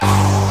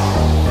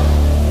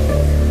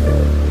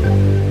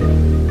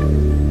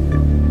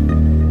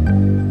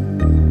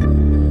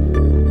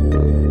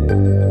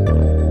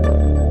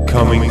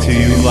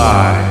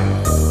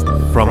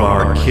live from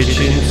our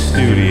kitchen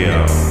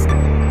studio.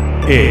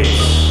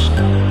 It's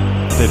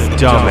the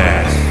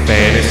Dumbass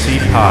Fantasy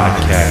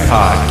Podcast.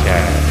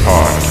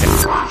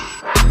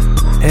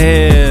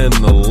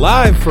 And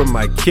live from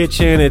my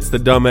kitchen, it's the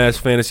Dumbass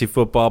Fantasy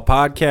Football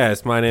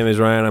Podcast. My name is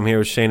Ryan. I'm here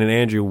with Shane and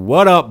Andrew.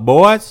 What up,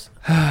 boys?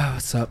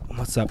 What's up?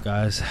 What's up,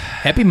 guys?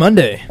 Happy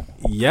Monday.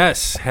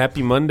 Yes,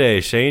 happy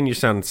Monday. Shane, you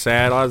sound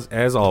sad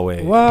as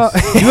always. Well,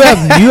 You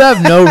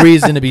have no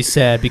reason to be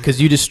sad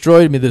because you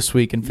destroyed me this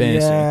week in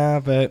fantasy. yeah,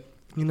 but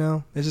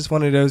it's just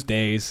one of those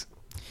days.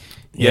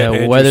 Yeah,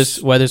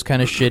 Andrew's- weather's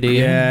kind of shitty.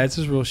 Yeah, it's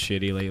just real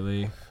shitty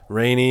lately.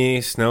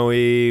 Rainy,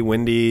 snowy,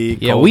 windy,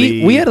 Yeah,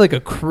 coldy. we had like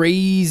a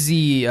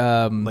crazy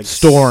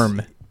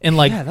storm. And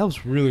like, Yeah, that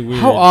was really weird.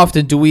 how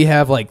often do we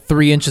have like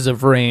 3 inches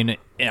of rain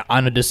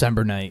on a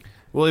December night?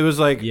 Well, it was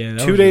like Yeah,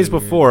 that 2 was days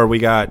really before we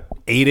got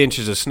 8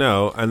 inches of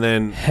snow, and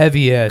then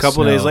Heavy ass a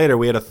couple of snow. days later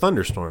we had a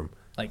thunderstorm.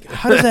 Like,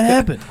 how does that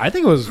happen? I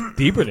think it was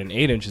deeper than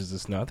 8 inches of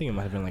snow. I think it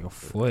might have been like a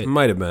foot. It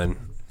might have been.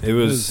 It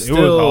was It still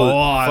was a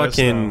lot of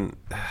fucking.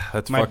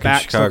 That's My fucking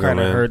back still Chicago, kind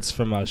of man. hurts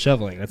from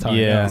shoveling. That's how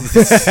Yeah.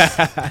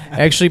 I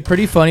know. Actually,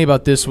 pretty funny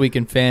about this week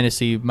in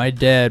fantasy. My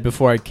dad,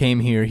 before I came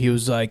here, he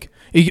was like,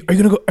 "Are you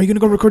gonna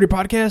go record your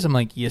podcast?" I'm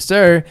like, "Yes,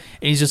 sir."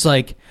 And he's just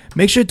like,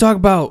 "Make sure to talk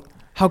about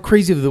how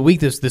crazy of the week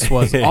this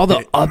was, all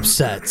the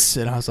upsets."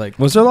 And I was like,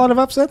 Was there a lot of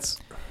upsets?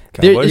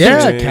 Cowboys,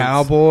 yeah, Giants.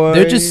 Cowboys.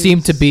 there just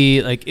seemed to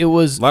be like it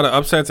was A lot of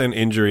upsets and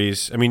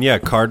injuries. I mean, yeah,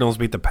 Cardinals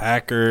beat the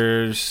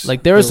Packers.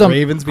 like there were The some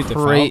Ravens beat the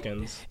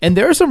Falcons. and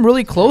there are some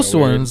really close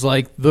Kinda weird. ones.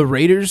 Like the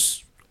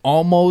Raiders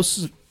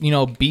almost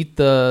beat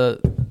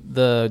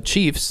the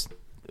Chiefs.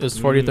 It was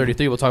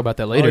 40-33. We'll talk about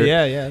that later. Oh,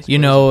 yeah. that's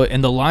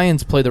And the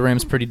Lions play the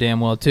Rams pretty damn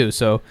well too.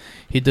 So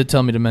he did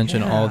tell me to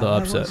mention all the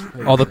upsets,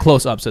 all the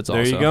close upsets. there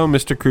also, you go,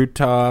 Mr.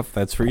 Krutoff.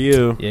 That's for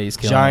you. Yeah, he's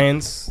killing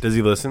Giants. Does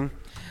he listen? it.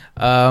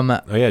 Oh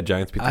yeah,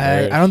 Giants beat the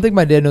Bears. I don't think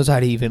my dad knows how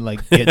to even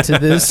like get to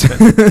this.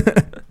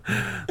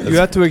 You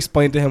have to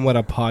explain to him what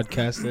a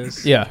podcast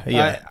is. yeah.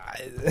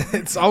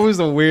 It's always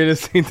the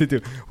weirdest thing to do.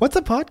 What's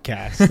a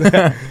podcast?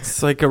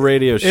 It's like a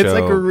radio show. It's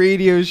like a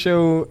radio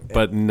show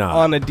but not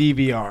on a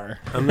DVR.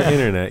 on the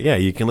internet. Yeah,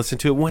 you can listen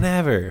to it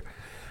whenever,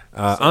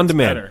 on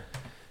demand. Better.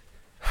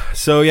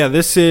 So yeah,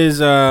 this is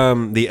the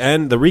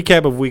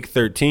recap of Week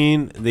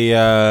 13.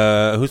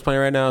 The who's playing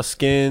right now?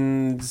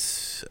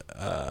 Skins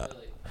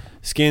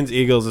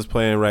Eagles is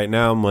playing right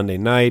now Monday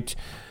night,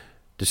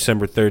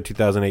 December 3rd,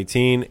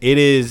 2018. It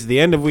is the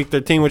end of Week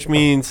 13, which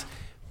means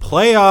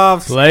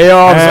playoffs.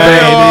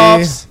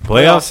 Playoffs,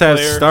 Playoffs have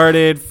player.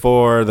 started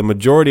for the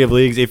majority of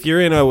leagues. If you're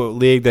in a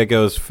league that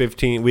goes week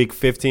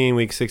 15,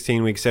 week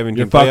 16, week 17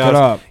 You're playoffs, fucking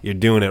up. you're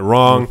doing it You're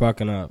wrong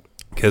fucking up.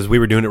 because we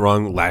were doing it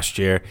wrong last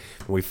year.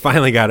 We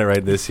finally got it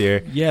right this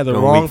year. Yeah, the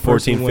Going wrong week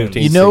 14, person wins.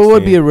 15, You know what would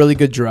be 16. a really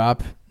good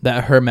drop?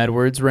 That Herm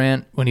Edwards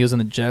rant when he was on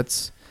the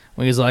Jets.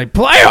 When he was like,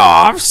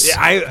 playoffs?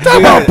 Talk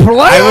about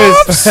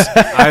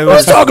playoffs?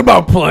 Let's talk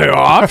about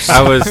playoffs.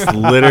 I was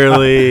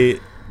literally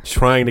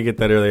trying to get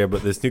that earlier,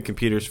 but this new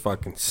computer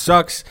fucking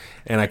sucks,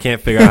 and I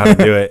can't figure out how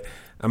to do it.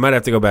 I might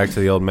have to go back to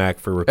the old Mac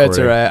for recording. That's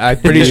all right. I'm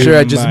pretty You sure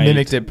I just might.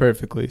 mimicked it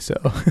perfectly. So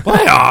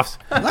Playoffs.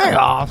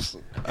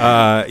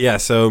 Yeah,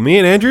 so me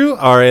and Andrew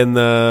are in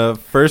the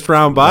first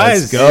round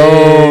buys. let's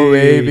go,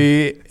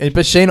 baby.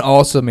 But Shane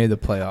also made the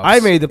playoffs. I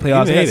made the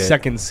playoffs. You I made had it.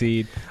 second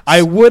seed.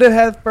 I would have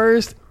had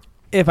first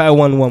if I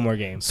won one more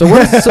game. So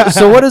what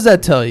does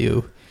that tell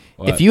you?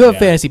 What? If you have Yeah.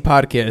 fantasy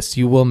podcasts,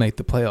 you will make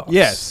the playoffs.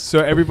 Yes.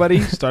 So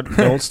everybody,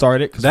 don't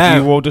start it because That-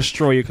 we will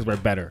destroy you because we're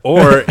better.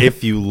 Or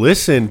if you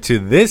listen to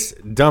this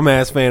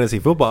dumbass fantasy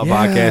football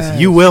podcast, Yes.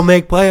 you will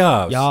make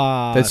playoffs.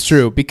 Yeah, That's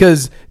true.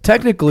 Because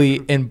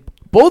technically, in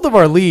both of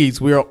our leagues,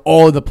 we are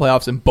all in the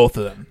playoffs in both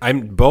of them.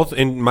 I'm both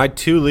in my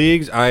 2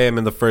 leagues. I am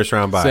in the first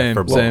round buy Same,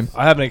 for both. same.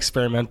 I have an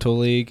experimental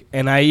league,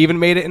 and I even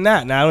made it in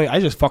that. Not only I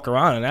just fuck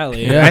around in that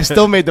league. Yeah. I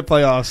still made the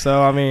playoffs.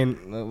 So I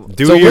mean,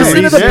 Do So your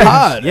listen to the research.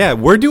 pod. Yeah,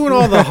 we're doing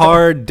all the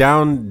hard,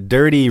 down,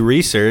 dirty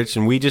research,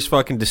 and we just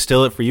fucking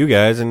distill it for you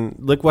guys. And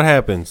look what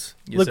happens.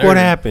 Yes, look sir. what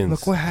happens.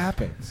 look what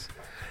happens.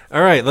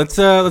 All right, let's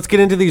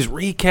get into these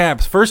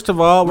recaps. First of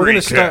all, we're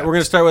gonna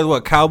start with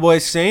what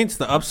Cowboys Saints,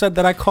 the upset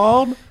that I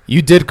called.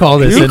 You did call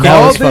this, You and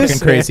that was called this?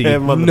 fucking crazy. Yeah,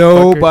 motherfucker.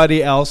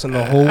 Nobody else in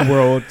the whole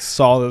world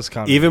saw this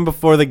coming. Even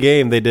before the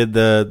game, they did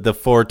the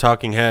 4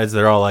 talking heads.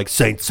 They're all like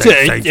Saints.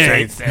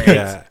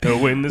 Yeah. To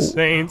win the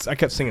Saints. I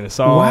kept singing the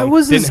song. Why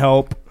was Didn't this-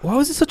 help. Why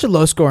was it such a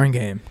low scoring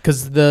game?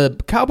 Because the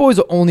Cowboys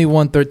only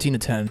won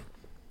 13-10.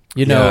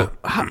 You know,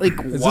 how, like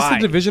Is why? this a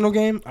divisional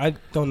game? I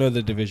don't know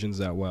the divisions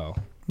that well.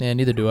 Yeah,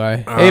 neither do I.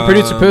 Hey,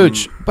 producer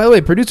Pooch. By the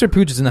way, producer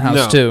Pooch is in the house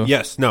No. too.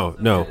 Yes. No.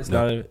 It's no.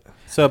 not a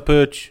What's up,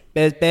 Pooch?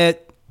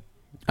 bet.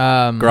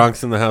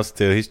 Gronk's in the house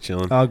too. He's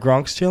chilling.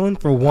 Gronk's chilling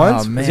for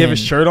once. Oh, Does he have his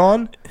man. shirt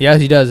on? Yeah,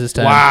 he does this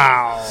time.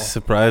 Wow.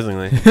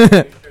 Surprisingly.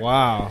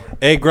 Wow.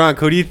 Hey, Gronk,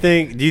 who do you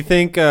think? Do you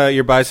think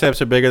your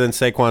biceps are bigger than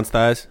Saquon's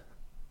thighs?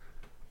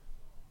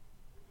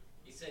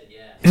 He said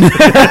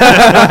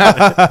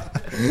yeah.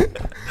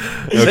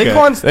 Okay.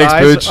 Saquon's Thanks,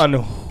 thighs Pooch. on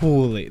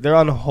unholy. They're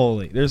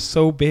unholy. They're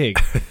so big.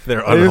 They're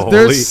They're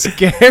unholy.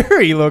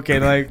 scary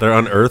looking. Like They're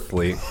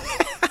unearthly.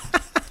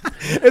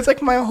 it's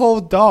like my whole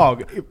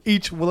dog.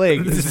 Each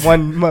leg is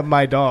one of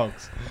my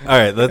dogs. All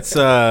right, let's talk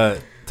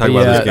about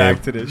Yeah. this game.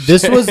 Back to this.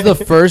 This shit. was the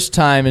first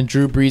time in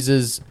Drew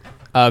Brees'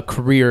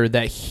 career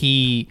that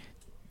he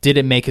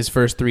didn't make his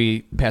first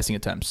 3 passing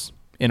attempts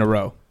in a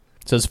row.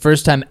 So it's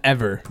first time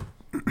ever.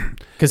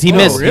 Because he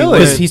missed. really?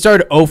 Because he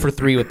started 0 for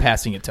 3 with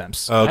passing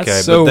attempts. Okay,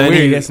 That's so but then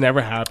weird. he, That's never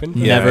happened.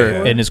 Yeah, Never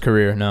yeah. in his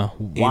career, no.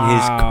 in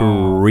his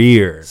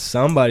career.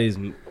 Somebody's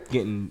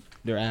getting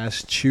their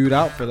ass chewed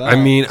out for that. I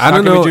mean, It's I not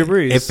don't gonna know be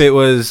Drew Brees. if it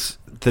was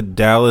the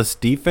Dallas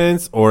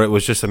defense or it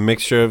was just a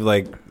mixture of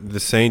like the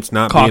Saints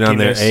not being on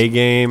their Cockiness. A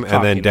game and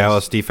then Cockiness.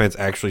 Dallas defense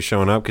actually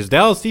showing up. Because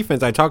Dallas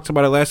defense, I talked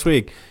about it last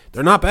week,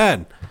 they're not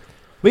bad.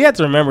 We have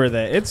to remember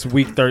that it's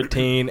week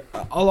 13.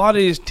 A lot of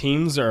these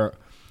teams are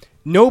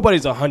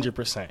nobody's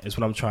 100% is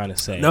what I'm trying to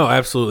say. No,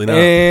 absolutely not.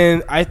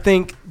 And I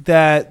think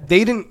that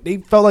they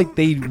felt like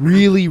they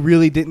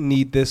really didn't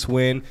need this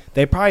win.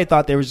 They probably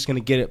thought they were just going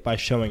to get it by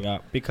showing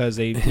up because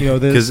they're the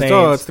Because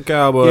Saints. it's the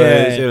Cowboys,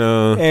 Yeah. you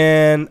know.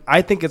 And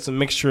I think it's a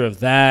mixture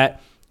of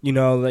that,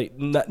 like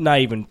not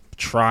even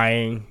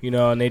trying,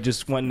 and they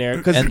just went in there.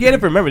 Because you got to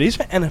remember, these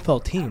are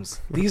NFL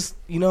teams. These,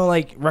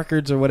 like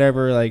records or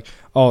whatever, like,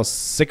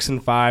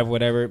 6-5,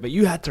 whatever. But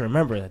you have to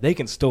remember that they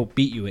can still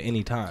beat you at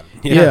any time.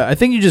 Yeah. I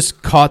think you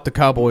just caught the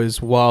Cowboys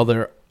while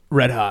they're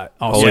red hot.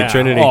 Also. Holy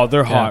Trinity. Oh,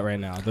 they're Yeah. hot right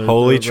now.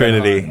 Holy they're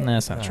red Trinity. hot. Nah,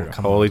 that's not true.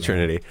 Come Holy on, man.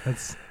 Trinity.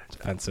 That's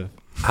offensive.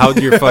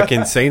 How'd your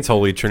fucking Saints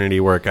Holy Trinity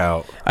work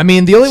out? I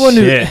mean, the only one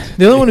Shit.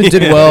 who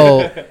did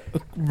well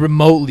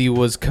remotely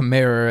was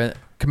Kamara,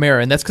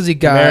 and that's because he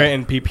got Kamara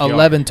and PPR.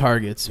 11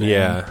 targets.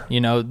 Man.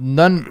 Yeah.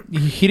 None.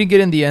 He didn't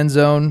get in the end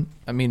zone.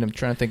 I mean, I'm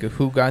trying to think of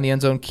who got in the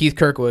end zone. Keith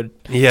Kirkwood.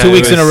 Yeah, 2 it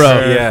weeks in a was-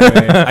 row.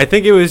 Yeah, I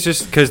think it was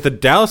just because the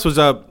Dallas was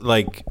up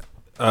like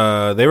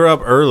they were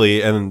up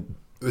early, and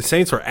the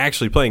Saints were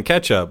actually playing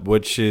catch up,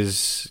 which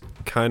is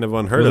kind of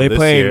unheard Were of they this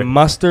playing year.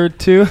 mustard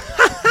too?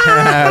 See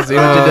what you did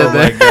Oh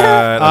my there.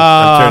 god!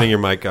 I'm turning your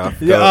mic off.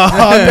 Go.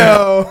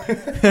 Oh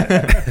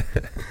no.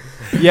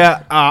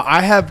 Yeah,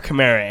 I have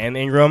Kamara and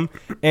Ingram,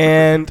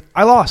 and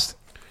I lost.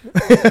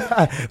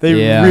 They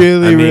Yeah.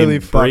 really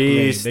fucked me.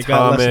 Breeze, They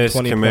got less than Thomas,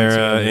 20 points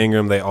Kamara, in it.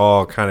 Ingram, they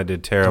all kind of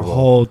did The terrible.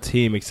 whole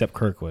team except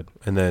Kirkwood.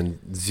 And then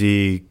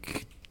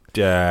Zeke,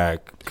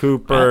 Dak,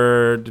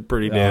 Cooper did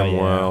pretty damn yeah.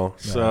 well.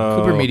 Yeah. So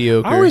Super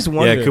mediocre. I always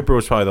wondered. Yeah, Cooper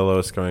was probably the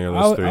lowest scoring of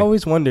those three. I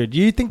always wondered. Do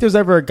you think there's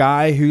ever a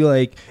guy who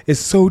is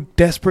so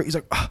desperate? He's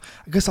like, I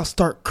guess I'll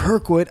start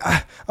Kirkwood.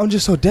 I'm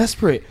just so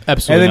desperate.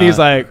 Absolutely And then he's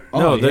not. like,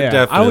 No, there I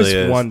definitely always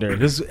is.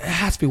 wondered. It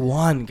has to be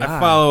one guy.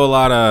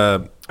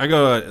 I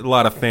go to a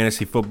lot of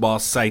fantasy football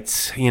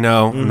sites, in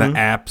the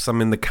apps. I'm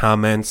in the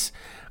comments.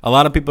 A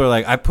lot of people are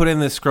like, I put in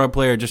this scrub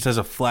player just as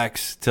a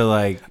flex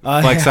to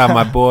flex on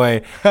my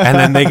boy, and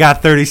then they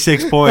got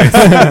 36 points.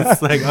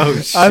 It's like, oh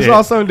shit. I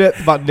saw something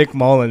about Nick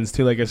Mullins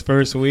too, his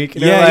first week.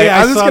 And Yeah, they're like, yeah,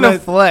 I I'm just saw gonna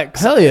that. flex.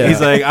 Hell yeah.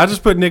 He's like, I'll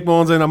just put Nick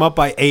Mullins in. I'm up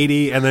by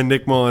 80, and then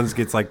Nick Mullins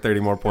gets 30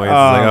 more points.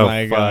 Oh,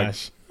 It's like, my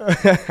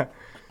fuck. gosh.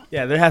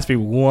 Yeah, there has to be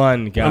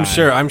one guy. I'm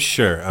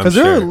sure. Because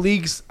there are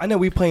leagues. I know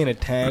we play in a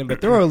 10, but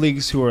there are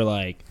leagues who are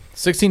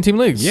 16-team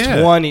leagues.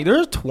 Yeah. 20.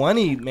 There's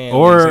 20 man.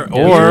 Or- leagues,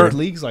 or-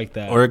 leagues like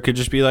that. Or it could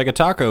just be like a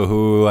taco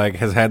who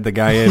has had the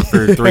guy in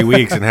for 3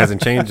 weeks and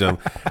hasn't changed him.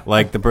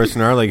 Like the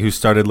person in our league who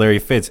started Larry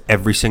Fitz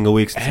every single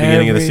week since the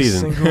beginning of the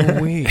season. Every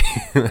single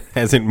week.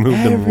 Hasn't moved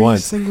him Every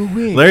once. single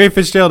week. Larry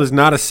Fitzgerald is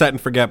not a set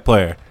and forget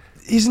player.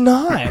 He's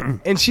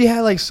not. And she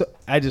had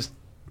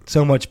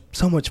so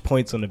much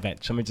points on the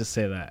bench. Let me just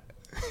say that.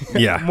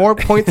 Yeah. More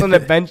points on the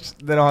bench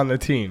than on the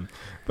team.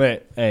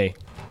 But hey,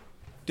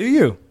 do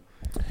you?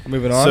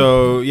 Moving on.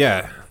 So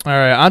yeah. All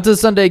right, on to the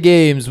Sunday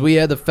games. We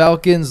had the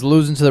Falcons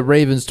losing to the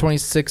Ravens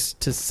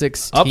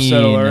 26-16.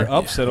 upset alert.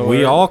 Upset alert.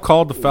 We all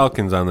called the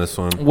Falcons on this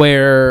one.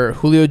 Where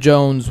Julio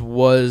Jones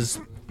was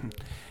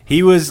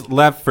He was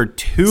left for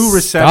 2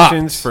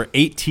 receptions for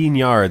 18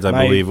 yards, I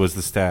My- believe was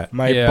the stat.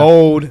 My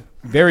Yeah.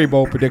 very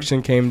bold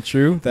prediction came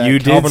true that You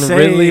did Calvin say-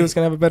 Ridley was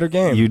going to have a better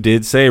game. You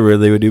did say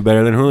Ridley would do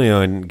better than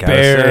Julio, and gotta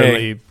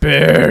say,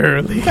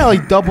 barely. He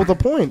got double the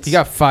points. He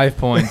got 5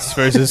 points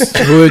versus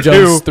Julio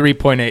Jones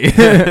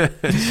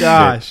 3.8.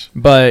 Gosh.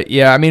 But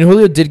yeah, I mean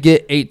Julio did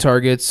get 8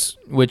 targets,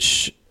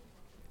 which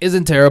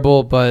isn't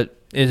terrible, but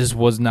it just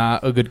was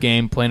not a good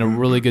game. Playing a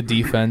really good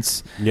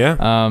defense, yeah.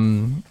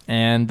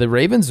 and the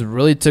Ravens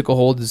really took a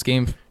hold of this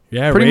game.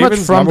 Yeah, Pretty much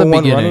Ravens from the number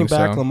one beginning, running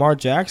back so. Lamar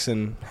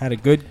Jackson had a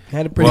pretty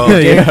Well,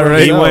 good game. yeah, for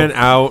right. He himself. went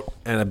out,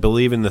 and I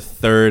believe in the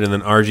 3rd, and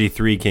then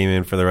RG3 came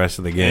in for the rest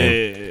of the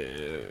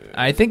game.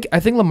 I think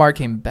Lamar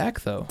came back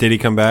though. Did he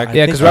come back?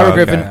 Yeah, because Robert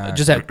Oh, okay. Griffin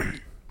just had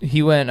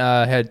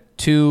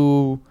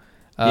 2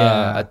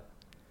 Yeah.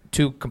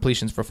 2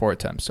 completions for 4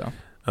 attempts. So,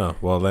 Oh,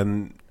 well,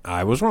 then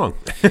I was wrong.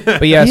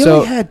 but yeah, he so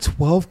only had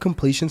 12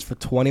 completions for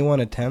 21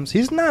 attempts.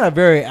 He's not a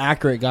very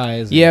accurate guy,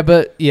 is he? yeah,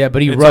 but he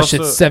It's rushed it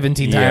also-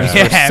 17 times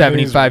Yeah. for Yeah,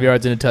 75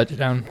 yards and a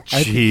touchdown.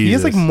 He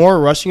has Jesus. more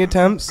rushing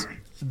attempts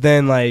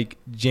than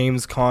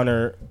James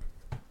Conner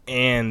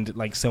and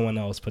someone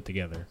else put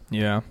together.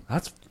 Yeah,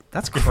 That's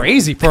That's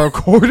crazy for a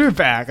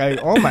quarterback.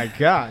 Oh my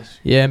gosh.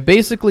 Yeah, and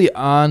basically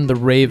on the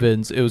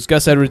Ravens, it was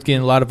Gus Edwards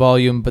getting a lot of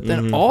volume, but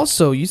then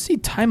also you see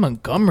Ty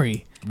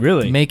Montgomery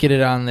Really making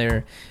it on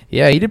there.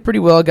 Yeah, he did pretty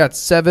well. Got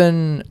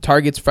 7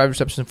 targets, 5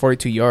 receptions, and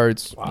 42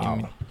 yards. Wow. I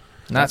mean, not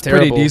That's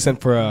terrible. pretty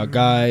decent for a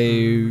guy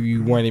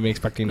you weren't even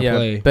expecting to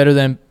play. Better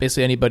than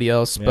basically anybody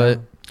else. Yeah.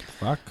 But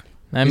Fuck.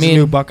 I He's mean, a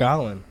new Buck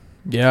Allen.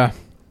 yeah,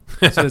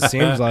 That's what it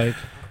seems like.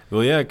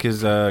 Well, yeah,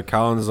 because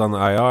Collins is on the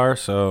IR,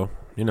 so,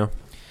 you know.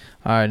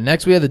 All right,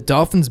 next we have the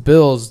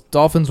Dolphins-Bills.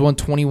 Dolphins won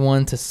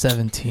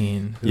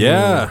 21-17.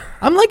 Yeah.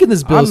 I'm liking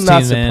this Bills I'm not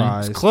team, man.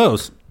 surprised. It's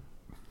close.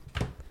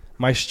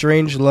 My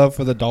strange love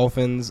for the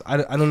Dolphins. I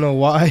don't know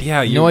why.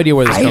 Yeah, No idea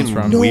where this I comes am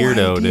from. No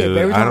Weirdo, idea, dude.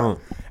 but every I time- don't.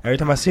 Every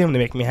time I see them, they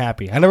make me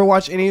happy. I never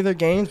watch any of their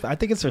games, but I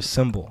think it's their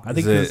symbol. I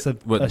think Is it's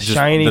it, what, a just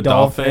shiny the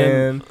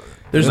dolphin? dolphin.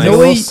 There's Like no a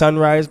way. little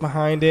sunrise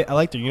behind it. I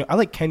like I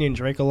like Kenyon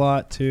Drake a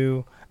lot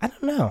too. I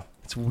don't know.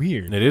 It's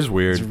weird. It is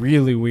weird. It's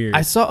really weird.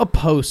 I saw a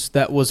post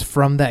that was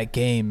from that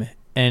game,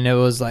 and it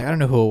was like, I don't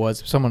know who it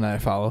was, someone that I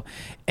follow,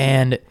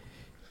 and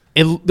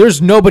there's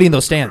nobody in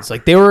those stands.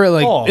 Like they were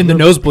like in the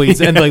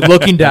nosebleeds and like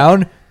looking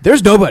down.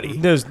 There's nobody.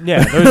 There's Like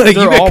you they're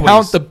can always,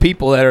 count the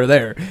people that are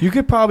there. You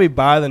could probably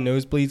buy the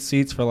nosebleed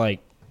seats for like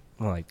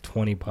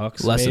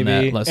 $20 Less than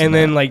maybe, that, less and than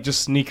then that. like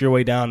just sneak your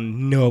way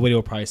down. Nobody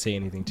will probably say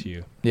anything to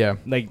you. Yeah,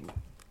 Like,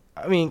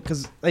 I mean,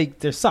 because like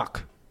they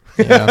suck.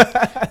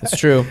 yeah, it's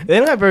true. They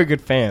don't have very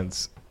good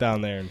fans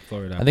down there in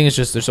Florida. I think it's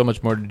just there's so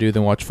much more to do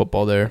than watch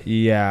football there.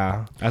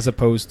 Yeah, as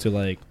opposed to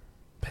like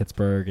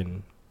Pittsburgh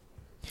and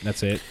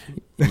that's it.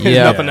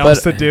 Yeah, Nothing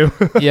else to do.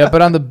 yeah,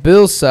 but on the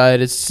Bills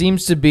side, it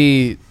seems to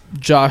be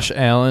Josh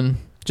Allen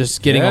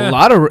just getting Yeah. a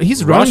lot of.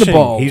 He's running the Rushing.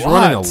 ball. He's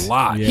running a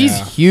lot. Yeah.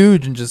 He's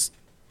huge and just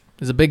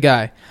is a big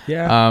guy.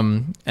 Yeah.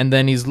 And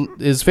then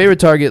his favorite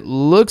target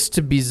looks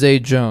to be Zay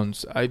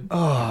Jones.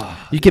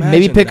 You can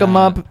maybe imagine pick him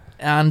that. up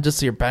on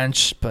just your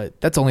bench, but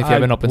that's only if you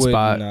have an open would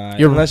spot. not.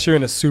 You're Unless you're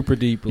in a super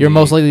deep you're league.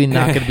 most likely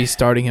not going to be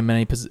starting him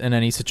in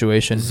any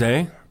situation.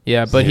 Zay?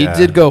 Yeah, but Yeah. he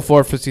did go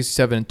 4 for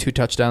 67 and 2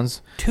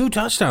 touchdowns. 2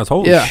 touchdowns.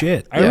 Holy Yeah.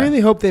 shit. I Yeah.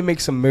 really hope they make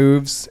some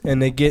moves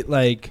and they get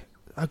like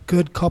a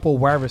good couple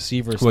wide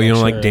receivers. Well, you next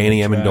don't like year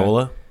Danny in the draft.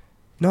 Amendola?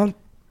 No.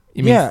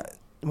 You mean Yeah.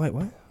 Wait,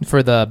 what?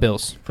 for the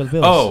Bills? For the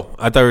Bills. Oh,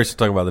 I thought we were still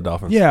talking about the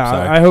Dolphins. Yeah,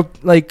 Sorry. I hope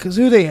like because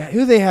who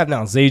they have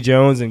now? Zay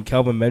Jones and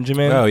Kelvin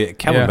Benjamin. Oh, yeah.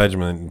 Kevin Yeah.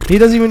 Benjamin. He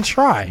doesn't even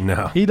try.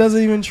 No. He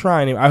doesn't even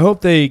try anymore. I hope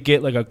they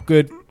get like a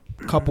good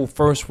couple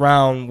first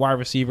round wide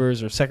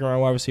receivers or second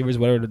round wide receivers,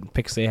 whatever the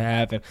picks they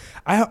have. And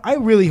I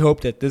really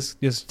hope that this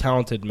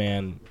talented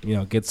man,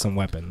 gets some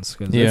weapons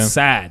because Yeah. it's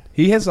sad.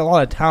 He has a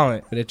lot of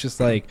talent, but it's just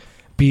like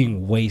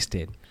being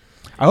wasted.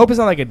 I hope it's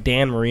not like a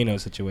Dan Marino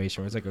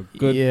situation where it's like a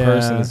good Yeah.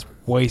 person is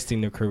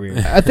wasting their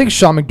career. I think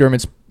Sean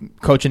McDermott's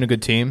coaching a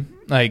good team.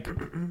 Like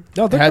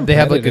No, they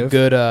have like a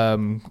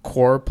good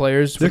core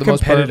players for They're the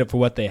most part. competitive for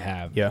what they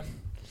have. Yeah.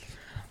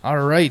 All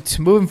right,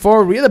 moving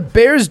forward, we have the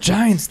Bears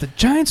Giants. The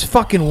Giants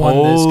fucking won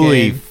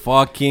Holy this game,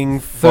 fucking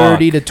fuck.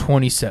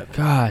 30-27.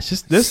 Gosh,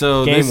 this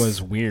So game this- was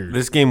weird.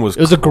 This game was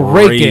It was a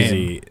great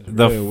crazy.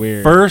 The Really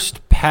weird.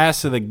 first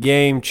pass of the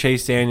game,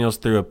 Chase Daniels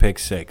threw a pick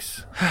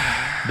 6.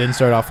 Didn't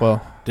start off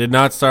well. Did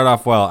not start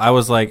off well. I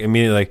was like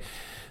immediately like,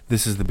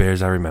 this is the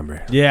Bears I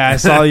remember. Yeah, I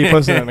saw you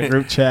posted it in the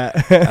group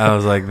chat. I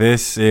was like,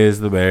 this is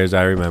the Bears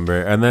I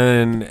remember. And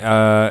then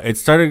it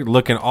started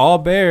looking all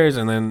Bears,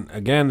 and then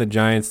again the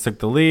Giants took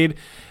the lead.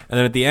 And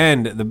then at the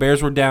end, the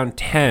Bears were down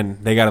 10.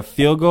 They got a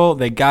field goal.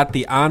 They got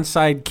the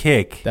onside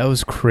kick. That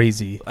was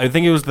crazy. I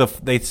think it was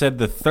they said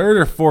the 3rd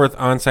or 4th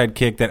onside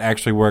kick that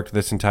actually worked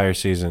this entire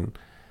season,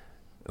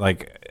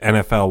 like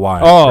NFL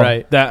wide. Oh,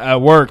 Right.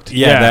 that worked.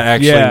 Yeah, that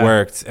actually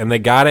worked. And they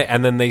got it,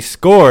 and then they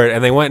scored,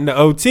 and they went into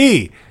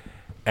OT.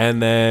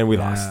 And then we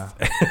lost.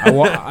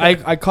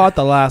 I caught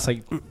the last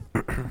like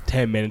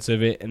 10 minutes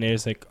of it, and they're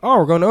just like, "Oh,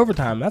 we're going to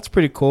overtime. That's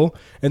pretty cool."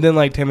 And then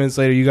like 10 minutes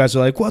later, you guys are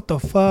like, "What the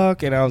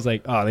fuck?" And I was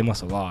like, "Oh, they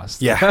must have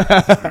lost."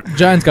 Yeah.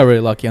 Giants got really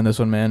lucky on this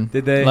one, man.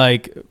 Did they?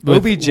 Like with,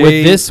 OBJ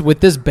with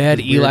this bad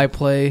was weird. Eli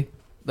play,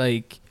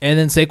 like, and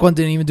then Saquon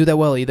didn't even do that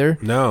well either.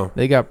 No.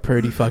 They got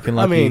pretty fucking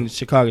I lucky. mean,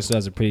 Chicago still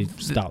has a pretty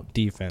stout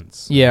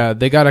defense. Yeah,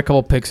 they got a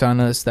couple picks on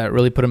us that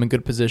really put them in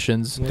good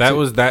positions. That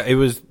was that. It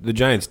was the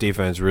Giants'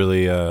 defense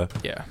really Yeah.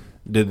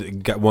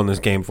 won this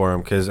game for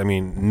them because I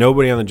mean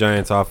nobody on the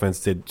Giants'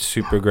 offense did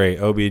super great.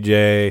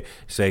 OBJ,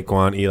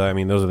 Saquon, Eli. I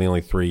mean those are the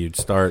only 3 you'd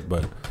start,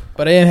 but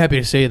But I am happy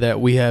to say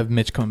that we have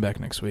Mitch coming back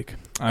next week.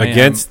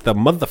 against the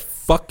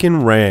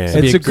motherfucking Rams. Be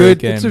It's a a great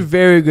good. It's a game.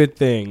 very good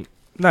thing.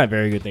 Not a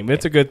very good thing, but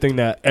it's a good thing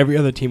that every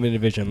other team in the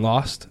division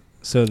lost.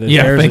 So the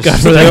Yeah, Bears thank are God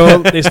for that.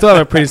 still, they still have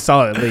a pretty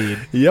solid lead.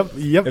 Yep.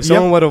 If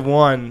someone would have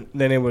won,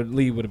 then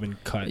lead would have been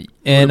cut.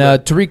 And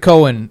Tariq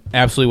Cohen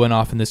absolutely went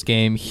off in this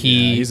game.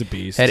 He he's a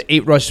beast. had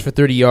 8 rushes for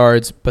 30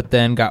 yards, but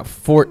then got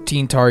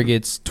 14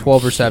 targets,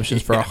 12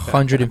 receptions for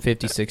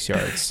 156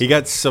 yards. He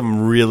got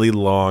some really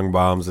long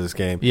bombs this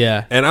game.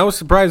 Yeah. And I was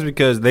surprised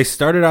because they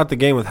started out the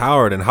game with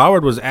Howard, and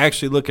Howard was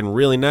actually looking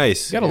really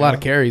nice. He got a lot of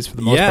carries for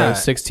the most Yeah. part,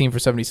 16 for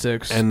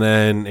 76. And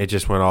then it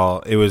just went all.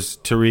 It was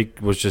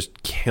Tariq was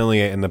just killing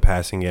it in the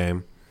passing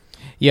game.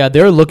 Yeah,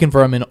 they're looking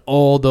for him in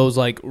all those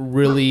like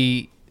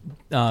really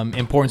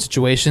important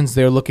situations.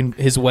 They're looking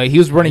his way. He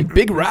was running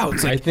big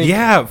routes. I think.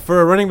 Yeah,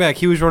 for a running back,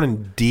 he was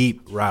running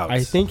deep routes.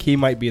 I think he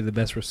might be the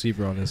best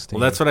receiver on this team.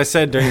 Well, that's what I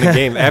said during the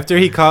game. After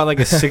he caught like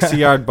a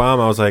 60-yard bomb,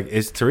 I was like,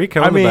 "Is Tariq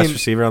Cohen the best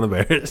receiver on the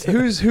Bears?"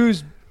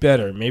 Who's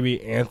better?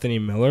 Maybe Anthony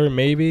Miller.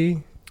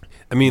 Maybe.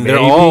 I mean, they're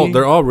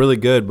all really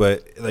good,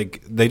 but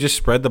like they just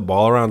spread the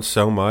ball around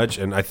so much.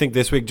 And I think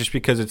this week, just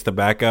because it's the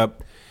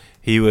backup,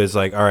 he was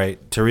like, "All right,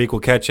 Tariq will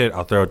catch it.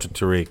 I'll throw it to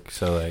Tariq."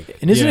 So like,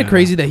 and isn't it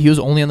crazy that he was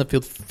only on the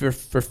field for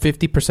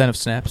 50% of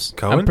snaps?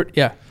 Cohen?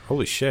 Yeah.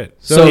 Holy shit!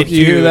 So do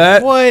you hear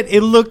that? What?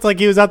 It looked like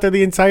he was out there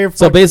the entire.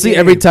 So basically, game.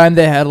 every time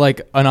they had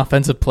like an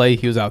offensive play,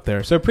 he was out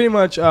there. So pretty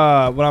much, what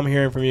I'm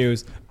hearing from you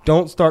is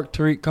don't start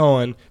Tariq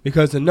Cohen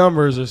because the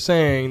numbers are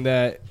saying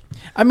that.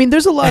 I mean,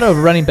 there's a lot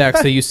of running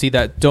backs that you see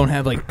that don't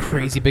have like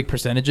crazy big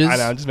percentages. I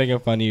know. I'm just making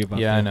fun of you.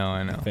 About I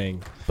know.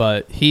 Thing.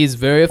 But he's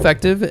very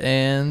effective,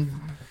 and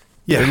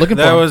yeah, looking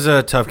that for was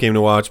a tough game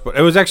to watch. But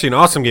it was actually an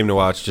awesome game to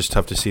watch. Just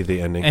tough to see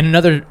the ending. and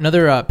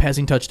another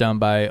passing touchdown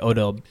by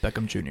Odell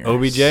Beckham Jr.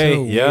 OBJ,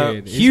 So yeah,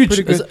 weird. He's Huge.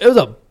 pretty good. It was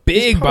a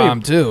big probably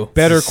bomb too.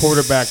 Better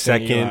quarterback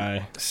than Eli.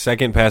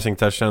 second passing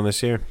touchdown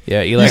this year.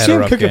 Yeah, Eli You had see a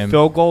him rough kick game. a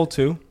field goal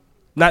too,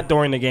 not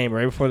during the game,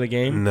 right before the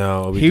game.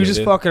 No, OBJ He was just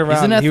did. fucking around.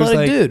 He's an He was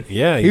athletic like, dude.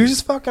 Yeah, He was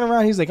just fucking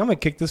around. He's like, I'm gonna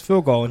kick this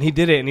field goal, and he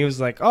did it. And he was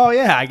like, Oh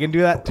yeah, I can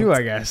do that too,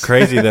 I guess.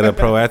 crazy that a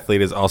pro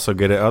athlete is also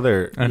good at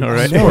other I know,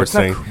 right? No, sports it's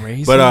not things.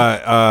 crazy.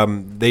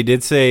 But they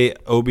did say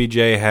OBJ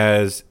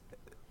has,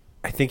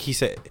 I think he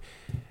said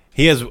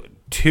he has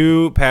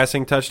 2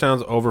 passing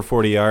touchdowns over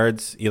 40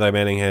 yards. Eli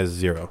Manning has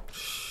 0.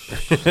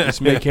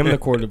 Just make him the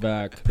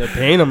quarterback. They're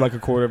paying him like a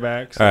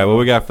quarterback. So. All right, what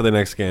we got for the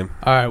next game?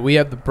 All right, we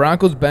have the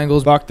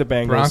Broncos-Bengals. Fuck the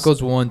Bengals.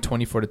 Broncos won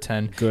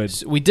 24-10. Good.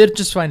 So we did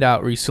just find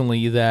out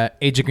recently that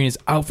AJ Green is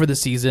out for the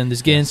season.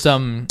 He's getting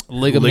some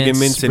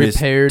ligaments in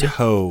repaired. his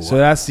toe. So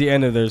that's the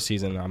end of their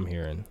season. I'm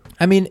hearing.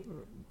 I mean,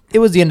 it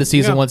was the end of the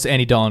season Yeah. once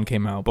Andy Dalton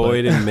came out. but-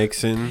 Boyd and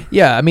Mixon.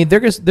 Yeah, I mean,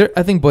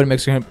 I think Boyd and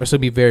Mixon are going to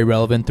be very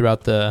relevant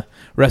throughout the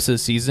rest of the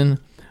season.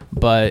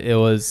 But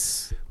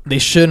they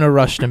shouldn't have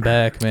rushed him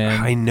back,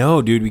 man. I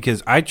know, dude,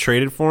 because I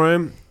traded for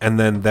him, and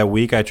then that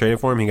week I traded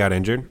for him, he got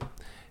injured.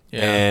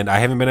 Yeah. And I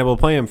haven't been able to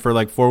play him for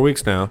like 4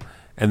 weeks now.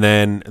 And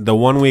then the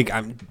 1 week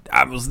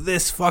I was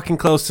this fucking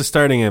close to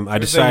starting him. I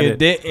decided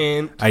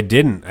didn't. I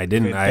didn't. Good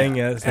thing,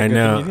 yeah, it's a I good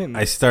know. thing you didn't.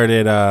 I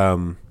started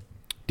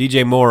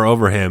DJ Moore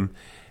over him,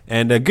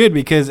 and good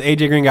because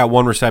AJ Green got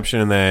 1 reception,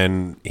 and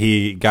then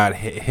he got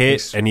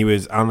hit, and he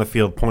was on the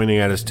field pointing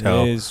at his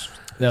toe.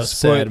 That was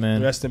foot, sad,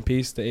 man. Rest in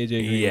peace to AJ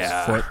Green's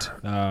Yeah. foot.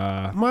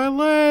 My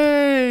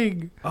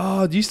leg.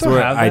 Oh, do you still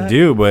have I that?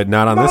 do, but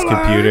not on this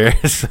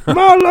computer. So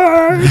My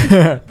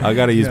leg. I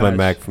got to use my Gosh.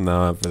 Mac from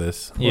now on for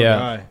this. Yeah.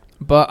 Guy.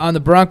 But on the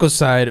Broncos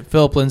side,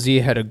 Philip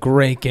Lindsay had a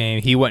great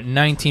game. He went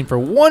 19 for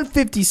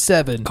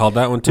 157 Called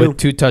that one too. with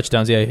 2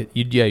 touchdowns. Yeah,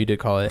 you did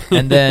call it.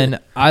 And then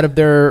out of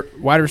their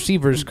wide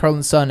receivers,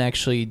 Carlin Sutton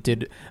actually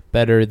did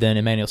better than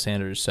Emmanuel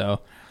Sanders.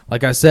 So,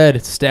 like I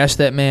said, stash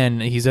that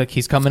man.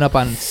 He's coming up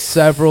on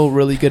several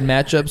really good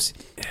matchups.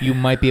 You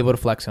might be able to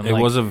flex him. It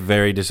was a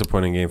very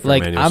disappointing game for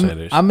Emmanuel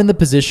Sanders. I'm in the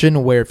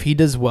position where if he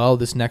does well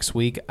this next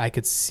week, I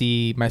could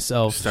see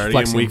myself Starting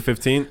in week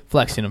 15,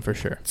 flexing him for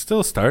sure. still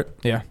a start.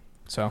 Yeah.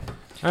 So.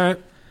 All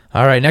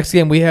right. Next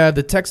game we have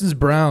the Texans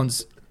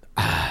Browns.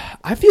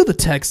 I feel the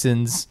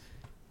Texans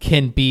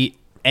can beat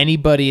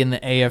anybody in the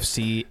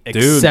AFC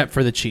except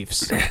for the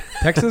Chiefs.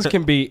 Texans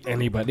can beat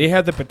anybody. They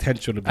have the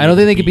potential to beat I don't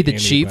think they can beat the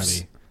anybody.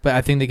 Chiefs, but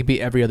I think they can beat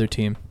every other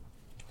team.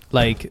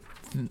 Like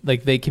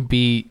they can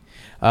beat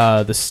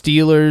the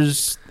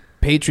Steelers,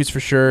 Patriots for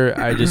sure.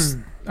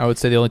 I would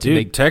say the only two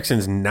Dude,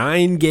 Texans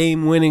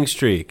 9-game winning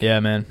streak. Yeah,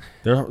 man.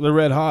 They're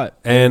red hot.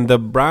 And the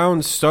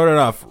Browns started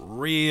off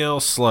real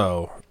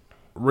slow.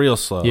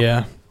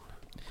 Yeah.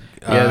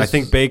 I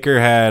think Baker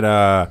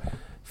had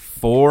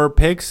 4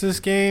 picks this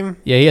game.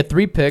 Yeah, he had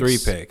 3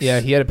 picks. 3 picks. Yeah,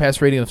 he had a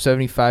pass rating of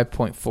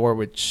 75.4,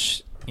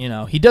 which,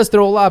 he does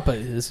throw a lot, but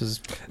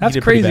That's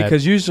crazy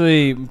because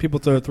usually people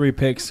throw 3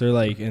 picks, they're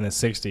like in the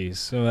 60s.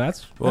 So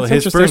that's His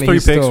interesting first that 3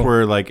 he's picks still-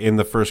 were like in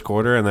the first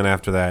quarter, and then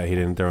after that, he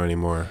didn't throw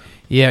anymore.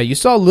 Yeah, you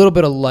saw a little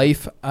bit of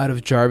life out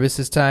of Jarvis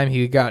this time.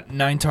 He got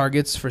 9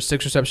 targets for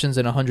 6 receptions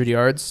and 100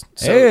 yards.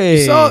 So Hey.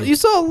 you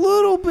saw a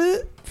little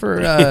bit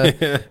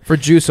for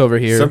Juice over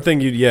here.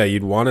 Something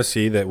you'd want to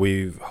see that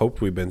we've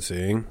hoped we've been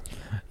seeing.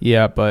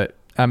 Yeah, but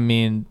I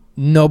mean,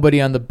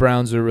 nobody on the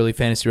Browns are really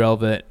fantasy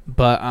relevant.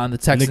 But on the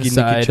Texans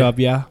side, Nicky Chubb,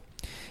 yeah.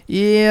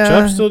 yeah,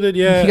 Chubb still did,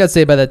 yeah. He got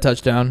saved by that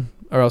touchdown,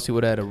 or else he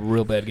would have had a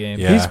real bad game.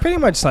 Yeah. He's pretty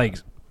much like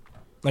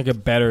a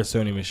better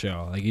Sony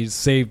Michel. Like he's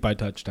saved by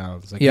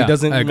touchdowns. Like Yeah, he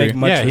doesn't I agree. make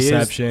much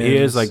receptions. He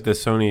is like the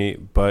Sony,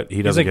 but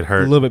he doesn't He's get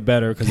hurt. A little bit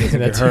better because he doesn't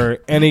get That's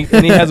hurt, and he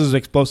has those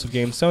explosive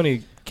games.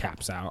 Sony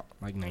caps out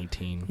like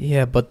 19.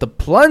 Yeah, but the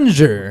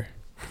plunger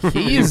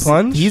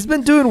He's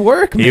been doing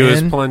work, man. He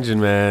was plunging,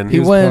 man. He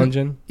went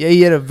plunging. Yeah,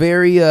 he had a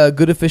very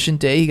good efficient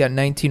day. He got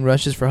 19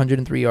 rushes for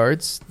 103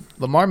 yards.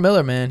 Lamar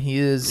Miller, man,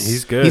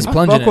 he's good. He's I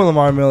plunging. fuck with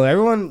Lamar Miller.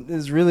 Everyone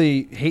is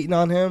really hating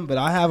on him, but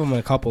I have him in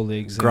a couple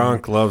leagues.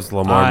 Gronk loves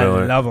Lamar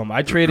Miller. I love him.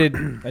 I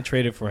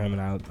traded for him,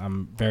 and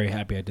I'm very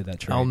happy I did that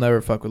trade. I'll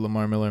never fuck with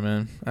Lamar Miller,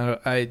 man.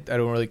 I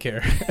don't really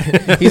care.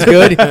 He's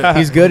good.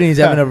 He's good, and he's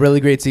having a really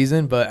great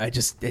season. But I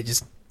just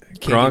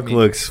Gronk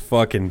looks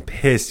fucking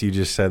pissed. You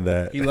just said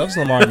that. He loves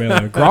Lamar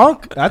Miller.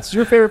 Gronk, that's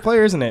your favorite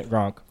player, isn't it,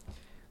 Gronk?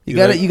 You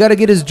gotta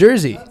get his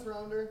jersey.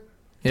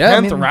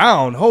 Yeah, 10th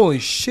round. Holy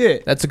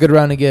shit. That's a good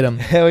round to get him.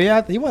 Hell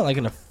yeah. He went like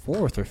in the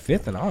 4th or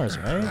 5th in ours,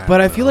 right? But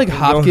I feel like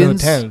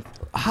Hopkins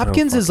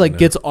is like know.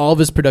 gets all of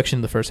his production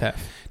in the first half.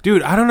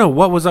 Dude, I don't know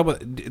what was up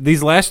with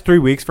these last 3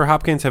 weeks for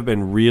Hopkins have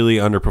been really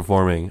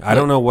underperforming. I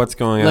don't know what's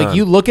going on. Like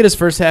you look at his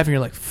first half and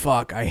you're like,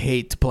 fuck, I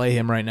hate to play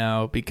him right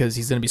now because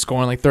he's gonna be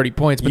scoring like 30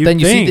 points. But then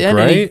you see the end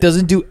and he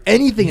doesn't do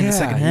anything in the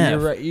second half. You're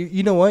right.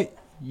 You know what?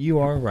 You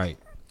are right.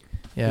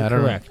 Yeah, You're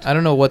correct. I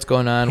don't know what's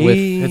going on with.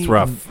 It's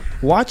rough.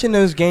 Watching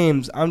those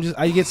games,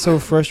 I get so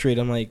frustrated.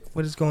 I'm like,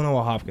 what is going on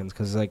with Hopkins?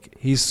 Because like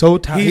he's so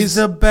talented. He's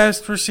the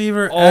best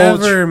receiver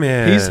ever,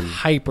 man. He's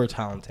hyper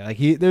talented. Like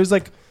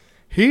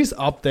he's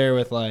up there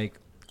with like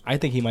I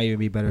think he might even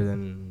be better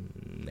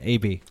than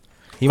AB.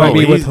 He might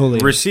be with Julio.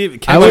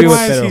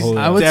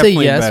 I would say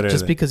yes,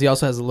 just because he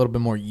also has a little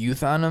bit more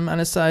youth on him on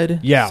his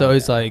side. Yeah. So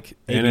he's like,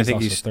 and I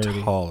think he's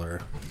 30.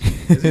 taller.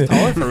 Is he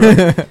taller for real?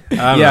 I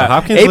don't know.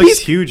 Hopkins looks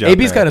huge.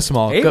 AB's kind of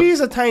small. AB's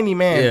a tiny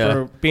man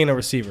for being a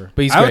receiver.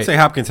 But I would say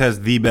Hopkins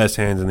has the best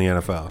hands in the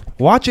NFL.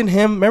 Watching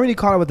him, remember when he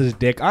caught it with his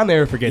dick? I'll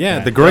never forget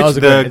that.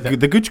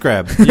 the gooch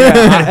grab.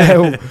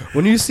 Yeah,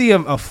 when you see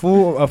a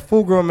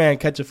full grown man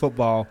catch a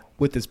football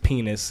with his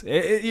penis,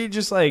 you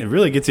just like it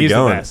really gets you he's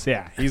going. The best.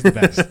 Yeah, he's the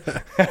best.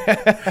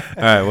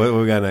 All right, what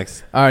we got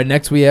next? All right,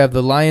 next we have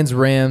the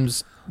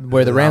Lions-Rams,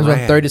 where the Rams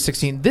went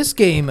 30-16. This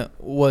game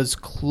was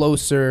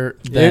closer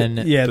than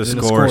the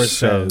score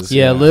says.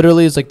 Yeah,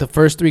 literally, it's like the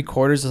first 3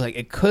 quarters. It's like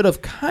it could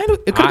have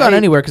gone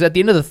anywhere because at the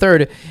end of the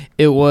third,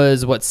 it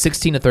was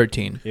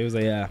 16-13. It was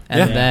like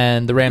and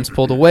then the Rams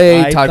pulled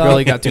away. Todd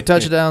Gurley got 2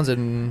 touchdowns,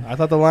 and I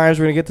thought the Lions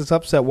were gonna get this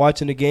upset.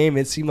 Watching the game,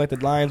 it seemed like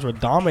the Lions were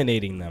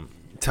dominating them.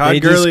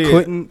 Todd Gurley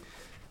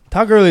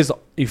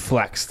he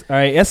flexed. All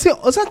right, it's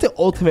not the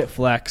ultimate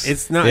flex.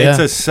 It's not. Yeah. It's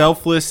a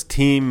selfless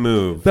team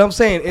move. But I'm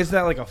saying it's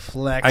not like a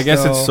flex. I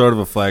guess it's sort of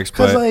a flex,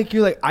 because like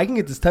you're like I can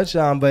get this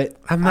touchdown, but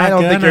I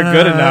don't think you're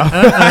good enough.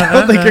 I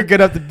don't think you're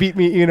good enough to beat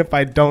me, even if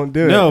I don't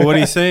do it. No, what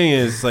he's saying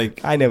is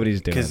like I know what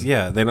he's doing. Because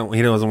they don't.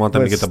 He doesn't want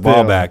them to get the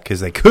ball back because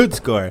they could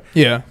score.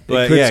 Yeah,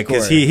 but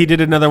because he did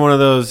another one of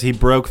those. He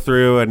broke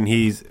through and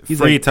he's free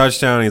like,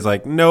 touchdown. He's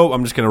like, nope,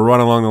 I'm just gonna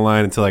run along the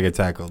line until I get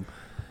tackled.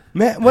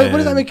 Man, what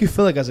does that make you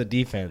feel like as a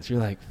defense? You're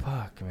like,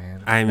 fuck,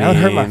 man. I mean, that would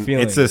hurt my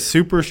feelings. It's a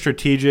super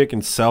strategic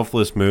and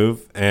selfless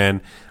move,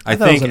 and I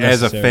think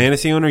as a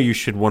fantasy owner, you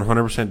should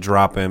 100%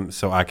 drop him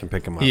so I can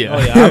pick him up. Yeah,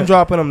 I'm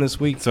dropping him this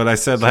week. That's what I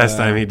said last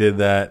time he did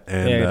that,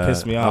 and it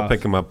pissed me off. I'll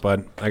pick him up,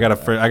 bud. I got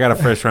a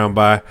first round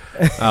buy.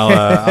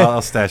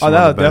 I'll stash him. Oh,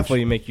 that'll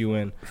definitely make you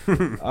win.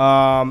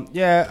 How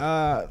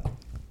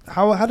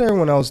did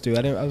everyone else do?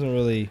 I wasn't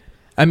really.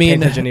 I mean,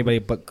 can't touch anybody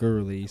but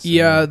Gurley. So.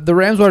 Yeah, the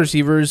Rams wide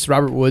receivers,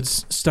 Robert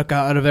Woods, stuck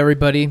out of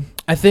everybody.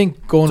 I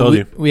think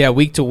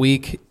week to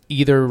week,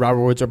 either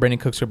Robert Woods or Brandon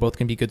Cooks are both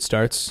going to be good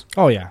starts.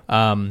 Oh, yeah.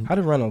 How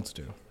did Reynolds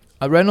do?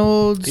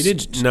 Reynolds... He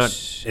did not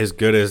as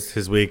good as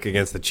his week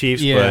against the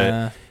Chiefs,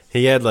 but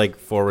he had like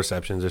 4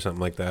 receptions or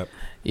something like that.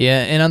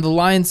 Yeah, and on the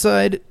Lions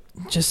side,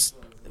 just...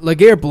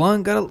 LeGarrette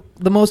Blount got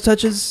the most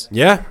touches.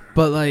 Yeah.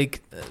 But,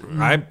 like...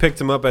 I picked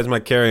him up as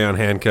my carry-on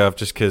handcuff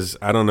just because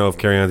I don't know if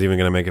carry-on's even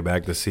going to make it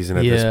back this season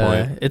at this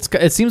point.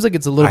 It seems like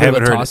it's a little bit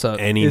of a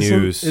toss-up. Any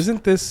news.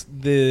 Isn't this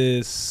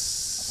the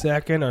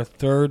second or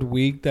third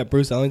week that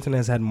Bruce Ellington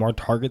has had more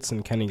targets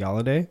than Kenny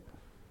Golladay?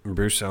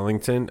 Bruce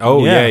Ellington?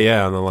 Oh,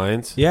 yeah, on the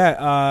Lions. Yeah,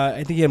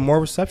 I think he had more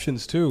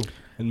receptions, too.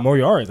 And more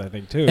yards, I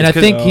think, too. And I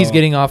think he's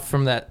getting off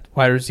from that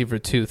wide receiver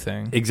 2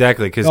 thing.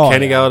 Exactly, because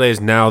Kenny Golladay is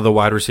now the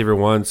wide receiver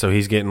 1, so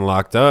he's getting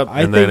locked up,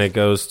 and then it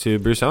goes to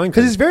Bruce Ellington.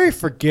 Because he's very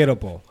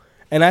forgettable.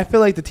 And I feel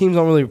like the teams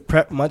don't really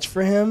prep much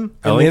for him.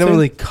 And they don't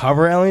really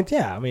cover Ellington.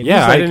 Yeah, I mean,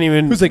 I didn't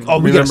even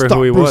remember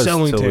who he was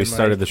until we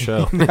started the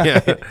show.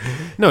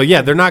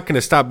 They're not going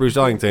to stop Bruce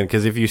Ellington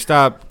because if you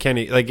stop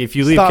Kenny, like if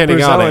you leave Kenny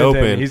Golladay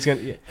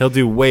open, he'll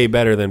do way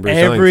better than Bruce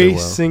Ellington will. Every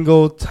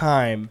single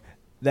time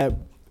that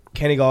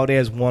Kenny Golladay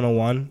has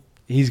 1-on-1,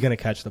 he's going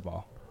to catch the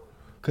ball.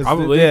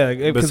 Probably.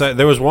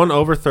 There was one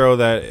overthrow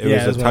that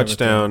it was a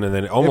touchdown and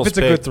then it almost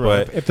picked.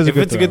 But if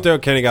it's a good throw,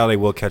 Kenny Golladay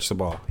will catch the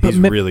ball. He's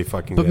really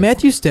fucking good. But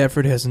Matthew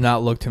Stafford has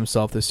not looked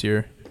himself this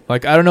year.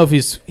 Like, I don't know if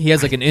he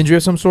has like an injury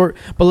of some sort,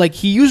 but like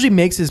he usually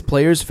makes his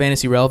players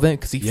fantasy relevant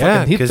because he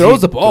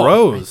throws the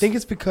ball. I think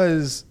it's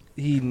because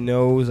he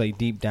knows like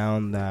deep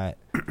down that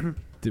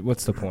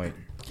what's the point?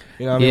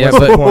 You know what I mean? Yeah,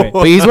 What's the point?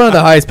 but he's one of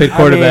the highest paid I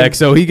quarterbacks, mean,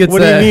 so he gets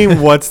What that. do you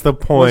mean? What's the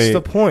point? What's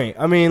the point?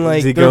 I mean, like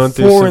Is he they're going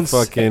through 4 some and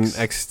fucking 6.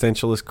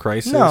 existentialist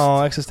crisis?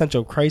 No,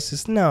 existential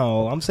crisis.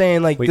 No, I'm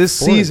saying like Wait, this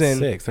 4 and season,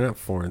 6. They're not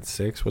 4 and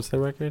 6. What's their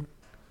record?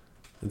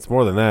 It's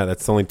more than that.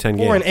 That's only 10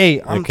 games. 4 and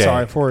 8. I'm Okay.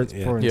 sorry, 4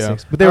 Yeah. and Yeah.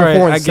 6. But they were All right,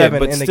 4 and I get it, 7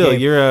 but in the still, game.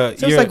 you're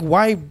So it's like,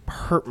 why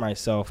hurt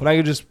myself when I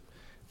could just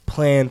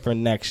plan for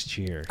next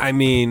year? I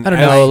mean, I don't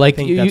I know. Like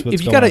think you, that's what's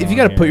if you gotta going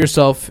put on here.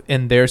 yourself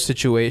in their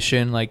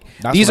situation, like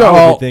That's these what are I would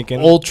be all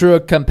thinking. ultra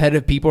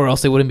competitive people, or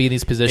else they wouldn't be in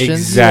these positions.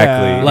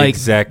 exactly, Yeah. Like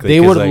exactly. they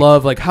 'cause, would like,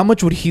 love. Like how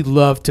much would he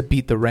love to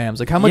beat the Rams?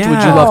 Like how much would you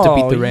Yeah. love to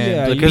beat the Rams?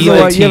 Yeah, Like, you, be know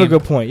that what? You have a team.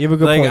 good point. You have a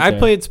good Like point. I there.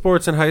 played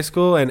sports in high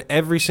school, and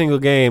every single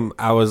game,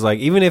 I was like,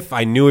 even if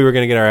I knew we were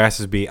going to get our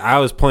asses beat, I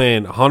was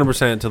playing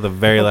 100% until the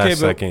very last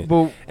second.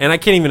 But, And I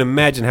can't even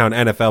imagine how an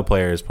NFL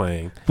player is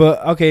playing.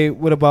 but okay,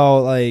 what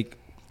about like?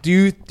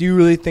 Do you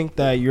really think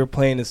that you're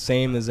playing the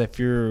same as if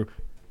you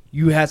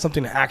had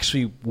something to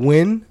actually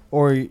win,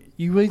 or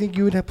you really think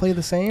you would have played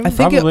the same? I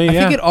think Probably, I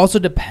think yeah. it also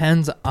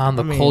depends on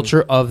the I mean-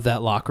 culture of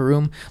that locker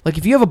room. Like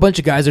if you have a bunch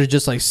of guys that are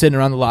just like sitting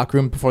around the locker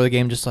room before the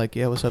game, just like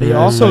yeah, what's up? They guys?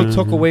 also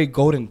took away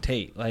Golden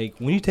Tate. Like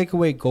when you take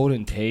away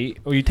Golden Tate,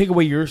 or you take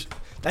away yours,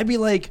 that'd be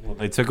like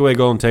They took away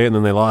Golden Tate, and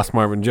then they lost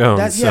Marvin Jones.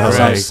 that's so, that's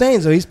what I'm like, saying.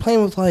 So he's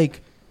playing with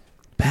like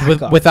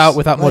backups. without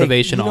Like,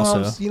 motivation you know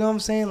also. you know what I'm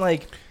saying?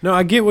 Like no,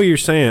 I get what you're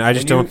saying. I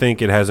just When you- don't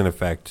think it has an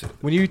effect.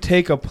 when you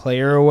take a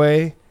player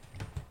away,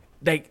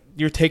 like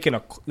you're taking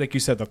like you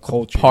said, the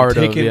culture. Part of,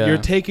 you're taking, yeah. You're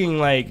taking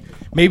like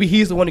maybe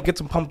he's the one that gets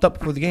them pumped up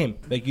before the game.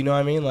 Like you know what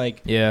I mean?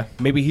 Like Yeah.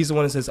 maybe he's the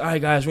one that says, "All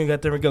right, guys, we're gonna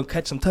get there and go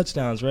catch some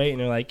touchdowns, right?" And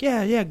they're like,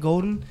 "Yeah,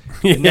 Golden."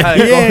 yeah, Now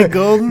that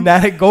Golden. Now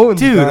that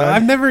Golden's Dude, gone.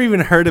 I've never even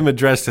heard him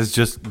addressed as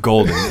just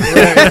Golden.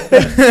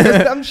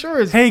 I'm sure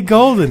his Hey,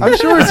 Golden. I'm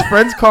sure his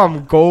friends call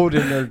him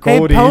Golden or Hey,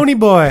 Goldie. Pony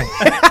Boy.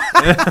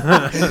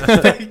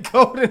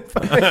 Golden.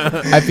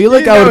 I feel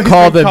like You I know would he's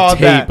call been them called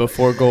Tate that.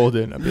 before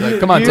Golden. I'd be like,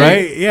 come on, You-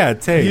 Tate. Right? Yeah,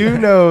 Tate. You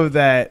know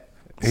that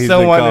He's been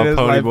someone called in his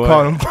Pony life Boy.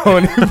 called him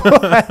Pony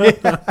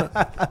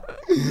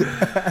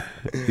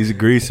Boy. He's a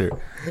greaser. All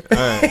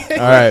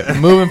right,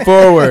 moving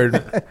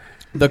forward.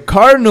 The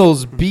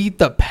Cardinals beat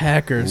the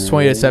Packers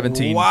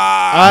 20-17. Wow.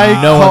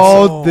 I No one's-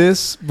 called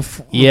this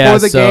before Yeah,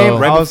 the so-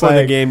 game. Right I was before the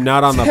like, game,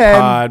 not on the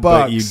 10 pod,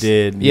 but you bucks.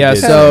 did. You Yeah,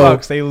 did. so-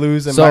 $10 they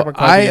lose and So Mike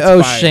McCarthy I gets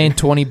owe fired. Shane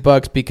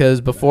 $20 because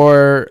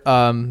before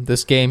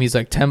this game, he's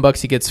like $10.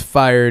 He gets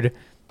fired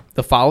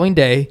the following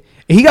day.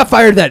 He got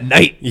fired that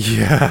night.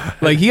 Yeah.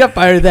 Like he got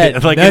fired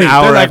that Like night. an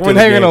hour They're like, after we're the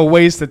not game. gonna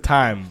waste the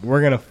time.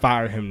 We're gonna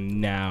fire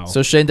him now.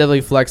 So Shane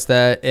definitely flexed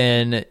that,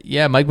 and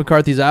yeah, Mike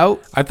McCarthy's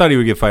out. I thought he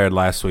would get fired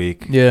last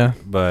week, Yeah,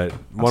 but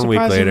I'm 1 week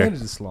surprised he later. waited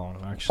this long.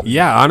 Actually,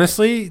 Yeah,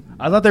 honestly,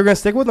 I thought they were gonna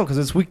stick with him because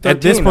it's week 13.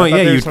 at this I point, thought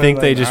yeah, they were you'd just think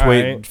gonna they be just like,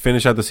 wait, all right.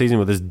 finish out the season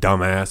with this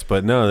dumbass,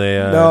 but no, they.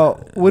 No,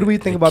 what do we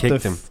think they about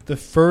kicked him. the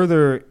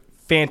further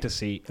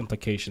fantasy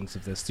implications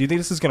of this? Do you think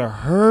this is gonna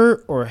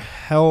hurt or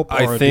help?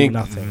 Or I think do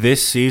nothing?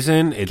 this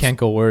season it's can't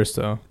go worse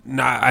though.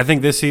 Nah, I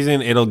think this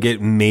season it'll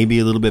get maybe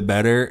a little bit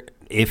better,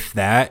 if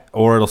that,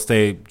 or it'll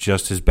stay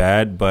just as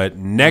bad. But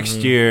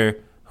next year,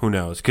 who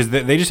knows? Because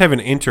they just have an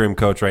interim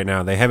coach right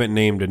now. They haven't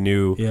named a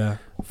new yeah.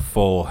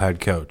 full head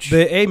coach.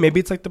 But hey,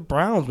 maybe it's like the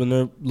Browns when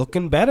they're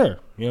looking better.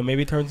 You know,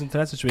 maybe it turns into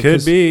that situation. Could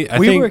 'Cause be. I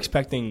we think were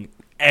expecting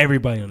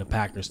everybody on the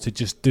Packers to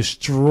just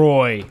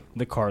destroy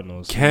the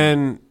Cardinals.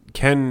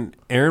 can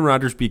Aaron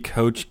Rodgers be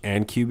coach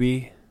and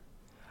QB?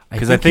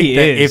 Because I I think he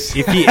that is.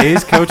 if he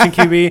is coach and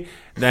QB,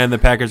 then the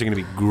Packers are going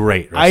to be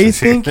great. rest of I the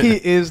think season. he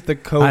is the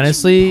coach.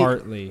 Honestly,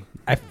 partly.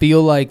 I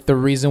feel like the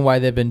reason why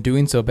they've been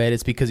doing so bad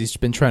is because he's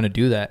been trying to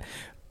do that.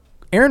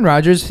 Aaron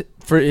Rodgers,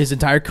 for his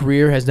entire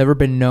career, has never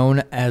been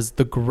known as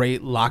the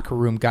great locker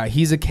room guy.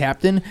 He's a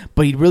captain,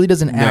 but he really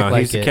doesn't act no, like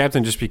he's it. the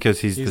captain just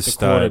because he's the the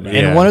stud. quarterback.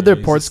 And Yeah. one of the he's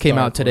a reports came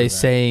star out today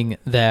quarterback. saying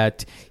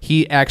that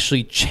he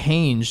actually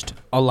changed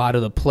a lot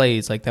of the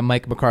plays, like that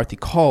Mike McCarthy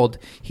called.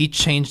 He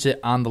changed it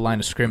on the line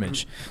of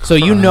scrimmage, so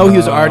you know he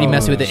was already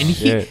messing with it. And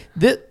shit.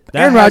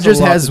 Aaron has a Rodgers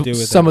lot has to do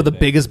with some of the everything.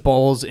 biggest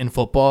balls in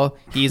football.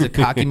 He's a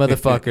cocky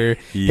motherfucker.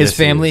 Yes, His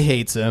he family is.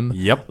 hates him.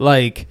 Yep.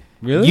 Like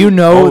Really? you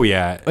know. Oh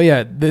yeah. Oh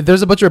yeah,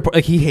 there's a bunch of report,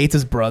 like he hates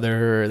his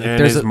brother. Like, And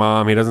there's his a,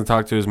 mom, he doesn't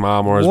talk to his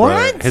mom or his What?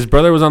 brother. His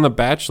brother was on The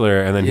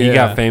Bachelor, and then he Yeah.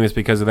 got famous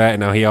because of that. And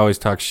now he always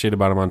talks shit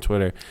about him on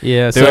Twitter.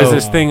 yeah. There So was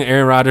this thing.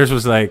 Aaron Rodgers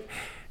was like,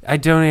 "I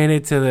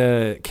donated to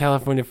the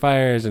California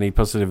fires," and he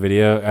posted a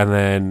video, and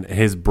then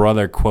his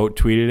brother quote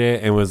tweeted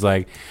it and was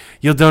like,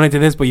 "You'll donate to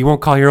this, but you won't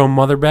call your own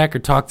mother back or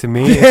talk to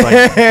me." It's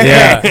like,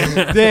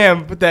 yeah,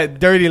 Damn, put that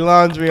dirty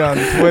laundry on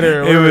Twitter.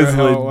 or It whatever was the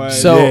hell it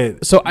legit.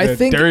 was. so I The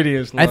think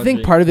dirtiest I think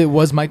laundry. part of it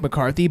was Mike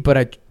McCarthy, but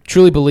I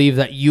truly believe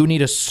that you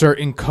need a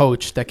certain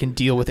coach that can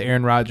deal with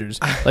Aaron Rodgers.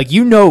 Like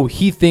you know,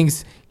 he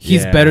thinks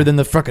he's Yeah. better than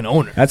the fucking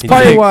owner. That's He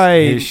probably thinks why.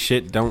 his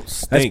shit don't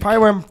stink. That's probably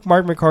why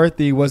Mark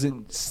McCarthy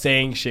wasn't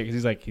saying shit because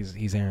he's like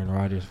he's Aaron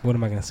Rodgers. What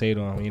am I gonna say to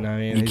him? You know what I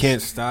mean? You He's-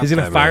 can't stop. He's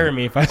gonna that, fire man.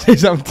 me if I say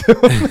something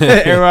to him.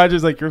 Aaron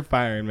Rodgers like you're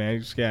fired, man.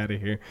 Just get out of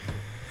here.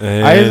 I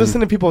And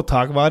listened to people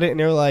talk about it and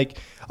they're like,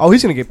 "Oh,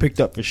 he's gonna get picked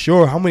up for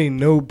sure." How many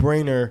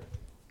no-brainer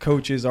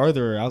coaches are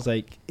there? I was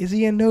like, "Is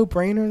he a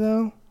no-brainer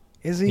though?"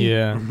 Is he?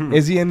 Yeah.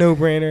 Is he a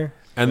no-brainer?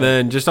 And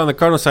then just on the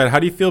Cardinals side, how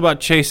do you feel about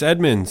Chase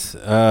Edmonds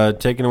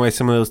taking away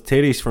some of those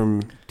titties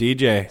from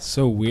DJ?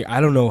 So weird.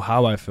 I don't know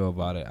how I feel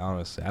about it,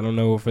 honestly. I don't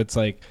know if it's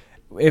like,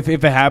 if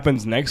it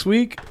happens next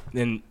week,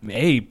 then,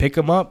 hey, pick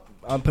him up,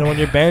 put him on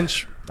your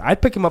bench.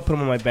 I'd pick him up, put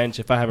him on my bench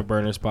if I have a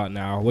burner spot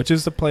now, which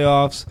is the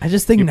playoffs. I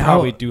just think You now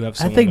probably do have I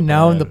someone think to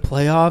now burn. in the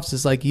playoffs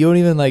it's like you don't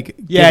even like.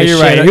 Yeah, give a you're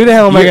shit. right. Who the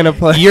hell am I gonna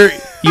play? Your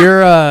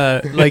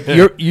like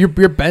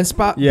your bench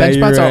spot Yeah, bench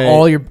you're spots right. are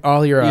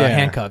all your Yeah.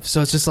 handcuffs.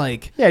 So it's just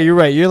like Yeah, you're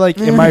right. You're like,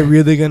 am I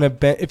really gonna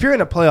bench? If you're in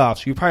the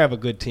playoffs, you probably have a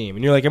good team,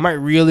 and you're like, am I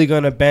really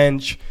gonna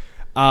bench?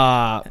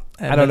 I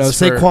don't know, Evans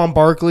for- Saquon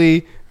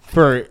Barkley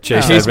for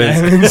Chase Chase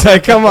Edmonds. Edmonds.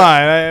 Like, come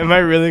on, am I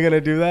really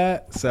gonna do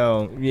that?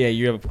 So yeah,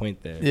 you have a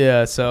point there.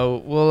 yeah.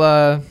 So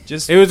we'll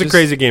Just It was a just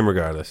crazy game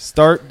regardless.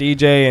 Start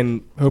DJ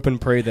and hope and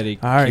pray that he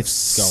all right.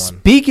 keeps going.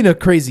 Speaking of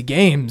crazy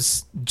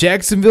games,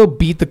 Jacksonville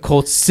beat the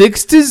Colts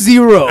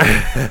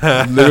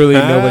 6-0. Literally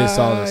nobody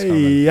saw this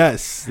coming.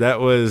 Yes,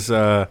 that was.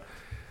 All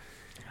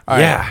right.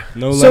 Yeah,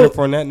 No So- Leonard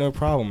Fournette, no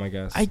problem, I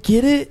guess. I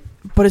get it,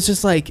 but it's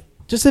just like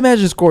just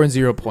imagine scoring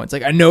 0 points.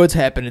 Like I know it's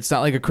happened. It's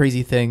not like a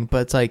crazy thing,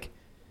 but it's like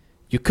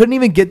you couldn't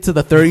even get to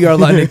the 30-yard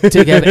line to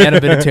take Adam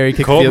Vinatieri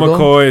kick Colt field goal.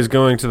 McCoy is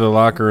going to the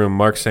locker room.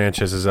 Mark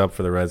Sanchez is up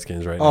for the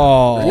Redskins right now.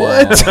 Oh,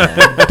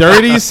 What?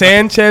 Dirty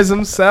Sanchez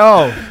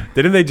himself.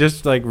 Didn't they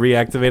just like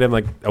reactivate him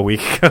like a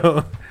week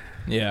ago?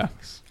 Yeah.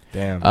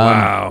 Damn.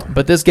 Wow.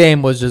 But this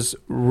game was just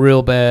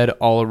real bad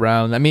all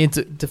around. I mean, it's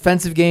a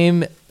defensive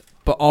game,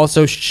 but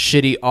also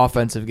shitty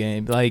offensive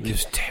game. Like, It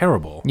was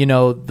terrible. you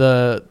know,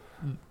 the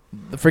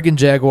freaking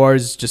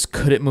Jaguars just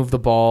couldn't move the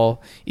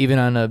ball, even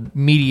on a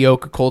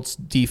mediocre Colts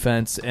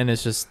defense, and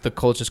it's just the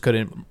Colts just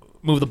couldn't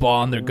move the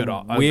ball on their good,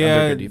 We good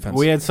had defense.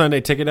 we had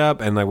Sunday ticket up,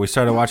 and like we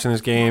started watching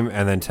this game,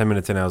 and then 10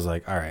 minutes in, I was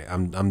like, all right,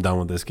 I'm done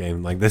with this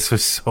game. Like this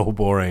was so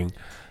boring.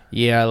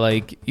 Yeah,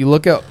 like you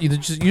look at you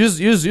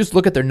just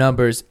look at their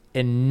numbers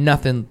and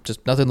nothing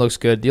looks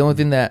good. The only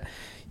thing that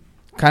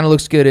kind of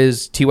looks good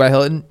is T.Y.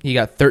 Hilton. He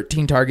got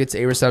 13 targets,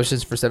 8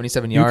 receptions for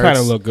 77 you yards. kind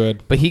of look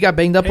good. but he got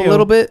banged up a Hey-o.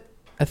 little bit.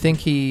 I think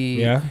he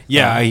Yeah.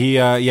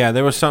 Yeah,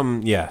 there was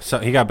something. Yeah, so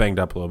he got banged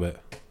up a little bit.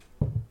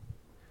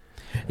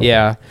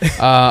 Yeah.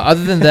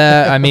 Other than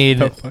that, I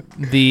mean,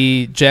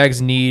 the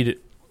Jags need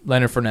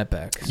Leonard Fournette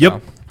back. So.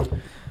 Yep.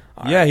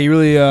 Yeah, he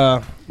really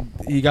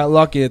he got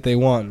lucky that they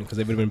won because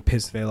they would have been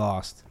pissed if they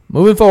lost.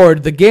 Moving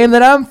forward, the game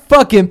that I'm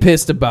fucking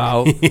pissed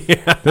about.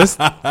 This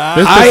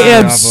I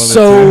am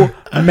so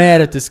mad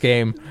at this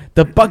game.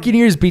 The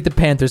Buccaneers beat the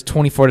Panthers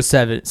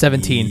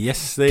 24-17.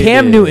 Yes, they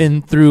Cam did.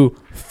 Newton threw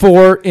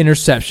 4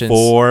 interceptions.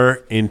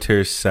 4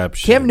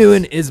 interceptions. Cam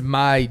Newton is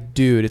my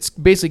dude. It's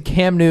basically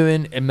Cam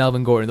Newton and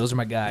Melvin Gordon. Those are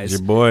my guys.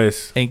 Your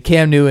boys. And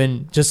Cam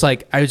Newton, just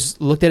like I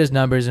just looked at his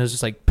numbers and it was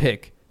just like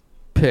pick.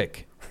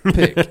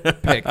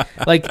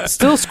 Like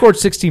still scored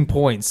 16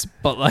 points,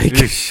 but like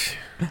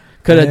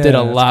could have did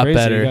a that's lot crazy.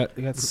 better.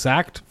 He got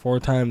sacked 4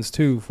 times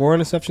too. 4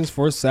 interceptions,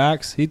 4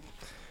 sacks. He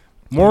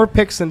more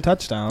picks than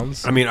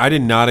touchdowns. I mean, I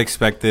did not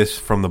expect this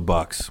from the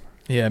Bucks.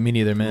 Yeah, me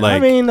neither, man. Like- I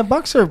mean, the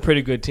Bucks are a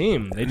pretty good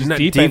team. They just Not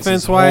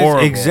defense-wise,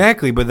 wise,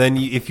 exactly. But then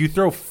if you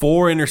throw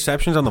 4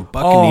 interceptions on the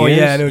Buccaneers, Oh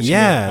yeah, I know what you mean.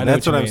 I know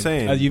that's what I'm you mean.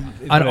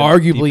 saying. On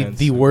arguably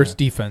the worst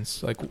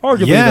defense, like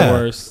Arguably Yeah. the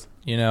worst.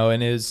 you know,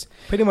 and is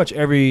Pretty much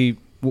every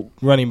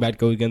running back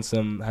go against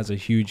them has a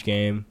huge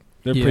game.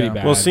 They're Yeah. pretty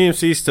bad. well,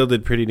 CMC still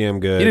did pretty damn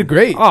good. he did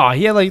great. Oh,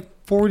 he had like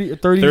 40 or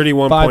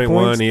 31.1.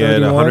 points, He had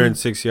 31.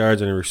 106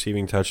 yards and a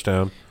receiving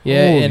touchdown.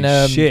 Yeah, Holy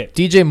and shit.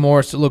 DJ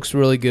Morse looks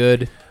really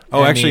good.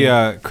 Oh, I actually,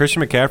 mean,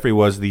 Christian McCaffrey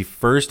was the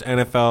first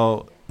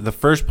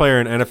player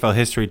in NFL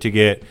history to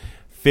get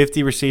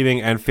 50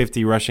 receiving and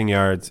 50 rushing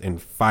yards in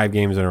 5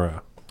 games in a row.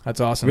 that's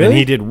awesome. Really? And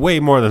he did way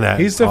more than that.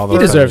 He's the all He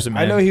those deserves times. it,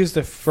 I man. know he was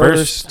the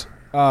first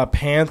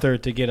Panther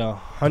to get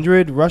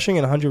 100 rushing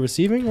and 100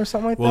 receiving or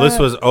something like Well, that. this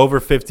was over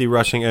 50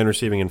 rushing and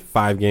receiving in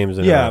 5 games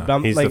in a row. yeah, but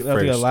I'm He's like the I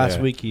think first, last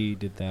yeah. week he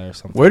did that or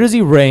something. Where does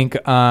he rank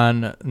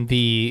on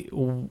the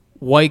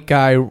white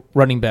guy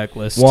running back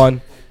list?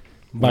 One.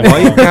 By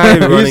White far. guy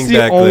He's running the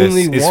back only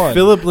list is one.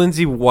 Philip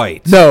Lindsay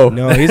White. No.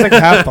 No, he's like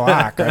half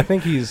black. I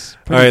think he's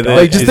All right, pretty then dark.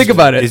 Like, just is- think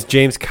about it. Is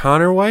James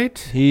Conner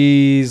White?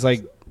 He's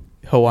like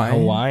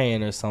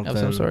Hawaiian. or Of something.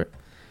 some sort.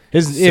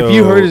 If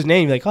you heard his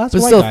name, you're like, oh, that's But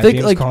a white still, guy, think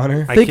James like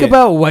Conner. I think can't-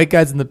 about white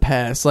guys in the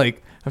past.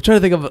 Like I'm trying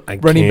to think of I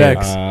running can't.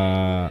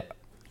 backs.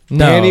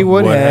 No. Danny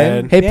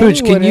Woodhead. Woodhead. Hey Danny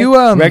Pooch, can you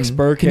Woodhead. Rex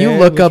Burkhead can you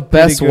look was up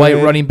pretty best white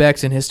good. running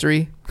backs in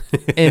history?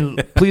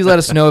 And please let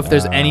us know if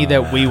there's any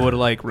that we would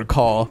like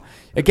recall.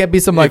 It can't be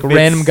some like If it's-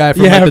 random guy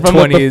from Yeah, like the from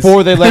like 20s.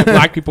 before they let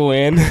black people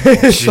in.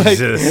 It's like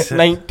Jesus.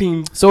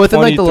 19. So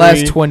within like the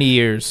last 23. 20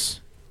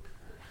 years.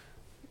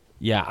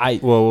 Yeah,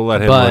 Well, we'll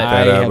let him But look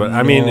that I up. have But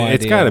I mean, no it's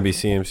idea. got to be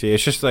CMC.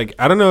 It's just like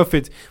I don't know if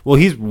it's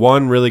he's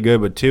one really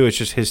good, but 2, it's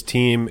just his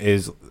team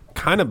is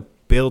kind of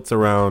built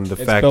around the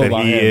It's fact built that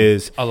by he him.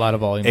 is A lot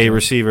of volume. a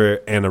receiver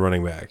and a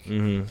running back.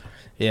 Mm-hmm.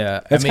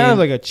 Yeah. It's I kind of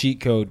mean, like a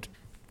cheat code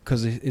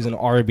because he's an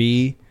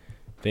RB.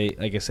 They,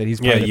 like I said, he's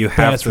Yeah, probably the you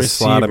have best to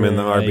slot him in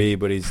the receiver, RB,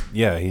 but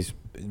he's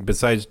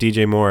besides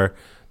DJ Moore,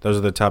 Those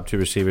are the top 2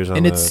 receivers on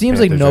And the it seems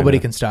like Panthers right nobody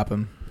now. can stop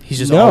him. He's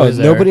just no, always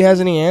there. nobody has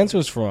any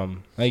answers for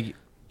him. Like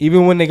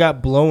even when they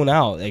got blown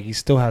out, like he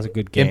still has a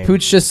good game. And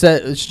Pooch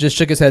just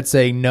shook his head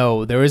saying,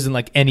 no, there isn't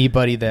like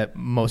anybody that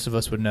most of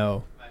us would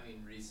know. I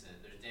mean, recent.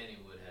 There's Danny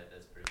Woodhead.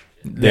 That's pretty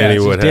much it. Danny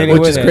just Woodhead. Danny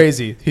Which is Woodhead.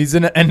 crazy. He's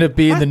going to end up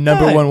being I the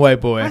number thought- 1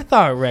 white boy. I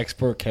thought Rex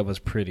Burkhead was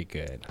pretty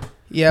good.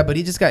 Yeah, but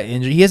he just got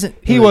injured. He hasn't.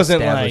 He really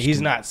wasn't like established-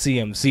 he's not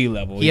CMC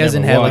level. He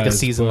hasn't had never like a was,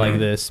 season but- like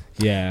this.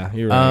 Yeah,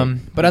 you're right.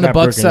 But He's on the not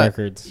Bucks breaking side,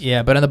 records.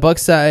 yeah. But on the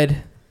Bucks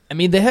side, I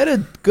mean, they had a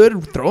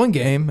good throwing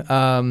game.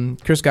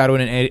 Chris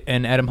Godwin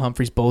and Adam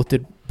Humphries both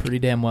did pretty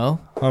damn well.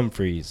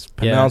 Humphreys, Yeah.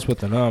 pronounced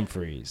with an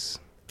Humphreys.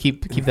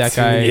 Keep that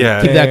guy.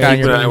 Yeah, keep that guy on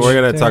keep your that- bench. we're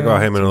gonna talk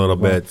about him in a little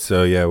bit.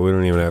 So yeah, we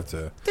don't even have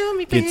to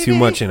get too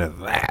much into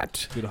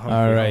that. Do the Humphrey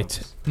All right.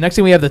 humps. Next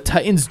thing we have the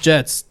Titans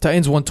Jets.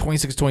 Titans won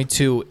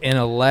 26-22 in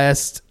a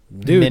last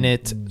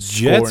minute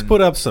Jets scoring.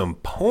 put up some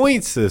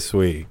points this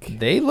week.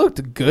 They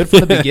looked good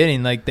from the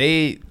beginning. Like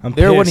they I'm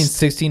were winning pissed.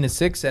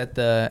 16-6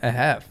 at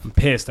half. I'm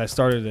pissed. I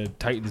started a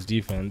Titans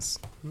defense,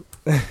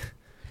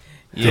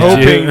 Yeah.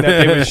 hoping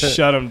that they would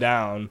shut them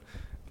down.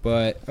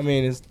 But I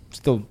mean, it's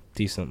still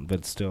decent,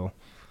 but still.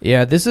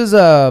 Yeah, this is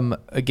a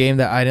game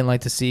that I didn't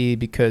like to see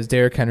because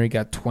Derrick Henry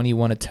got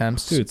 21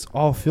 attempts. Dude, it's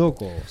all field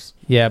goals.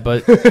 Yeah,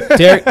 but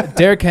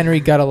Derrick Henry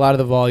got a lot of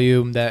the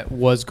volume that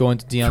was going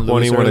to Deion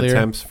Lewis 21 earlier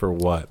attempts for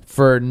what?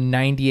 for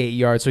 98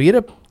 yards. So he had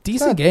a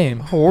decent Not game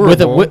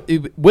horrible.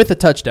 with a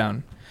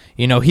touchdown.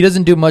 You know, he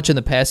doesn't do much in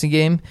the passing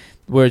game,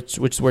 which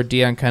is where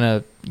Deion kind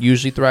of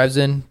usually thrives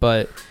in.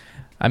 But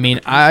I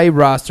mean, I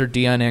roster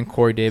Deion and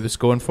Corey Davis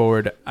going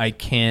forward. I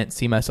can't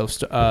see myself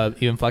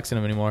even flexing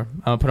him anymore.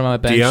 I'm gonna put him on my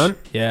bench. Deion?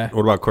 Yeah,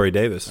 What about Corey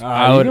Davis?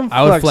 I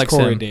would flex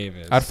Corey him.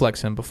 Davis. I'd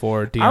flex him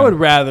before Deion. I would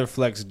rather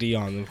flex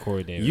Dion than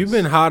Corey Davis. You've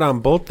been hot on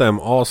both them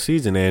all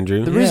season,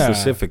 Andrew. The reason-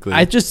 Specifically,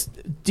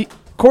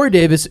 Corey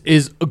Davis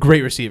is a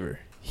great receiver.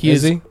 He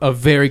Is is he? a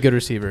very good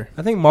receiver.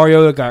 I think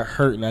Mariota got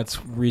hurt, and that's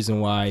the reason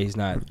why he's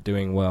not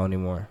doing well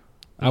anymore.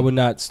 I would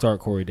not start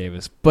Corey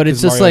Davis. But it's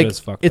because just like Mariota's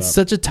fucked it's up.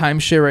 such a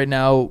timeshare right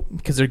now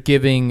because they're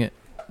giving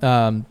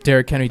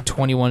Derrick Henry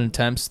 21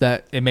 attempts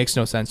that it makes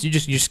no sense. You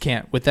just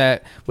can't with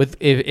that.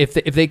 If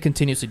they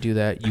continuously do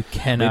that, you They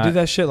cannot. did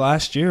that shit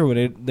last year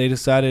when they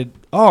decided,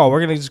 oh, we're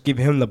gonna just give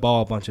him the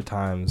ball a bunch of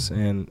times,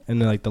 and then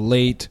like the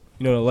late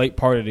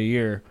part of the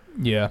year.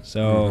 Yeah.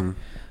 So Mhm.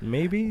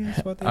 maybe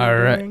that's what they All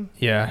were right. doing.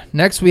 Yeah.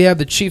 Next we have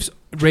the Chiefs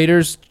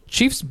Raiders.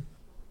 Chiefs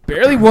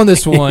barely won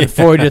this one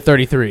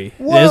 40-33. It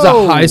is a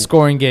Whoa. high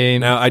scoring game.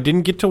 Now I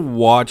didn't get to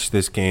watch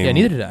this game. Yeah,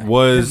 neither did I.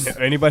 Was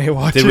Anybody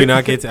watch it? did we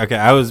not get to? Okay,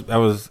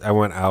 I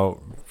went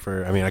out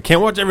for. I mean, I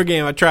can't watch every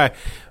game. I try,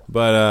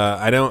 but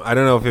I don't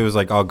know if it was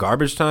like all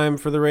garbage time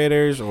for the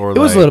Raiders or It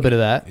was like, a little bit of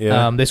that.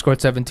 Yeah. They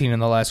scored 17 in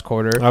the last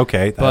quarter.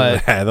 Okay,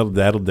 But-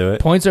 that'll do it.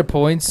 Points are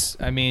points.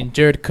 I mean,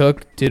 Jared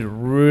Cook did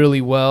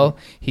really well.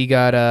 He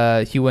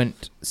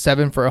went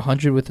 7 for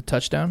 100 with a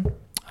touchdown.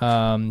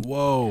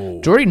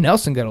 Whoa, Jordy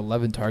Nelson got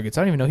 11 targets.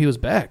 I don't even know he was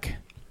back.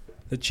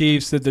 The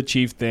Chiefs did the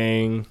Chief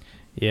thing.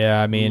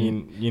 Yeah, I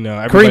mean,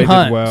 everybody Kareem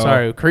Hunt. did well.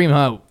 Sorry, Kareem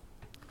Hunt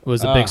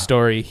was a big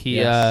story. He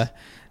yes.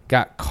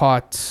 got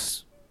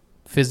caught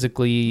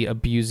physically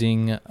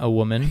abusing a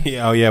woman.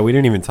 Yeah, oh yeah, we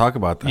didn't even talk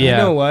about that. Yeah. You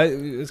know what?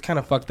 It's kind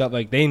of fucked up.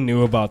 Like they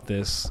knew about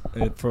this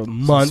for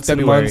months and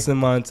February. months and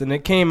months, and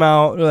it came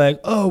out. They're like,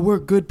 "Oh, we're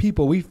good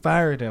people. We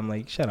fired him."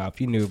 Like, shut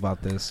up. You knew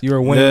about this. You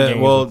were winning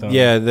games. with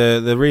them.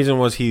 The reason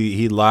was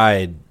he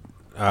lied.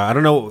 I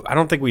don't know. I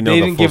don't think we know They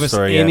the didn't full give us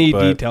story any yet,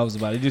 but details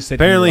about it. They just said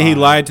apparently he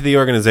lied to the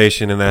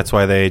organization, and that's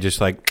why they just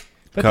like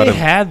But cut they him.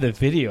 had the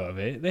video of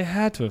it. They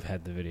had to have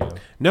had the video.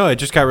 No, it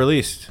just got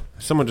released.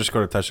 Someone just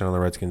scored a touchdown on the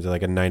Redskins,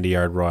 like a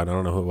 90-yard run. I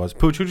don't know who it was.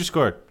 Pooch, who just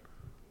scored?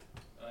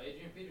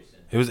 Adrian Peterson.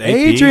 It was AP?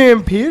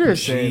 Adrian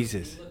Peterson.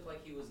 Jesus. He looked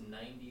like he was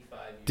 95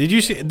 years Did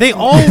you see? They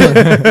all. We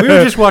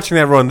were just watching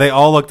that run. They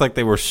all looked like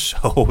they were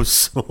so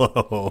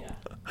slow.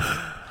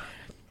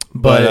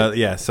 But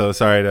yeah, so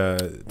sorry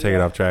to take it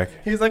off track.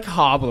 He's like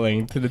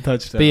hobbling to the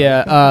touchdown. But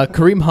yeah,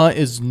 Kareem Hunt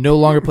is no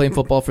longer playing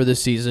football for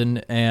this season,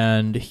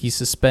 and he's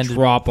suspended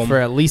Drop him. for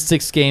at least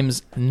 6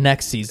 games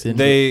next season.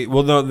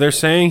 They're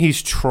saying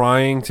he's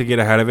trying to get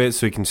ahead of it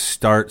so he can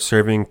start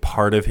serving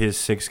part of his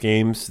 6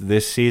 games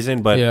this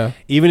season. But Yeah.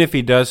 even if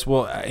he does,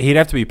 well, he'd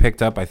have to be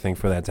picked up, I think,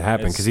 for that to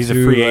happen It's because he's a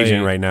too free late.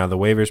 agent right now. The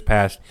waivers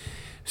passed.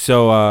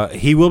 So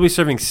he will be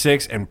serving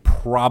 6 and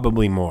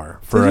probably more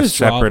for a Just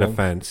drop separate him.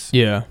 offense.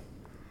 yeah.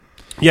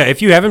 Yeah,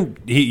 if you haven't,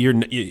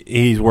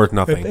 he's worth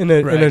nothing. in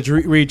a Right.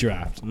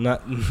 redraft,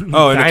 not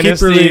Oh, in a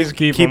dynasties,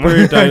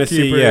 keeper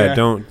dynasty, Keeper, yeah.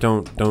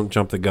 Don't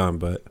jump the gun.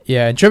 But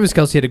Yeah, and Travis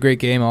Kelce had a great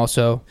game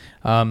also,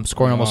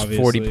 scoring almost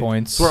 40 Obviously.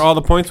 points. that's where all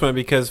the points went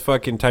because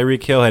fucking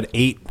Tyreek Hill had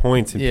 8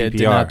 points in Yeah, PPR.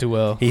 did not do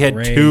well. He had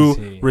Crazy.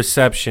 2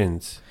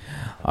 receptions.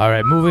 All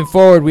right, moving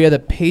forward, we had the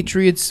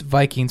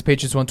Patriots-Vikings.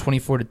 Patriots won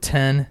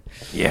 24-10.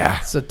 Yeah,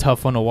 It's a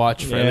tough one to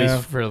watch for at Yeah.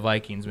 least for the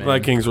Vikings, man.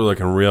 Vikings were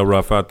looking real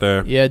rough out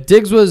there. Yeah,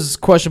 Diggs was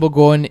questionable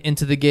going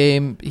into the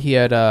game. He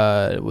had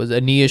was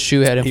a knee issue,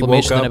 had He woke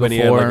inflammation up the and night he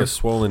had before. like a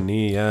swollen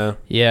knee. Yeah,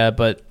 Yeah,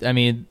 but I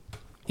mean,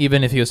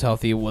 even if he was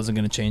healthy, it wasn't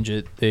going to change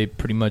it. They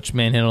pretty much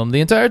manhandled him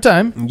the entire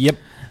time. Yep.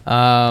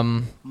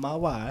 My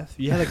wife.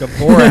 You had like a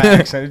Borat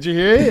accent. Did you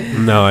hear it?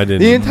 No, I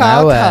didn't. The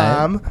entire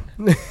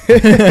My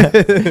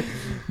time.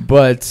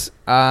 But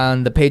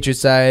on the Patriots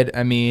side,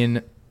 I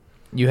mean,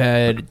 you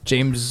had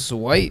James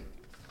White.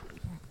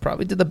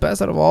 Probably did the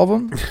best out of all of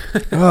them.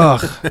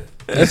 Ugh.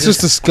 That's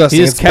just disgusting.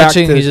 He's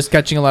just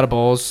catching a lot of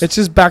balls. It's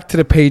just back to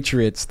the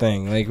Patriots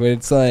thing. Like, when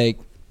it's like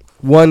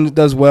one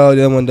does well,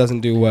 the other one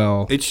doesn't do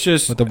well. It's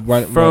just With the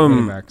running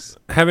from backs.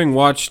 having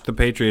watched the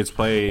Patriots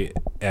play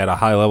at a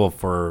high level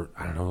for,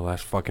 I don't know, the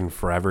last fucking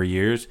forever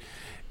years,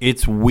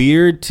 it's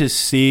weird to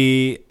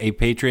see a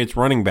Patriots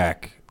running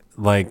back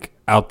like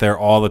out there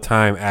all the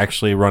time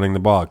actually running the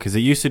ball. Because it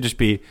used to just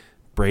be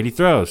Brady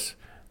throws.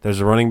 There's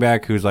a running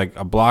back who's like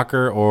a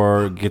blocker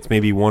or gets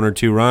maybe 1 or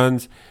 2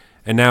 runs.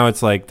 And now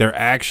it's like they're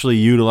actually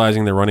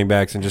utilizing their running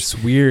backs and just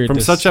It's weird. from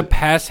such a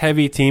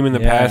pass-heavy team in the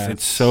past,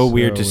 it's so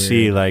weird to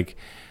see like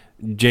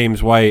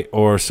James White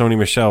or Sony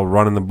Michel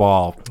running the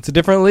ball. It's a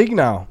different league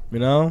now, you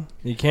know?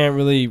 You can't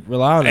really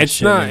rely on that It's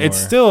shit not. anymore. It's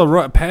still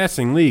a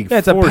passing league. Yeah,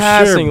 it's a for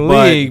passing sure,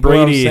 league, But but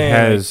I'm Brady saying,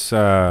 has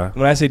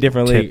When I say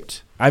different league,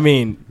 tipped. I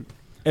mean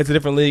it's a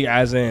different league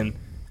as in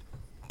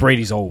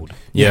Brady's old.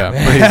 yeah.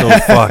 Brady's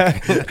old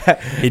fuck.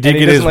 He did And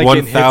he get his doesn't like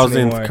getting hits 1,000th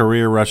anymore.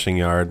 career rushing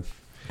yard.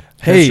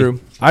 Hey, true.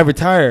 I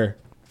retire.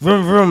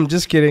 Vroom, vroom.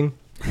 Just kidding.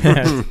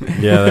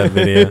 Yeah, that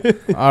video.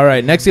 All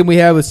right. Next game we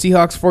have was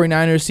Seahawks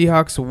 49ers.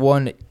 Seahawks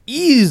won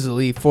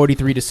easily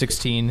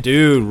 43-16.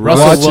 Dude,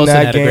 Russell Russell Wilson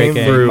had a great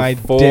game. threw my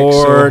dick 4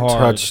 so hard.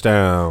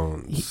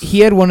 touchdowns. He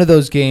had one of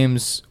those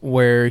games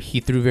where he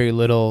threw very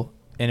little,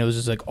 and it was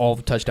just like all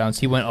the touchdowns.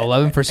 He went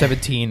 11 for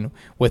 17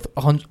 with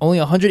only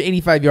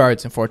 185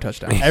 yards and 4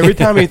 touchdowns. Every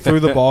time he threw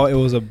the ball, it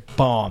was a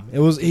bomb.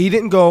 He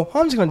didn't go,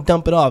 I'm just gonna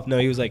dump it off. No,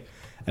 he was like,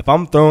 if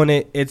I'm throwing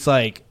it, it's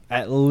like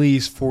at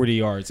least 40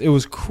 yards. It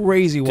was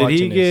crazy Did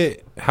watching he this.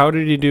 get? How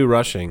did he do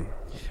rushing?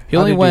 He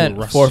How only did he went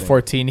do rushing?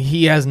 4-14.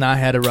 He has not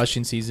had a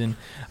rushing season.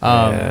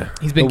 Yeah.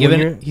 He's been But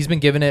when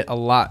given it a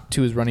lot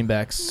to his running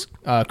backs.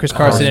 Chris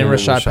Carson and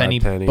Rashad Penny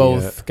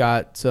both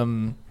got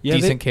some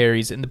decent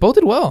carries, and they both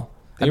did well.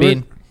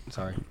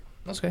 Sorry.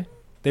 That's okay.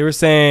 They were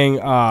saying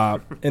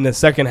in the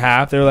second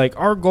half, they were like,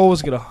 our goal was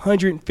to get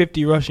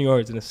 150 rushing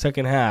yards in the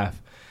second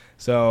half.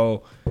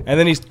 So, and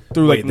then he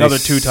threw like Wait, another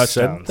they 2 said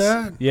touchdowns.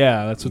 that?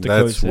 Yeah, that's what the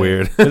coach That's said.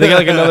 weird. But they got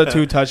like another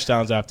 2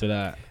 touchdowns after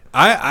that.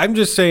 I'm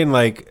just saying,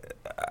 like,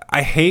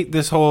 I hate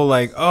this whole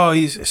like, oh,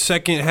 he's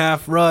second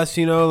half Russ,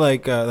 you know,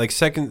 like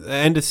second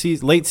end of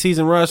season, late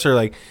season Russ, or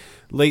like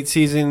late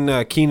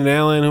season Keenan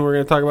Allen, who we're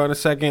going to talk about in a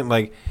second.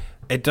 Like,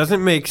 it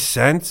doesn't make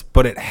sense,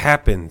 but it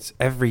happens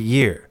every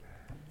year.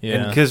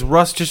 Yeah. Because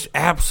Russ just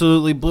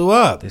absolutely blew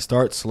up. They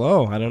start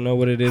slow. I don't know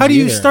what it is. How do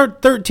you either.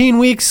 start 13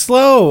 weeks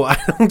slow? I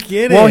don't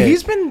get Well, it.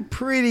 he's been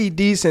pretty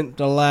decent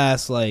the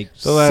last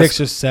 6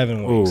 or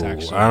 7 weeks. Ooh,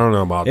 Actually, I don't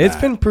know about It's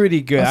that. been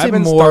pretty good. I'd I've say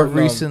been more starting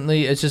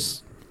recently. It's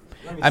just,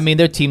 I mean,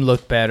 their team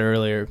looked bad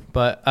earlier.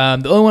 But the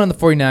only one on the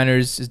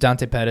 49ers is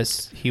Dante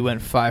Pettis. He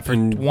went 5 for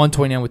And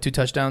 129 with 2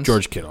 touchdowns.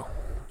 George Kittle,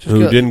 George who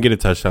Kittle- didn't get a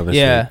touchdown this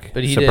week.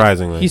 but he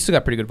surprisingly. did. He still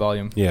got pretty good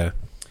volume. Yeah.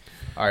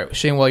 All right,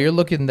 Shane, while you're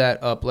looking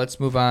that up, let's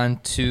move on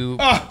to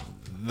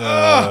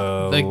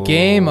The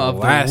game of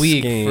the last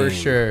week game. for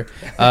sure.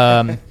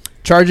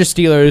 Chargers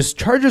Steelers.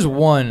 Chargers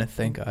won,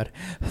 thank God,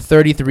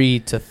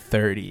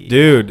 33-30.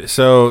 Dude,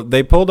 so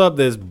they pulled up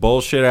this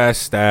bullshit ass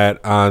stat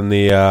on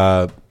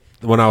the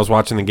when I was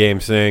watching the game,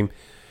 saying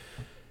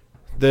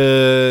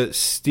the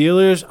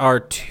Steelers are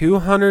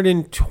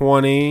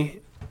 220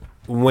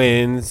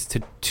 wins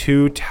to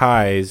 2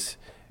 ties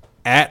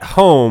at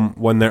home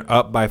when they're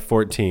up by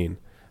 14.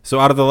 So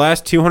out of the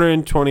last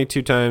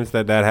 222 times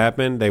that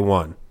happened, they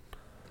won.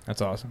 That's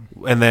awesome.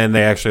 And then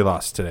they actually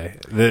lost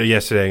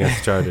yesterday against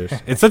the Chargers.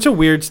 It's such a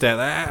weird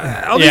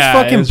stat. All these Yeah,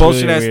 fucking it's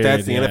bullshit really ass weird, stats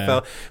in the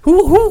yeah.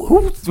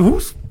 NFL.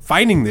 Who's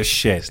finding this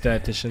shit?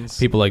 statisticians.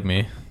 People like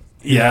me.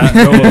 Yeah,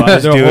 They're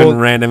doing whole-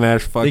 random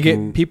ass They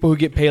fucking. get people who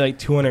get paid like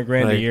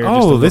 $200,000 like, a year.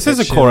 oh, just this to is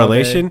look a at shit all day.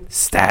 correlation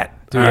stat.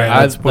 Dude, All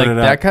right, let's put it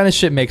that up. kind of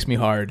shit makes me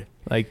hard.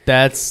 Like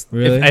that's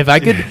Really? if I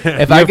could if You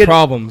I have could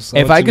problems.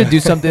 if I could do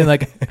something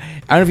like I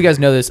don't know if you guys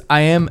know this.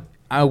 I am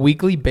on a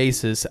weekly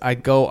basis. I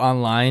go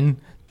online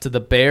to the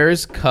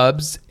Bears,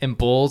 Cubs, and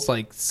Bulls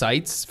like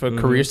sites for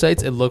career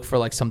sites and look for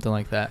like something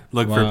like that.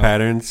 Look for Wow.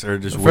 patterns or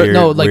just For- weird,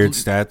 no, like- weird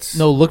stats.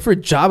 No, look for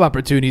job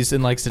opportunities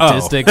and like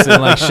statistics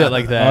and like shit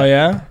like that. Oh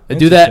yeah, I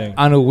do that Interesting.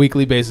 on a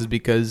weekly basis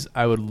because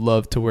I would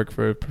love to work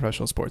for a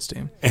professional sports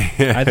team.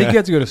 I think you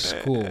have to go to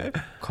school,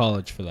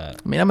 college for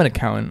that. I mean, I'm an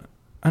accountant.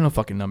 I know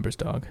fucking numbers,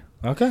 dog.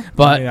 Okay,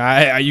 But-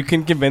 I you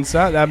can convince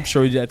that. I'm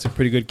sure that's a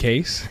pretty good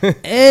case.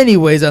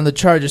 Anyways, on the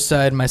Chargers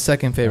side, my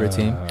second favorite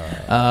team.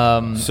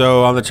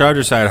 So on the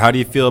Chargers side, how do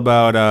you feel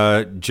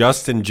about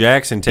Justin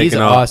Jackson taking He's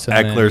out awesome,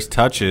 man. Eckler's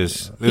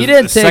touches? He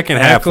didn't the take second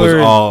half was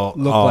Eckler all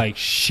looked like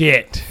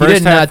shit. He First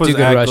did half not was do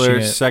good rushing Eckler.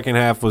 it. Second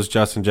half was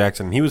Justin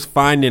Jackson. He was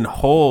finding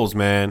holes,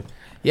 man.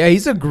 Yeah,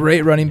 he's a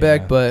great running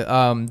back, Yeah.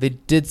 but they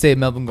did say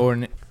Melvin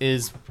Gordon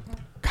is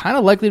kind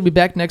of likely to be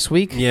back next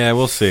week. Yeah,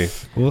 we'll see.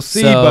 We'll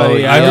see, So,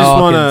 buddy. yeah, I just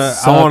y'all want can to. I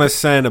suck. want to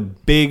send a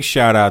big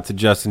shout out to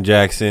Justin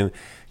Jackson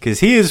because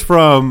he is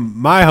from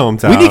my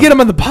hometown. We need to get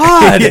him on the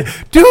pod.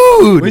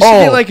 dude. We should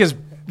get like his.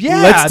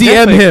 Yeah, let's DM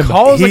definitely. him.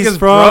 Call us like He's his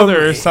from-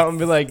 brother or something.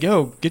 Be like,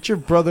 yo, get your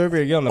brother over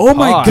here. Get on the Oh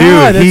my pod.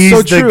 God. Dude, that's he's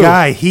so the true.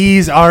 guy.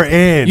 He's our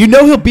in. You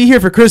know he'll be here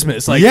for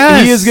Christmas. Like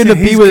Yes, he is going to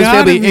be he's with his gotta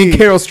family be. in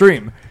Carroll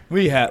Stream.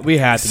 We had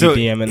to so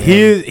be DMing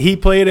him. he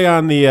played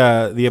on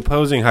the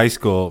opposing high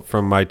school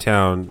from my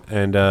town,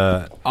 and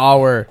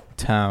Our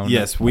town.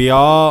 yes, we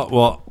all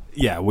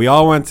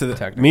went to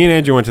Technically. me and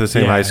Andrew went to the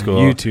same Yeah, high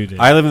school. you two did.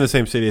 I live in the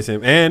same city,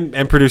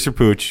 and producer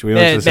Pooch. We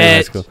went to the same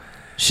high school.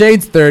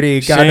 Shane's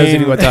 30. God knows Shane-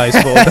 he went to high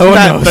school. No one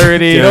Not knows.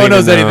 30. No one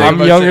knows Don't even anything. know. I'm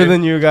about younger Shane.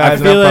 than you I guys.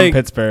 And feel I'm like from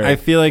Pittsburgh. I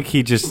feel like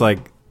he just like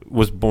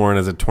was born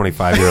as a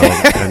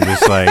 25-year-old and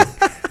just like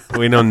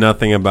we know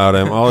nothing about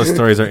him. All his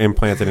stories are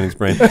implanted in his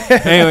brain.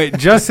 Anyway,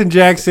 Justin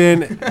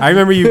Jackson, I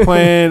remember you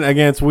playing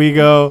against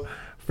Wego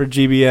for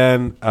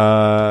GBN.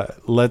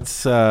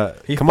 Let's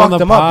He come on the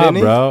fucked him up, pod, didn't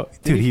he? bro.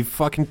 Dude, he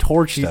fucking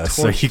torched He us.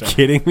 Are torched you him.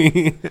 kidding me?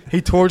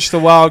 he torched the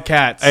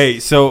Wildcats. Hey,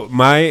 so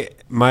my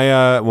when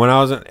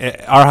I was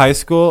at our high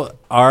school,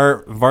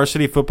 our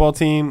varsity football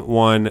team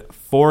won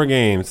 4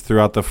 games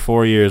throughout the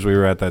 4 years we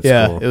were at that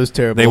Yeah, school. it was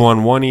terrible. They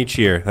won 1 each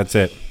year. That's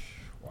it.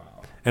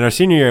 And our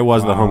senior year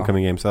was the Wow.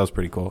 homecoming game, so that was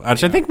pretty cool.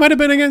 Which I think might have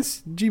been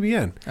against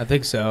GBN, I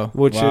think so.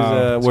 which Wow,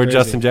 is that's where crazy.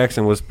 Justin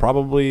Jackson was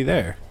probably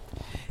there.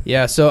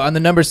 Yeah, so on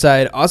the number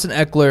side, Austin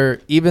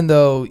Eckler, even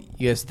though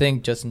you guys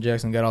think Justin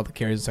Jackson got all the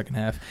carries in the second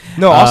half,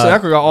 No, Austin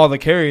Eckler got all the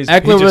carries. He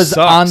Eckler just was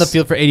sucks. on the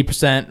field for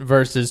 80%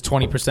 versus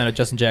 20% of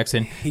Justin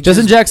Jackson. He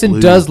Justin just Jackson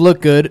blew. does look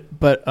good,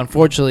 but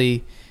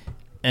unfortunately,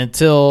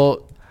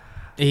 until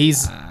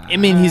he's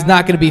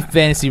not going to be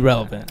fantasy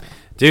relevant.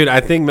 Dude,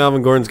 I think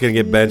Melvin Gordon's going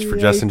to get benched for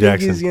Justin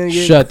Jackson.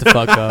 Shut the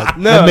fuck up.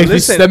 No,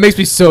 that makes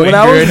me so when angry.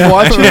 I was right now.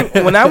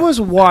 watching when I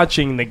was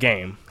watching the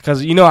game,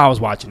 because you know I was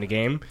watching the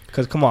game.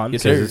 Because come on,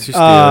 Yes, Because sir. it's your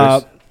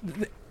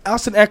Steelers.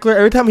 Austin Eckler.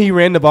 Every time he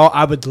ran the ball,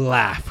 I would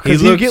laugh He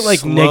because he'd looked get like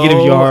slow,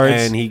 negative yards.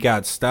 and he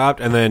got stopped.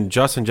 And then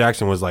Justin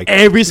Jackson was like,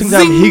 Every single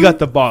time he got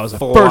the ball, it was a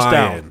first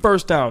Flying. down.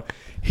 First down.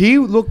 He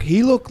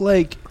looked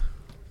like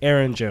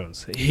Aaron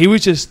Jones. He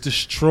was just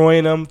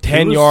destroying them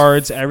 10 was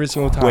yards every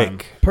single time.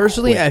 quick.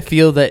 Personally, I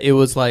feel that it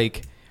was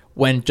like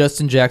when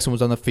Justin Jackson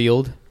was on the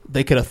field,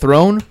 they could have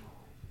thrown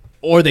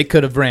or they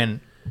could have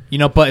ran. You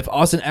know, but if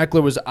Austin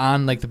Eckler was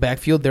on like the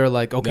backfield, they're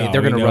like, okay, No,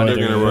 they're we going to know run they're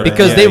it gonna run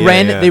because Yeah, they yeah,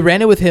 ran yeah. they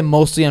ran it with him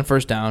mostly on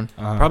first down.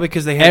 Probably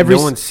because they had Every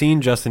no s- one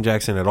seen Justin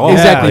Jackson at all.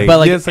 Exactly, but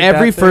like Yeah, it's like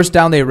every that thing. first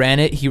down they ran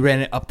it, he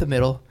ran it up the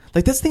middle.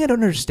 Like that's the thing I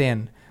don't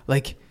understand.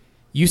 Like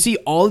you see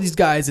all these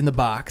guys in the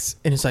box,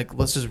 and it's like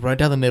let's just run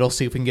down the middle,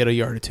 see if we can get a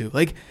yard or two.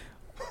 Like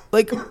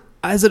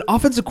as an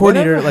offensive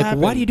coordinator, Whatever like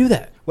why happened? do you do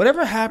that?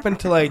 Whatever happened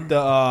to like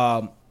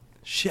the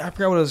shit? I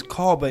forgot what it was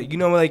called, but you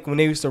know, like when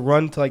they used to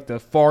run to like the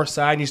far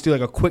side, and you used to do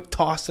like a quick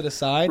toss to the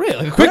side. Right,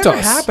 like a quick Whatever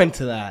toss. happened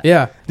to that?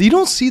 Yeah, You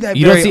don't see that.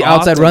 You don't very see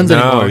outside often. runs No,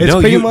 anymore. It's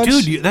no, pretty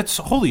much- dude, that's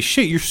holy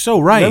shit. You're so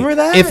right. Remember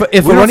that? If We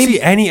a don't running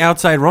see any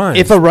outside runs.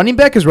 if a running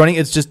back is running,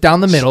 it's just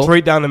down the middle.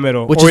 straight down the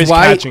middle, Which or is he's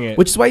why, catching it.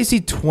 which is why you see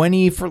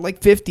 20 for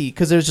like 50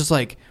 because there's just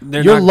like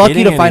They're you're not lucky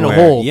getting to find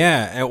anywhere. a hole.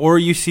 Yeah, or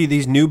you see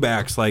these new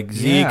backs like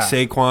Zeke, Yeah.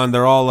 Saquon.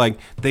 They're all like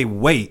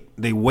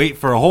they wait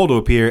for a hole to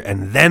appear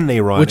and then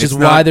they run. which It's is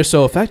not- why they're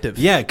so effective.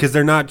 yeah, because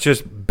they're not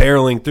just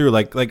barreling through.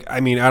 Like I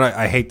mean,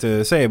 I hate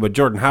to say it, but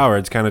Jordan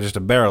Howard's kind of just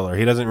a barreler.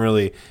 He doesn't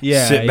really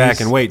Yeah, sit back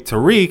he's- and wait.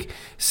 Tariq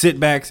sit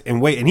backs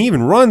and wait, and he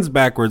even runs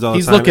backwards all the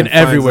He's time. looking and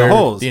finds the everywhere,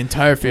 holes. the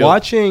entire field.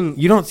 watching,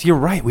 You're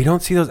right. We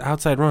don't see those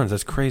outside runs.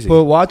 That's crazy.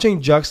 but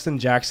watching Justin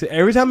Jackson,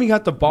 every time he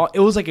got the ball, it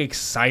was like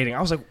exciting. I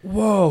was like,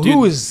 "Whoa, Dude,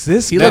 who is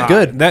this he guy?" looked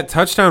good. That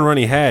touchdown run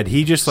he had,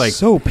 he just like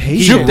So he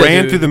patient.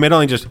 ran Dude. through the middle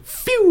and just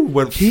phew,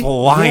 went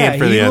flying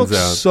for he the end looked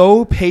zone.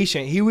 so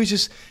patient.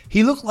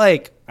 He looked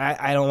like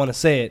I don't want to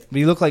say it, but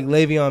he looked like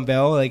Le'Veon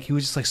Bell. Like he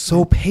was just like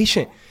so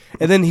patient,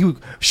 and then he would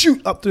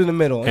shoot up through the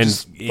middle and, And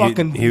just he-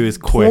 fucking he was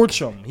quick.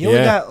 torch him. He only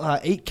Yeah.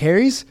 got 8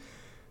 carries,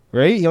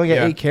 right? He only got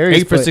Yeah. 8 carries.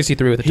 8 for but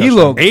 63 with a he touchdown.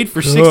 looked 8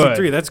 for good.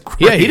 63. That's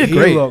great. Yeah, he did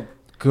great. He looked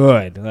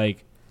good.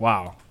 Like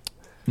wow.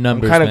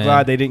 Numbers. I'm kind of man.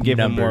 glad they didn't give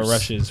him more Numbers.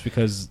 rushes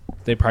because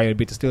they probably would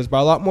beat the Steelers by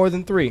a lot more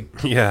than 3.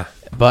 Yeah.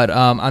 But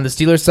on the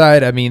Steelers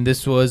side, I mean,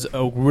 this was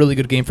a really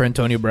good game for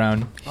Antonio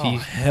Brown. Oh,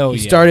 hell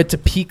he yeah. started to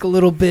peak a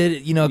little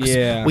bit, you know, 'cause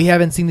Yeah. we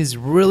haven't seen these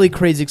really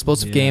crazy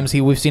explosive Yeah. games.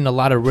 We've seen a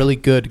lot of really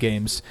good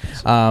games.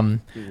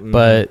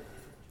 But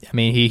I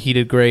mean, he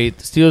did great.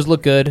 The Steelers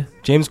look good.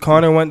 James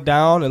Conner went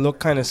down and looked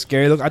kind of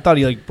scary. I thought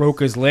he like broke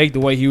his leg the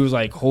way he was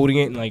like holding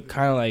it and like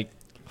kind of like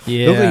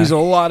Yeah. looked like he's in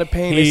a lot of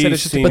pain. They He said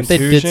it's just a seems But they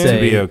did contusion. say-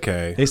 To be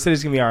okay. They said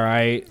he's gonna be all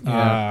right.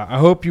 Yeah. I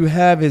hope you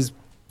have his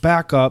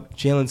backup,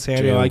 Jalen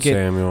Samuel. Jalen I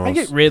Samuels.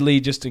 get Ridley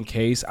just in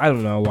case. I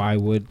don't know why I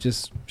would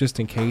just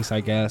in case, I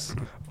guess.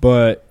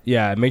 But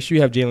yeah, make sure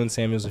you have Jalen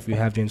Samuels if you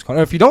have James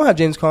Conner. If you don't have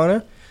James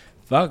Conner,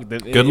 fuck.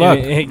 Good luck.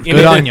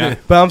 Good on ya.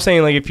 But I'm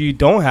saying like if you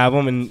don't have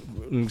him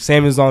and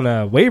Samuel's on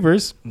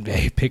waivers,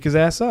 hey, pick his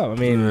ass up. I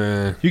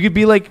mean. You could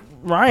be like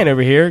Ryan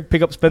over here,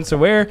 pick up Spencer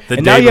Ware, The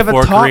and day now you have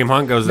before a top. Kareem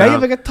Hunt goes now you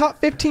down. have like a top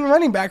 15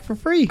 running back for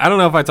free. I don't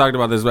know if I talked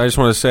about this, but I just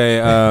want to say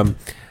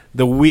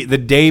the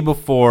day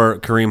before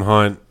Kareem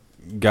Hunt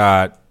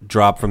got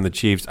dropped from the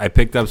Chiefs, I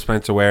picked up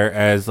Spencer Ware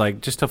as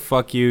like just a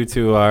fuck you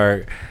to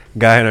our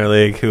guy in our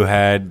league who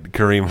had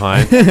Kareem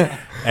Hunt.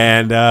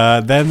 And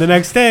then the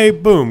next day,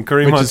 boom,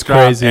 Kareem Which Hunt's is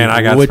dropped, crazy. and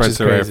I got Which is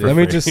Spencer Ware crazy. for Let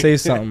me free. just say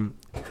something.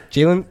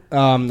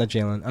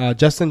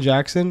 Justin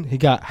Jackson, he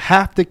got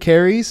half the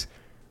carries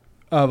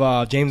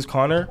of James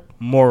Conner,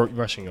 more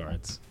rushing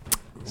yards.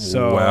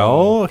 So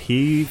well,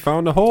 he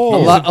found a hole.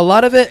 A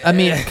lot of it. I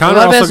mean, Conner a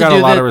lot of it also has to got do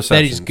a lot with of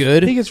that he's receptions.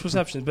 good, he gets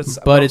receptions,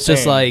 but I'm it's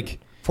just saying like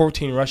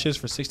 14 rushes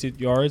for 60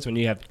 yards when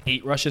you have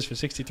 8 rushes for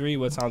 63.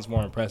 What sounds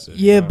more impressive?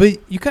 yeah, you know? but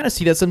you kind of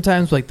see that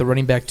sometimes. Like the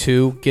running back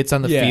 2 gets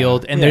on the Yeah,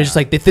 field, and yeah. they're just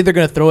like they think they're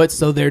gonna throw it,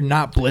 so they're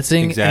not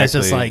blitzing, and it's just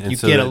Exactly. like And you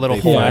so get a that little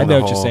they hole. yeah, I find know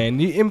the what you're hole.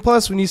 saying. And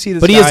plus, when you see this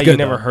But he guy is you good,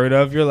 never though. heard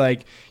of, you're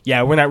like,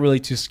 yeah, we're not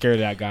really too scared of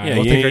that guy. Yeah,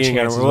 we'll you take our ain't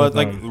gotta- chances. well, with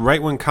like him.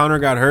 right when Connor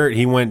got hurt,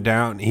 he went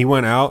down. He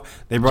went out.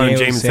 They brought in Jalen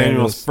James Samuels.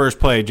 Samuels. First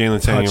play,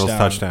 Jalen Samuels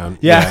Touchdown. touchdown.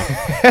 Yeah.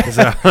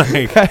 So,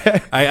 like,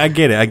 I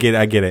get it. I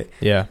get it.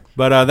 Yeah.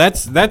 But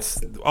that's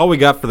all we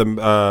got for the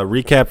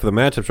recap for the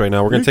matchups right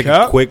now. We're going to take a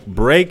Recap. quick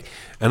break,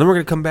 and then we're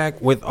going to come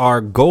back with our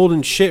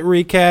golden shit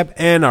recap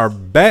and our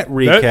bet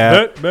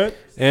recap Bet.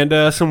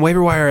 and some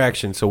waiver wire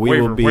action. So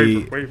we will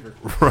be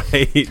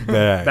right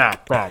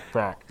back.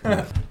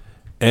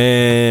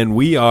 And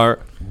we are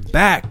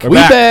back. We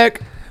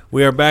back.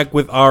 We are back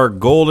with our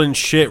golden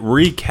shit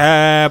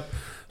recap.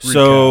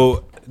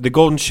 So the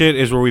golden shit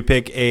is where we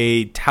pick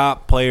a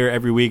top player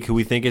every week who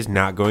we think is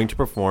not going to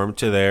perform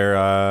to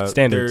their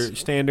Standards. their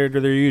standard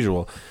or their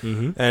usual.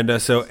 Mm-hmm. And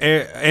so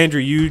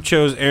Andrew, you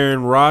chose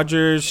Aaron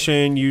Rodgers.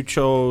 Shane, you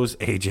chose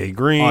AJ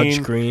Green.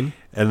 Arch Green.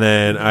 And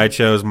then I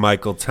chose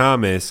Michael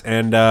Thomas.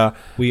 And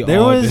We there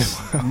all was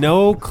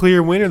no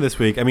clear winner this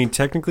week. I mean,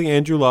 technically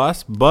Andrew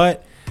lost,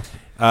 but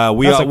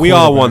we That's all, a we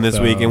all won quarterback, this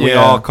week, though. and we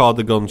Yeah. all called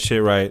the golden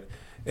shit right.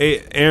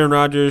 Aaron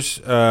Rodgers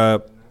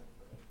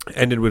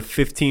ended with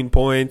 15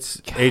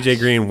 points. AJ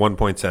Green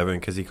 1.7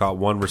 because he caught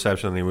one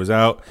reception and he was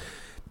out.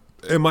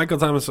 And Michael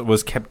Thomas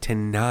was kept to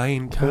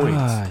 9 points.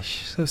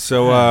 Gosh.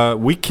 So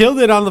we killed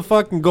it on the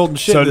fucking golden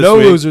shit. So this no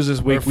week. losers this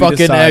We're week. We fucking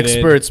decided-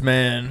 experts,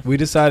 man. We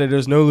decided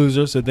there's no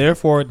loser, so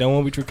therefore, don't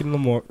want to be drinking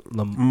Malort.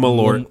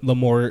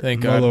 Malort.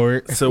 Thank God.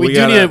 Malort. So we we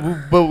do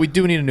got but we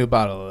do need a new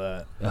bottle of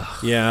that.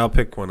 yeah, I'll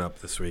pick one up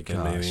this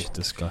weekend maybe. Gosh,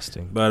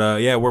 disgusting.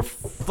 But yeah, we're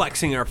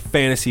flexing our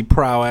fantasy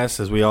prowess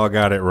as we all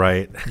got it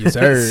right. Yes,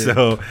 sir.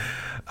 So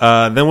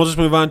then we'll just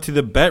move on to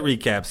the bet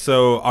recap.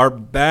 So our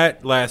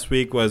bet last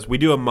week was we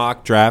do a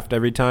mock draft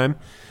every time,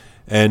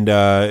 and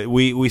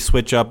we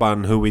switch up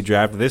on who we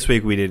draft. This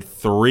week we did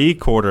 3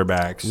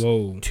 quarterbacks,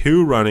 Whoa.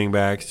 2 running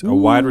backs, a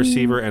wide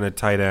receiver, and a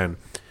tight end.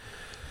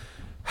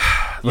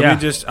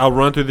 I'll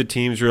run through the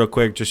teams real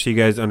quick just so you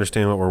guys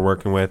understand what we're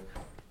working with.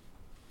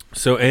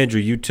 So, Andrew,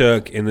 you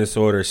took in this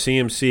order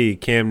CMC,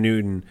 Cam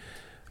Newton,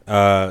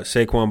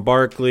 Saquon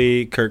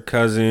Barkley, Kirk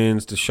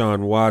Cousins,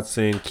 Deshaun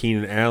Watson,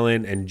 Keenan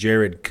Allen, and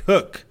Jared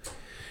Cook.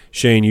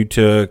 Shane, you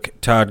took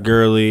Todd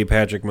Gurley,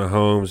 Patrick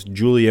Mahomes,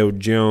 Julio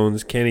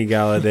Jones, Kenny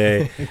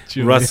Galladay,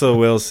 Russell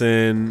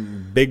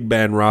Wilson, Big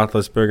Ben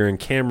Roethlisberger, and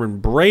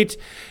Cameron Brate.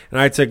 And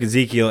I took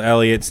Ezekiel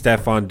Elliott,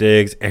 Stephon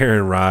Diggs,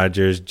 Aaron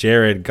Rodgers,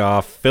 Jared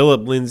Goff,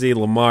 Phillip Lindsay,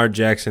 Lamar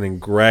Jackson, and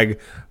Greg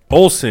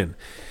Olsen.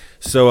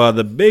 So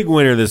the big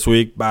winner this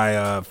week by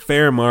a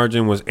fair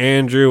margin was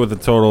Andrew with a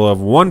total of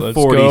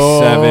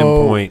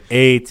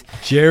 147.8.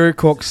 Jared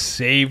Cook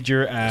saved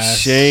your ass.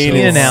 Shane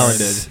Keenan is- Allen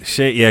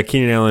did.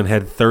 Keenan Allen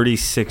had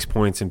 36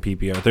 points in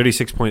PPR,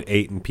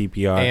 36.8 in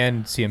PPR,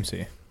 And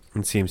CMC.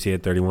 and CMC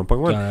had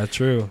 31.1. That's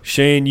true.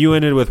 Shane, you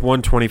ended with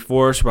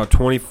 124, so about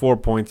 24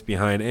 points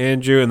behind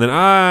Andrew, and then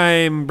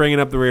I'm bringing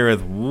up the rear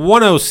with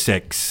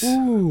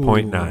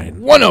 106.9.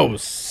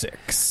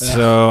 106.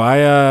 So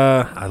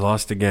I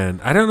lost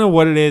again. I don't know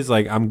what it is.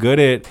 Like I'm good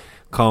at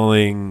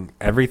calling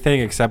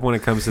everything except when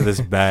it comes to this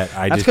bet.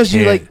 I That's just because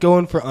you can't. like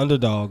going for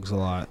underdogs a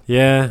lot.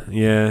 Yeah.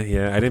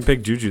 I didn't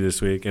pick Juju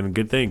this week, and a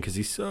good thing because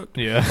he sucked.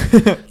 Yeah.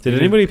 Did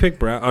anybody pick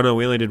Brown? Oh no,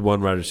 we only did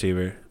one wide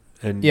receiver.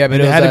 And Yeah, but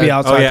It had to be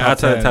out. outside. oh yeah, top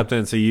outside 10. the top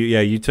 10. So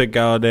you took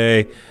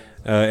Galladay.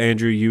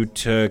 Andrew, you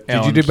took.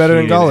 Did you do better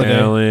than Keenan Galladay?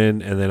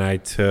 Allen, and then I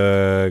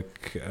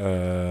took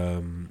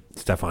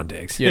Stephon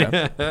Diggs.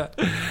 Yeah.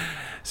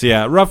 So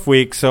yeah, rough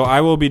week. So I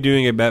will be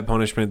doing a bet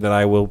punishment that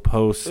I will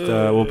post.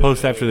 We'll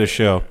post after the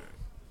show.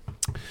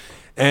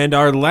 And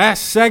our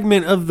last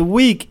segment of the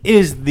week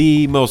is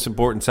the most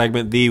important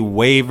segment, the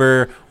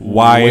waiver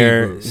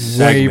wire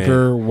segment.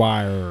 Waiver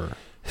wire.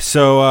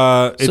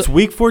 So it's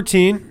week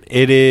 14.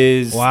 It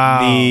is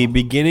Wow. the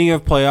beginning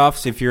of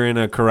playoffs if you're in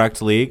a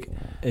correct league.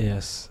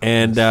 Yes.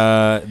 And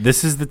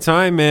this is the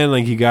time, man.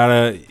 Like you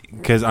gotta,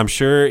 because I'm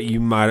sure you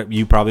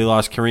probably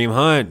lost Kareem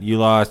Hunt, you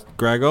lost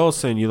Greg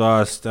Olsen, you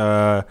lost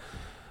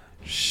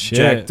Shit.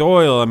 Jack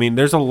Doyle. I mean,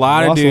 there's a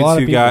lot of Lost a dudes lot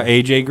of who got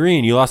people. AJ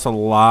Green. You lost a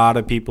lot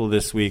of people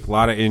this week, a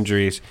lot of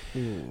injuries.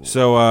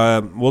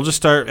 So we'll just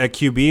start at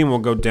QB and we'll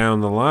go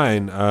down the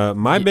line.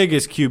 My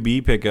biggest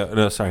QB pickup.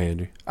 No, sorry,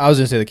 Andrew. I was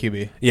gonna say the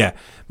QB. Yeah,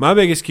 my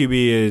biggest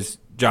QB is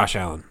Josh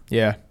Allen.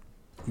 Yeah.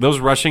 Those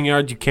rushing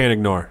yards you can't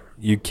ignore.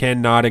 You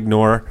cannot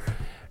ignore,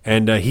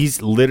 and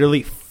he's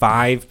literally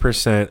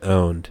 5%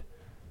 owned.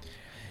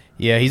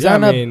 Yeah, he's Yeah,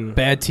 on I a mean-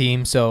 bad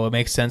team, so it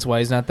makes sense why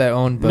he's not that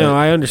owned. But No,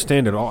 I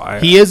understand it all.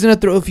 he is going to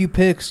throw a few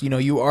picks. You know,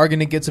 you are going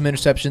to get some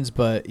interceptions,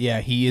 but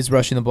yeah, he is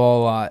rushing the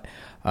ball a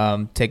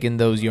lot, taking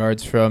those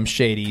yards from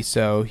Shady.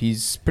 So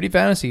he's pretty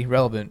fantasy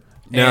relevant.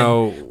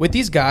 Now- And with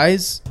these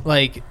guys,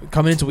 like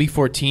coming into week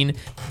 14,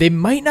 they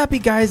might not be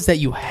guys that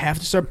you have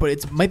to start, but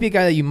it might be a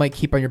guy that you might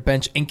keep on your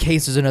bench in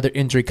case there's another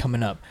injury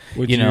coming up.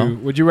 Would you know,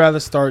 Would you rather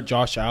start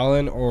Josh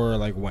Allen or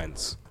like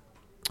Wentz?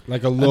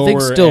 Like a lower I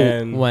think still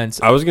end.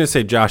 Wentz. I was going to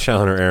say Josh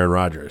Allen or Aaron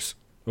Rodgers.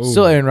 Ooh.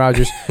 Still Aaron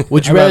Rodgers.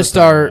 Would you I'd rather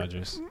start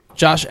Rodgers.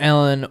 Josh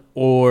Allen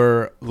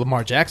or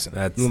Lamar Jackson?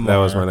 That Lamar.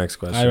 was my next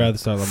question. I'd rather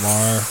start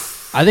Lamar.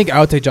 I think I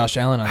would take Josh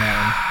Allen on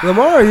that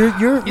Lamar,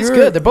 one. He's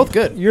good. They're both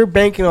good. You're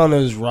banking on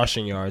those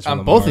rushing yards from On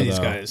Lamar, both of these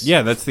though. guys.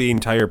 Yeah, that's the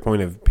entire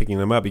point of picking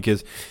them up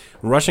because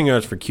rushing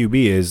yards for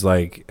QB is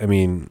like, I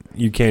mean,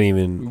 you can't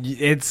even.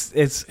 It's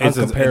It's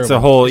uncomparable. a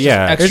whole,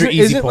 yeah, extra Isn't, easy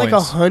isn't like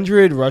points.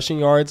 100 rushing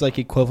yards like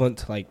equivalent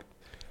to like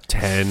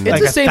 10. It's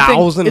like the same thing.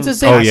 1,000 It's the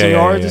same- passing Oh, yeah,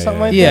 yards yeah, or something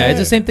yeah, like Yeah, that? it's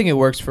the same thing. It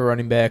works for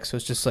running back, so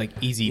it's just like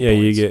easy. Yeah,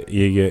 points.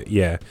 you get,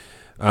 yeah.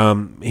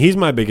 He's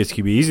my biggest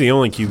QB. He's the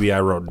only QB I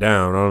wrote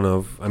down. I don't know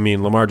if, I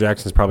mean, Lamar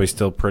Jackson's probably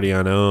still pretty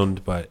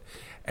unowned, but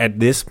at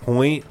this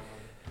point,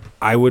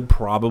 I would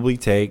probably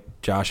take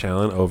Josh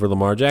Allen over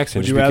Lamar Jackson.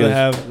 Would just you rather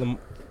because- have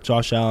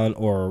Josh Allen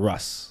or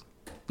Russ?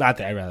 Not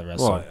that I'd rather Russ.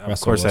 Well, sorry. of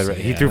Russell course I'd Wilson,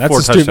 rather- he yeah. threw That's 4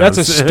 a stupid. That's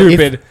a touchdowns.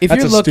 stupid. If that's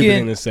you're a stupid looking,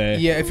 thing to say.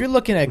 yeah, if you're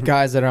looking at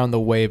guys that are on the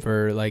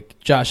waiver, like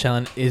Josh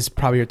Allen is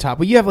probably your top.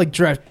 But you have like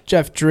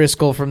Jeff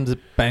Driscoll from the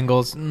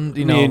Bengals.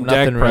 You know, Me and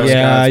Dak nothing really. Prescott's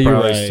Yeah, you're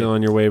probably right. still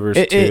on your waivers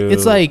too.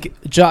 It's like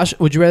Josh.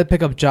 Would you rather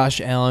pick up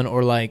Josh Allen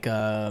or like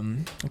a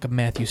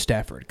Matthew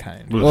Stafford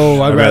kind? Oh,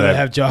 I'd I'd rather rather-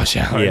 have Josh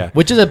Allen. yeah.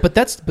 Which is a but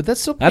that's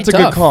still That's a pretty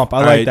good tough. comp. I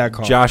All like right, that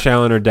comp. Josh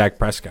Allen or Dak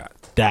Prescott.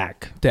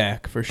 Dak.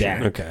 Dak for sure.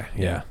 Dak. Okay,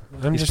 yeah.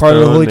 I'm He's just part of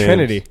the throwing Holy names.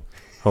 Trinity.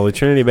 Holy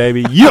Trinity,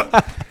 baby.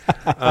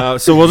 Yeah.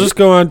 So we'll just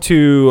go on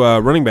to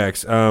running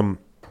backs.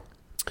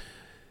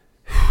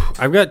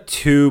 I've got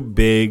 2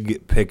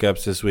 big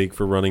pickups this week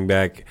for running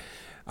back.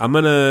 I'm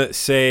gonna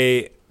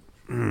say,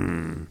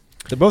 They're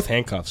both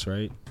handcuffs,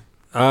 right?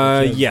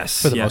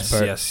 yes, For the yes, most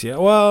part. yes, yeah.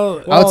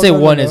 Well, I would say no,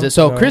 no, one no, is it.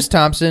 So no. Chris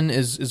Thompson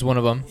is one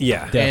of them.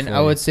 yeah. Yeah. And I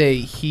Definitely. would say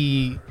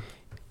he's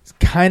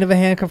kind of a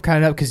handcuff,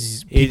 kind of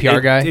because he's a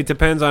PPR guy. It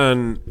depends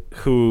on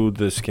who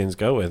the Skins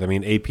go with. I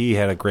mean, AP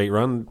had a great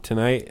run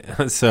tonight,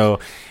 so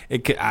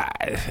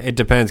it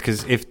depends.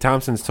 Because if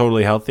Thompson's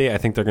totally healthy, I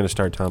think they're going to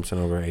start Thompson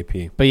over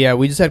AP. But yeah,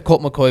 we just had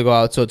Colt McCoy go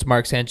out, so it's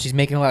Mark Sanchez. He's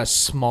making a lot of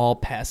small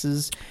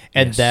passes,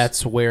 and Yes.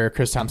 that's where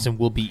Chris Thompson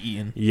will be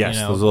eaten. Yes,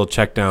 you know? those little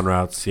check down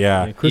routes.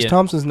 Yeah. Chris Yeah.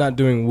 Thompson's not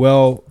doing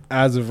well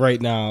as of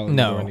right now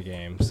No. during the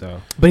game.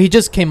 So But he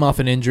just came off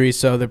an injury,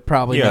 so they're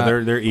probably Yeah,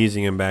 not. they're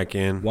easing him back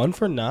in. 1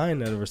 for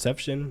 9 at a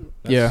reception.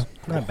 That's Yeah.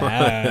 not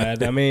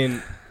bad. I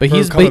mean, But for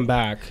he's coming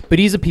back. But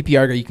he's a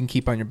PPR guy you can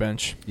keep on your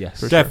bench.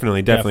 Yes,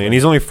 Definitely. Definitely. And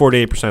he's only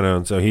 48%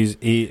 owned, so I He's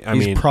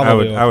mean,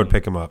 probably I would open.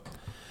 pick him up.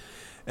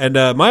 And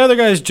my other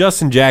guy is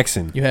Justin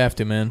Jackson. You have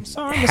to, man.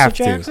 Sorry, Have Mr.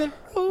 to. Jackson.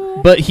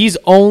 But he's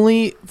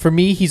only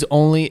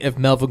if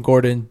Melvin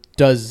Gordon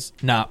does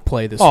not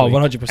play this Oh, week.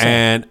 100%.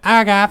 And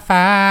I got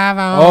 5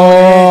 on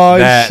Oh,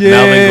 that shit.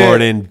 Melvin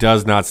Gordon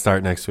does not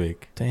start next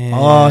week. Damn.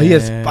 Oh, he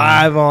has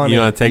 5 on it. You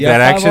wanna take You that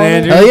got 5 action, on it?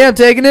 Andrew? Oh yeah, I'm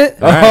taking it.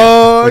 All right,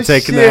 Oh, we're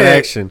taking shit. that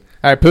action.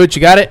 All right, Pooch,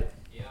 you got it.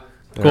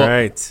 Cool. All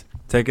right,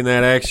 taking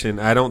that action.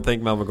 I don't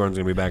think Melvin Gordon's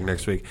going to be back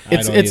next week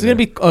It's don't going to either.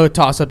 be a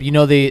toss up. You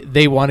know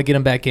they want to get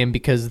him back in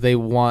because they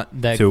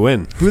want that. to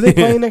win. Who are they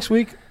playing next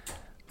week?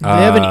 They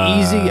have an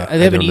easy. I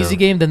They have an don't easy know.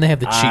 game. Then they have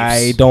the Chiefs.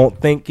 I don't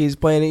think he's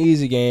playing an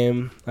easy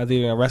game. I think they're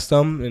going to rest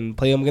him and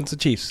play him against the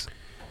Chiefs.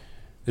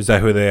 Is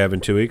that who they have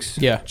in 2 weeks?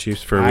 Yeah.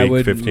 Chiefs for I week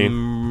would,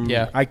 15.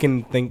 Yeah. I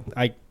can think.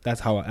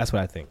 That's what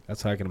I think.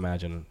 That's how I can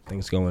imagine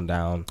things going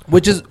down.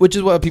 Which is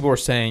what people were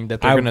saying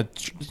that they're I- going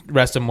to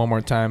rest him one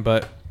more time,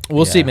 but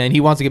we'll see, Yeah. man. He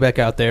wants to get back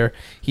out there.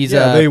 He's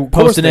of course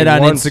posting they it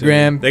on want to.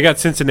 Instagram. They got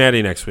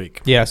Cincinnati next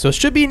week. Yeah, so it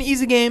should be an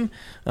easy game.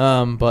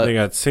 But They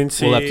got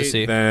Cincy, we'll have to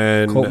see.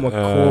 then Colt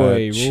McCoy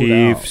ruled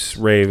Chiefs,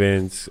 out.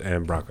 Ravens,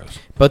 and Broncos.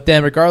 But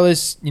then,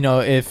 regardless,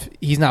 if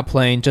he's not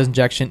playing, Justin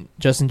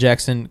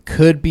Jackson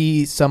could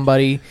be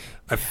somebody.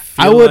 I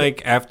feel I would-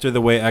 like after the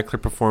way Eckler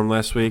performed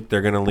last week,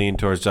 they're going to lean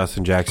towards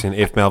Justin Jackson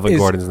if Melvin Is-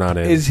 Gordon's not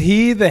in. Is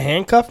he the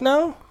handcuff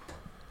now?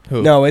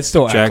 Who? No, it's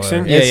still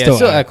Jackson? Eckler. Yeah, It's yeah,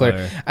 still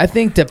Eckler. I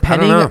think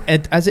depending, know.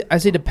 I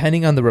say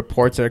depending on the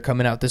reports that are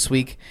coming out this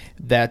week,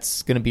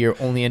 that's going to be your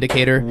only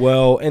indicator.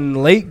 Well, in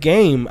late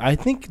game, I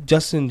think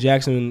Justin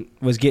Jackson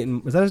was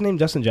getting. Was that his name,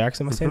 Justin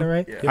Jackson? Am I saying that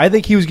right? I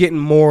think he was getting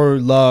more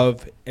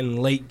love in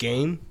late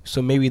game.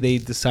 So maybe they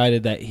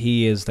decided that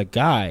he is the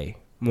guy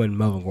when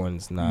Melvin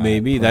Gordon's not.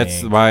 Maybe that's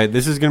playing. why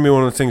this is going to be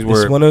one of those things It's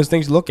where one of those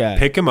things to look at.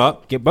 pick him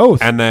up, Get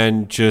both. and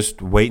then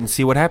just wait and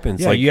see what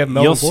happens. Yeah, like you have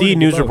Melvin you'll Gordon, see get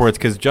news both. reports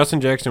because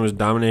Justin Jackson was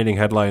dominating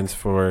headlines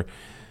for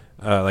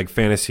like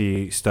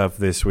fantasy stuff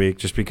this week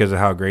just because of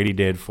how great he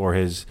did for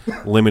his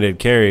limited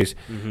carries.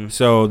 Mm-hmm.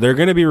 So they're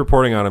going to be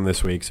reporting on him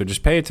this week. So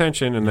just pay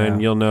attention, and then Yeah.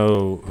 you'll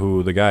know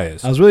who the guy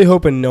is. I was really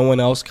hoping no one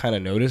else kind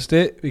of noticed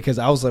it because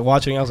I was like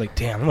watching. I was like,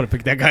 damn, I'm gonna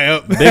pick that guy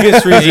up.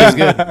 Biggest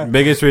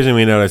reason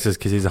we noticed is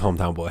because he's a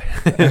hometown boy.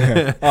 Oh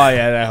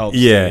yeah, that helps.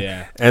 Yeah. too,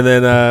 yeah. And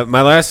then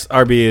my last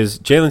RB is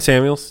Jalen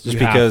Samuels, just You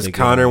have because to go.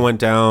 Connor went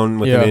down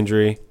with Yeah. an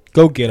injury.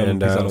 Go get him.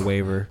 And, He's on a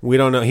waiver. We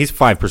don't know. He's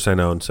 5%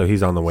 owned, so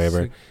he's on the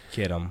waiver.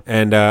 Get him.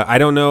 And I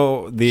don't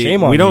know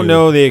Shame on we don't you.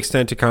 know the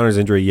extent to Connor's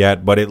injury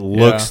yet, but it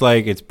looks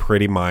like it's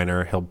pretty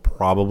minor. He'll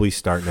probably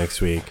start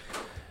next week.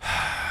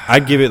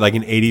 I'd give it like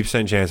an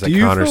 80% chance that Do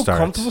you Connor feel starts.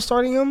 comfortable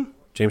starting him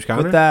James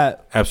Conner? with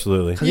that?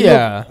 Absolutely. 'Cause he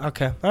Yeah.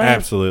 looked- okay. All right.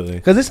 Absolutely.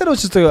 Because they said it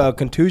was just a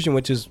contusion,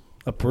 which is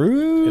a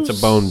bruise. It's a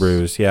bone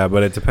bruise, yeah,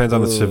 but it depends on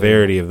the Ooh.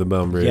 severity of the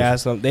bone bruise. Yeah.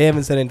 So they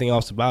haven't said anything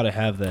else about it,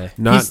 have they?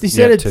 Not he said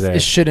yet it, today.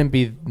 it shouldn't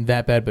be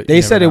that bad, but They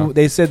you said never know. it.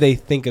 They said they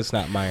think it's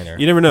not minor.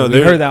 You never know. We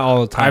There- heard that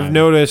all the time. I've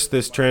noticed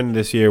this trend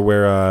this year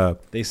where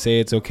They say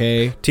it's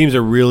okay, teams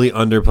are really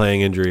underplaying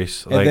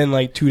injuries. and then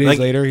like 2 days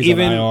later, he's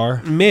even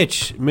on IR.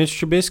 Mitch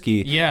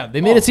Trubisky. Yeah,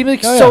 they made it seem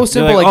like Oh, yeah. so They're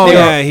simple. They're like, Like, oh they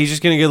yeah, he's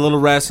just gonna get a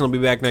little rest and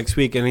he'll be back next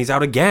week, and he's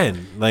out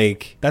again.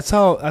 Like, That's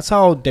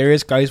how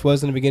Darius Geis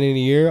was in the beginning of the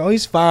year. Oh,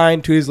 he's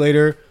fine. 2 days later,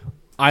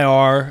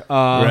 IR.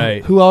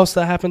 Right. Who else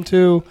that happened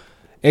to?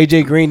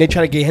 AJ Green. They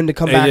try to get him to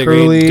come back AJ Green,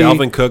 early.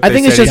 Dalvin Cook. I they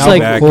think it's said just he'll be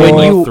like back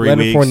when in you- 3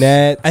 Leonard weeks.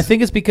 Fournette. I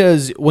think it's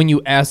because when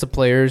you ask the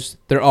players,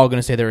 they're all going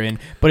to say they're in.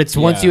 But it's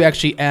once Yeah. you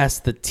actually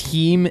ask the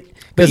team.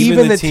 But Even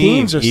even the the team-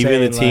 teams are even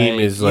saying the team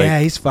like, is like- yeah,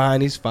 he's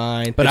fine. He's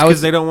fine. But It's I was,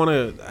 because they don't want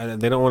to.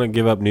 They don't want to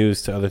give up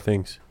news to other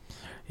things.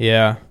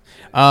 yeah.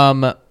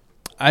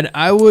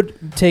 I would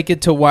take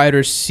it to wide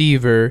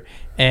receiver,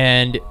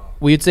 and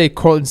we'd say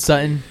Cortland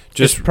Sutton.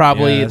 Just- Just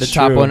probably yeah, the that's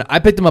top true. one. I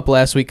picked him up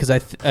last week because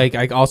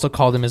I also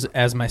called him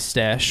as my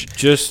stash.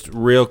 Just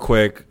real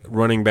quick,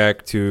 running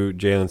back to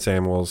Jalen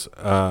Samuels.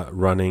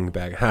 Running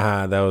back.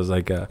 Haha, that was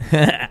like a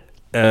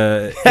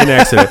an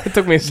accident. it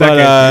took me a second.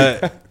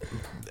 But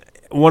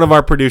one of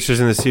our producers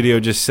in the studio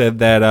just said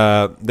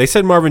that they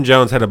said Marvin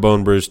Jones had a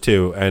bone bruise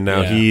too, and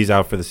now Yeah. he's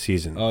out for the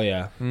season. oh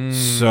yeah,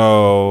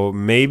 So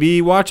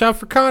maybe watch out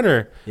for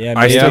Connor. yeah.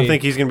 I still maybe.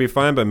 think he's going to be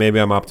fine, but maybe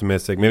I'm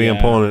optimistic. Maybe I'm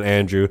Yeah. pulling an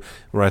Andrew,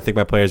 where I think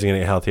my players are going to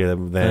get healthier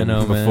than I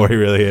know, before man. he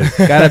really is.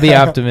 Gotta be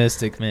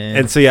optimistic, man.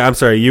 And so, yeah, I'm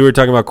sorry. You were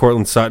talking about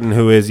Cortland Sutton,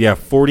 who is,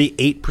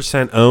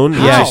 48% owned.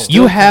 How? He's Yeah, just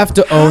you have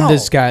to own How?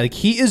 this guy. Like,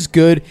 he is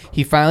good.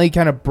 He finally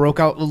kind of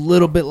broke out a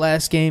little bit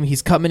last game.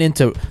 He's coming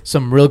into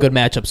some real good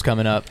matchups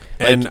coming up.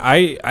 And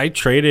I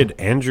traded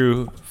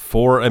Andrew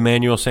for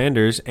Emmanuel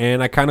Sanders,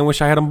 and I kind of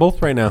wish I had them both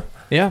right now.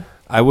 Yeah.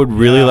 I would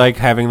really Yeah. like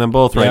having them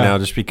both right Yeah. now,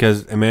 just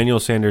because Emmanuel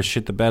Sanders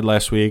shit the bed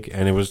last week,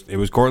 and it was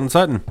Cortland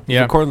Sutton. It was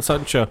Yeah. a Cortland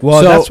Sutton show.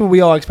 Well, So- that's what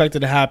we all expected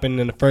to happen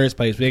in the first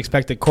place. We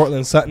expected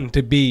Cortland Sutton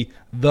to be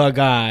the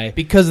guy.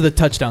 Because of the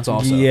touchdowns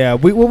also. Yeah,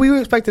 we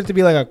expected it to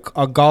be like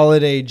a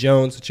Galladay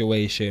Jones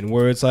situation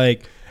where it's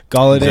like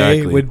Galladay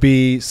Exactly. would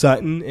be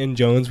Sutton and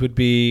Jones would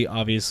be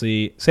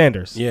obviously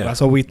Sanders. Yeah. That's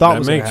what we thought that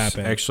was going to makes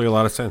happen. actually a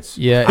lot of sense.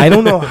 Yeah. I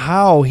don't know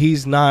how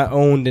he's not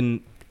owned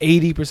in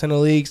 80% of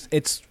leagues.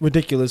 It's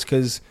ridiculous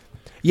because,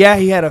 yeah,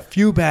 he had a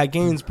few bad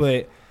games,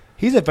 but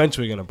he's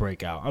eventually going to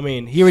break out. I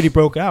mean, he already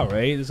broke out,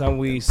 right? That's how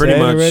we Pretty said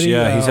much, already.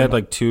 yeah. He's had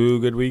like 2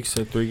 good weeks,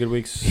 3 good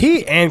weeks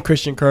He and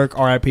Christian Kirk,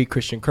 RIP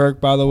Christian Kirk,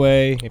 by the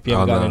way. If you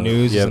haven't Oh, gotten the no.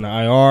 news, Yep. he's in the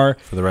IR.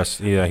 for the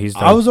rest. Yeah, he's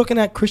done. I was looking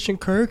at Christian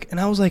Kirk, and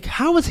I was like,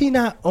 how is he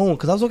not owned?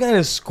 Because I was looking at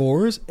his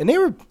scores, and they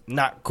were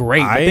not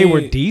great, but they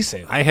were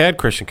decent. I had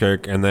Christian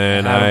Kirk, and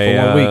then had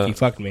him for 1 week. He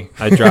fucked me.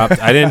 I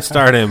dropped. I didn't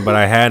start him, but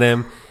I had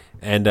him,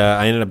 and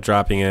I ended up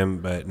dropping him.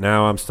 But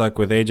now I'm stuck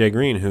with AJ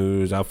Green,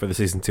 who's out for the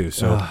season too.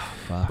 So,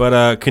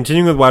 but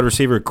continuing with wide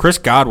receiver, Chris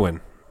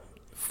Godwin,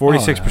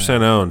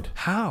 46% owned.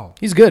 How?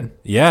 He's good.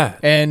 Yeah,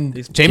 And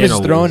He's Jameis is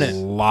Getting throwing a it.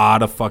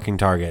 lot of fucking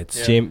targets.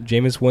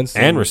 Jameis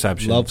Winston And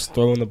receptions. loves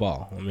throwing the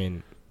ball. I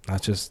mean,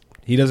 not just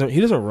he doesn't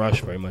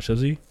rush very much,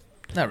 does he?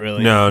 Not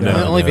really. No,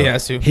 Only if he no.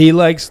 has to. He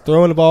likes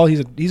throwing the ball.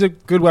 He's a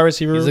good wide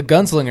receiver. He's a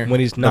gunslinger. when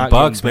he's The not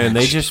Bucks, getting man,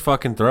 they benched. just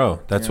fucking throw.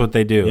 That's what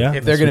they do. Yeah.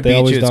 If they're That's going what to they beat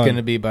always you, it's done. going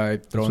to be by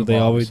That's throwing what they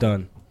balls. always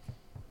done.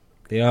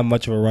 They don't have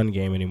much of a run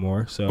game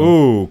anymore. So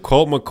Ooh,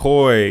 Colt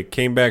McCoy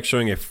came back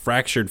showing a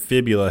fractured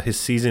fibula. His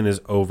season is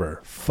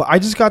over. I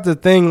just got the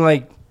thing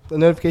the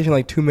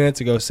notification 2 minutes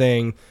ago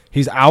saying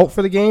he's out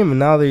for the game, and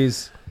now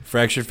he's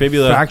Fractured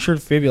fibula.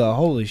 fractured fibula.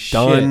 Holy shit!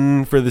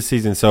 Done for the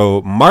season.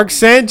 So Mark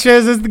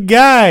Sanchez is the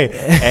guy.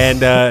 And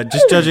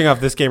just judging off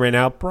this game right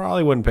now,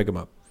 probably wouldn't pick him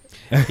up.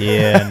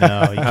 Yeah,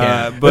 no, you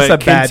can't. But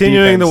That's a bad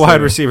continuing the defense, wide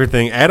too. receiver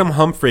thing, Adam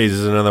Humphries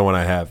is another one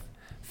I have.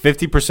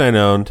 50%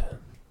 owned.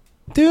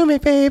 Do me,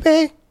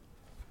 baby.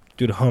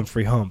 Do the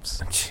Humphrey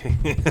humps.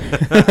 You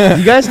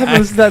guys haven't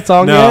listened to that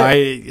song No, yet?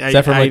 Is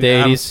that from, like, the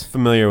I'm 80s?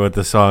 familiar with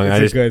the song. I It's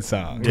just a good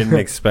song. didn't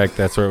expect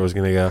that's where it was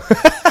going to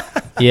go.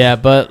 Yeah,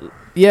 but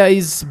Yeah,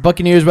 he's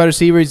Buccaneers wide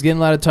receiver. He's getting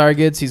a lot of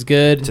targets. He's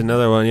good. It's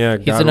another one, yeah.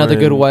 He's another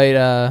good white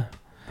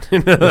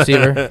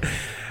receiver.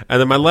 And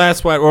then my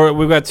last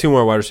we've got two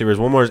more wide receivers.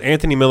 One more is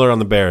Anthony Miller on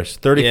the Bears,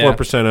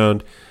 34%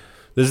 owned.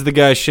 This is the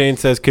guy Shane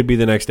says could be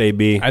the next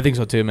AB. I think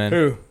so too, man.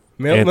 Who?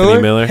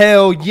 Anthony Miller?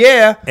 Hell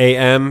yeah.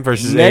 AM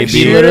versus Next AB.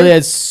 He year, literally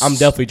has. I'm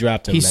definitely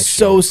drafting him He's next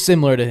so year.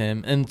 similar to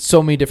him in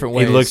so many different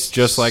ways. He looks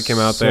just like him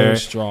out So there.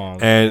 strong.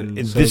 And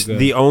so this good.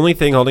 the only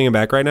thing holding him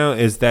back right now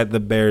is that the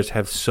Bears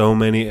have so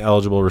many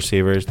eligible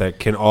receivers that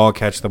can all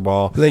catch the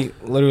ball. Like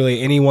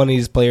literally any one of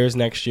these players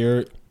next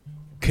year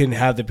can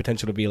have the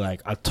potential to be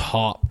like a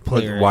top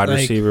player, Wide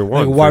receiver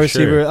one, like wide for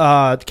receiver.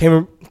 sure.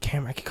 Cameron,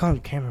 I can call him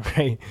Cameron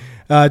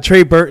Ray.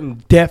 Trey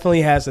Burton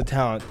definitely has the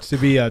talent to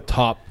be a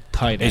top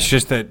tight end. It's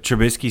just that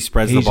Trubisky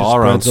spreads He the just ball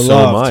around spreads so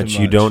the love too much.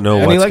 You don't know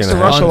and what's he likes going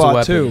to to rush happen. a lot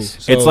Tons of too.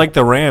 weapons. So- It's like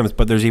the Rams,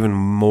 but there's even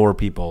more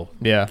people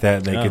Yeah.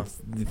 that they Yeah.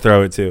 could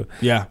throw it to.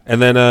 yeah.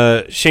 And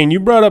then, Shane, you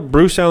brought up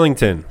Bruce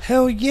Ellington,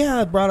 Hell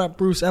yeah, I brought up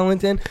Bruce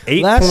Ellington.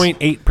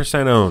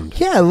 8.8% owned.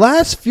 Yeah,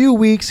 last few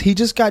weeks he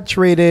just got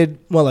traded.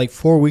 Well, like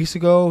 4 weeks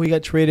ago, he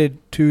got traded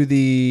to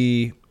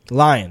the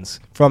Lions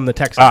from the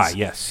Texans.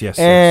 Yes.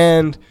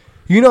 And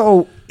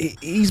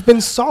he's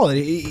been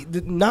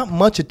solid. Not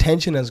much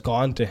attention has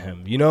gone to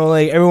him.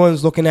 Like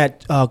everyone's looking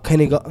at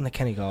Kenny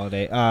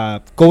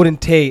Galladay, Golden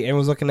Tate.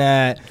 Everyone's looking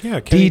at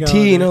Kenny DT,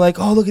 Galladay. and they're like,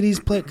 "Oh, look at these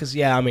players." Because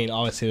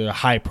obviously they're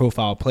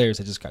high-profile players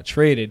that just got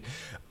traded,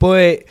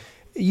 but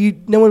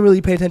no one really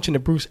paid attention to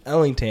Bruce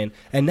Ellington,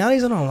 and now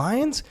he's on the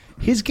Lions.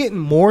 He's getting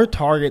more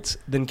targets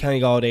than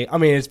Kenny Galladay. I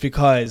mean, it's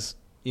because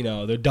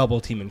they're double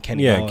teaming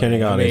Kenny. Yeah, Galladay. Kenny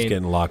Galladay's I mean,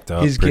 getting locked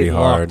up he's pretty getting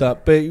hard. locked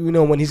up, but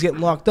when he's getting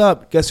locked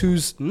up, guess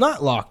who's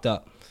not locked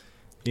up?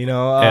 Ellington.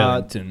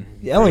 Ellington.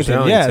 Yeah.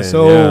 Ellington,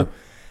 So yeah.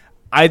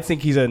 I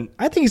think he's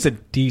a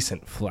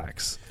decent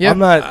flex. Yeah. I'm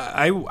not.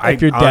 I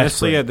If you're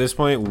honestly desperate. at this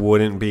point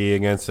wouldn't be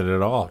against it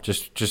at all.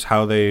 Just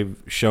how they've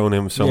shown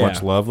him so Yeah.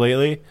 much love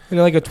lately.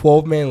 Like a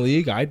 12-man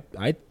league, I'd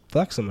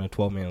flex him in a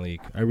 12-man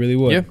league. I really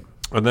would. Yeah.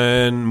 And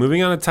then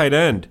moving on to tight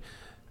end,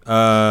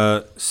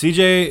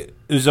 CJ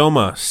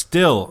Uzoma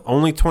still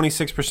only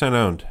 26%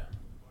 owned.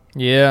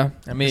 Yeah.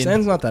 I mean, His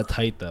end's not that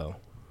tight though.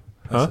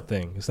 That's Huh? the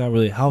thing. It's not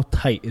really how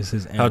tight is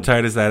his end. How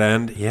tight is that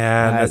end?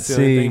 Yeah, I that's the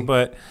only see. thing.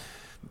 But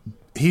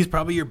he's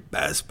probably your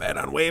best bet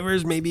on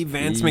waivers. Maybe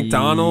Vance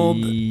McDonald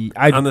on the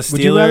Steelers.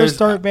 Would you rather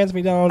start Vance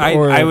McDonald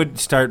or I would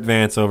start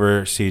Vance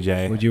over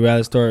CJ. Would you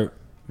rather start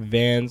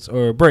Vance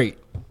or Brait?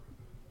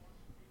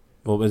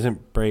 Well,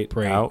 isn't Brait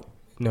out?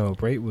 No,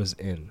 Brait was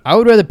in. I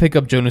would rather pick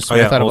up Jonas Oh,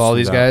 Smith yeah, out of all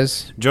Olsen's these out.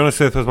 guys. Jonas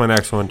Smith was my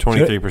next one,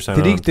 23%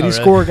 Did he owned. really?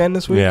 score again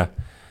this week? Yeah.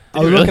 I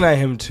was Did he looking at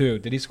him too.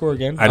 Did he score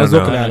again? I don't was know.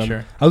 looking I'm at not him.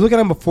 sure. I was looking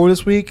at him before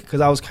this week because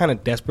I was kind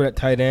of desperate at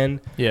tight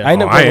end. Yeah. I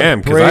ended up I going with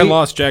am because I Brait.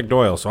 lost Jack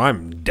Doyle, so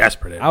I'm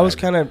desperate. At I was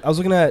tight end.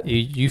 looking at.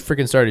 You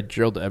freaking started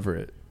Gerald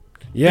Everett.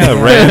 Yeah,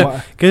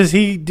 right. Because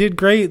he did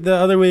great the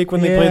other week when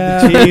they played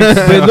the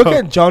Chiefs. But look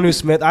at Jonnu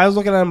Smith. I was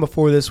looking at him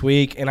before this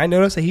week, and I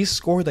noticed that he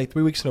scored like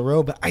 3 weeks in a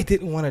row. But I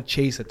didn't want to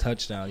chase a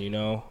touchdown.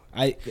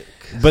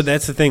 But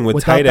that's the thing with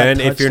Without tight that end.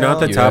 If you're not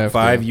the touchdown- You top have to.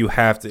 five, you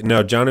have to.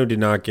 No, Jonnu did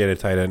not get a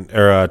tight end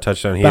or a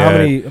touchdown. He But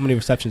had how many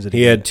receptions did he?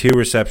 he had get? 2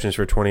 receptions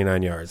for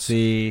 29 yards.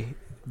 See,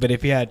 but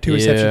if he had 2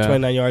 receptions, Yeah.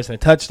 29 yards, and a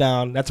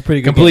touchdown, that's a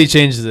pretty good. Completely game.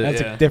 changes it. That's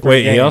yeah. a different.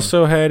 Wait, game. he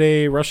also had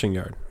a rushing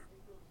yard.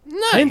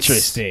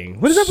 Interesting.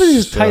 What is up with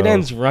these tight So-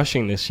 ends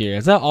rushing this year?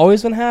 Has that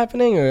always been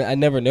happening, or I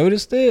never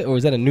noticed it, or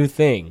is that a new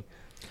thing?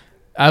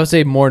 I would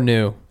say more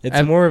new. It's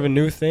And- more of a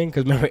new thing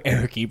because remember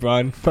Eric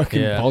Ebron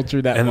fucking Yeah.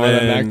 vultured that And Marlon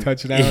then Mack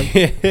touchdown.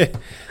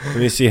 Let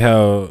me see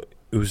how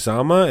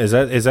Usama is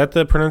that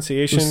the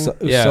pronunciation?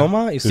 Yeah.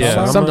 Usoma? Yeah,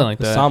 Usama? something like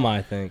that. Usama,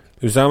 I think.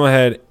 Usama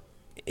had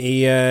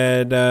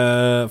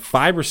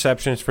 5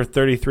 receptions for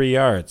 33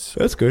 yards.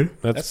 That's good.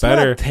 That's That's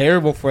better not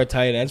terrible for a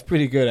tight end. That's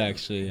pretty good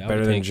actually. I would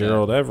better than take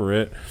Gerald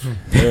Everett.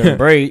 that.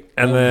 Great.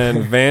 And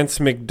then Vance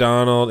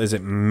McDonald, is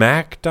it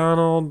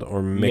MacDonald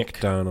or Mick.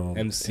 McDonald?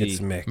 MC. It's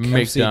Mick.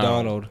 MC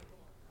McDonald. Donald.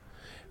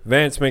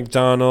 Vance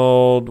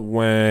McDonald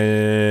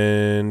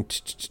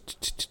went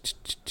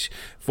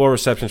 4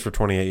 receptions for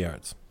 28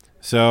 yards.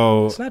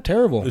 So It's not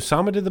terrible.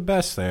 Usama did the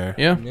best there.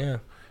 Yeah. Yeah.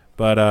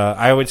 But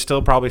I would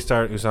still probably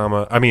start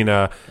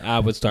I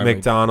would start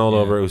McDonald yeah.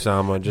 over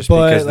Usama just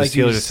But because the like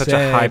you Steelers are such a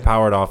said-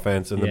 high-powered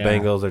offense and the Yeah.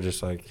 Bengals are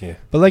just like, yeah.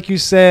 But like you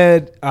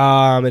said,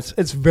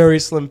 it's very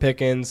slim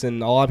pickings,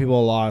 and a lot of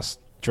people lost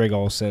Drake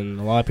Olsen.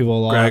 A lot of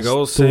people lost Greg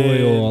Olsen,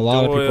 Doyle. A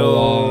lot of people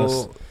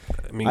lost.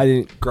 I mean, I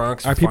didn't.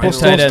 Gronk's Are people finally-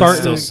 still Tight end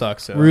starting still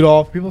sucks. So.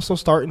 Rudolph. People still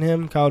starting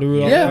him. Kyle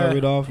Rudolph. Yeah.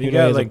 Rudolph. He He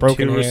got has like a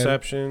broken 2 hand.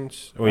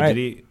 receptions. Wait, Right. did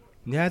he?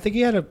 Yeah, I think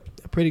he had a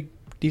pretty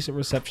decent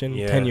reception,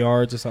 Yeah. 10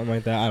 yards or something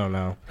like that. I don't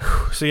know.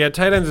 So yeah,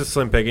 tight end's a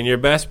slim pick, and your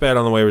best bet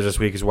on the waivers this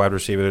week is wide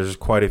receiver. There's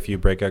quite a few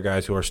breakout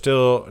guys who are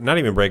still not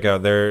even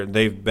breakout.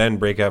 They've been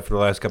breakout for the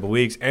last couple of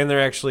weeks, and they're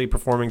actually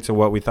performing to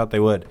what we thought they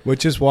would.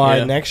 Which is why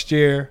Yeah. next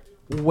year,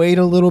 wait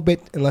a little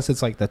bit unless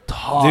it's like the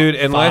top Dude,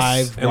 five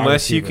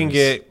unless wide you can receivers.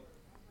 get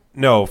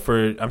No,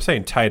 I'm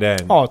saying tight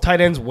end. Oh, tight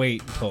ends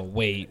wait.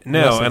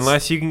 No,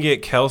 unless you can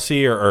get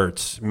Kelsey or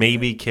Ertz,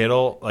 maybe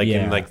Kittle,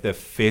 in like the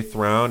 5th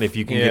round. If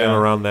you can get him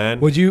around then.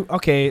 Would you?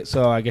 Okay,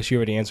 so I guess you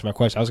already answered my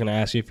question. I was going to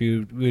ask you if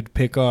you would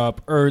pick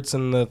up Ertz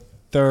in the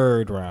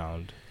 3rd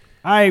round.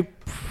 I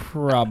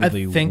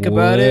probably think would.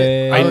 about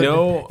it. I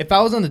know if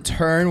I was on the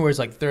turn where it's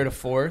like 3rd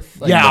or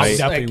 4th. Yeah, I just,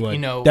 definitely would. You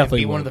know,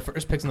 Definitely it'd be would. one of the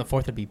first picks in the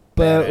 4th. It'd be.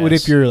 But badass. what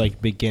if you're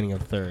like beginning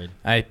of 3rd?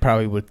 I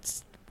probably would.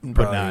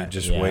 Probably not.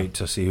 just wait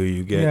to see who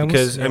you get Yeah,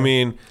 because yeah. I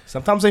mean,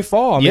 Sometimes they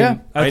fall. Yeah.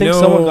 I I think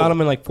know- someone got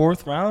them in like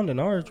 4th round in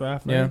our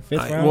draft. Right? Yeah.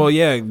 5th round. well,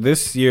 yeah,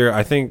 this year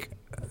I think,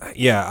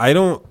 I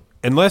don't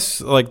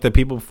unless like the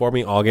people before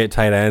me all get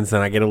tight ends,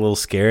 then I get a little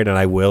scared and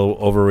I will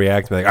overreact.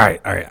 And be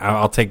like, all right,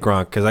 I'll take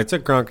Gronk because I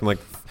took Gronk in like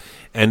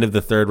end of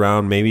the 3rd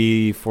round,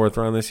 maybe 4th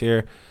round this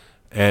year.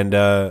 And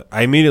I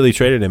immediately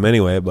traded him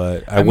anyway,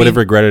 but I would have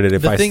regretted it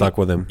if I stuck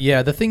with him.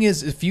 Yeah, the thing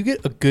is, if you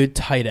get a good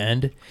tight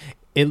end,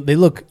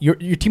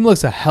 your team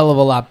looks a hell of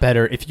a lot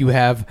better if you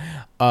have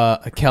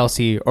a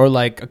Kelsey or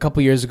like a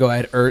couple years ago I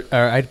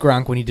had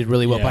Gronk when he did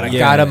really well, but I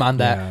got him on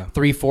that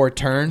 3-4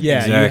 turn. Yeah,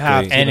 Exactly. you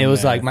have to. And it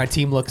was like my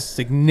team looks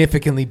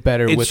significantly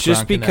better with It's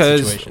just Gronk in that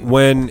because situation.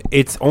 when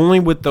it's only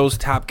with those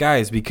top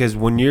guys, because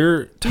when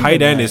your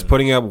tight end is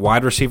putting up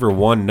wide receiver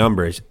 1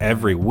 numbers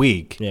every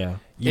week,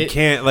 you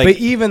can't but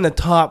even the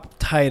top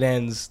tight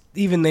ends,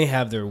 even they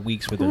have their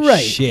weeks with their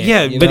Right. shit.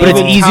 Yeah, you but know? But it's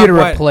even easier to top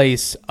wide-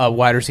 replace a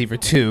wide receiver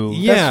 2.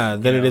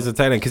 than it is a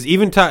tight end. Because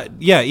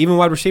even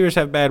wide receivers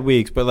have bad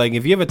weeks. But like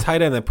if you have a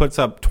tight end that puts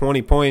up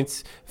 20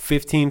 points,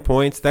 15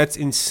 points, that's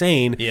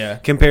insane. Yeah.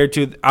 Compared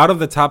to out of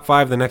the top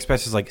 5, the next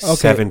best is like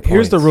 7 points.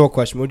 Here's the real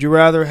question: would you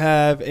rather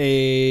have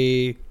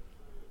a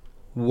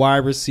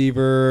wide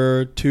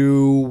receiver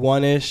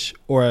 2-1-ish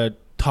or a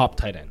top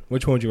tight end?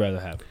 Which one would you rather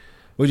have?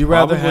 Would you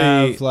rather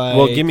have like?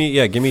 Well, give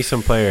me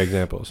some player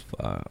examples.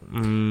 All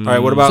right,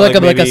 what So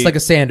about like a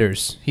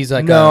Sanders. He's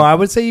like I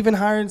would say even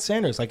higher than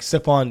Sanders, like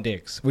Stephon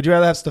Diggs. Would you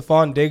rather have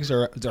Stephon Diggs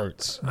or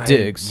Ertz?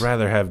 Diggs. I'd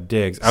rather have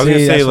Diggs. I was See,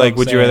 gonna say that's what like, I'm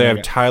would you rather saying.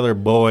 have Tyler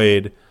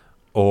Boyd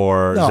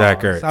or No,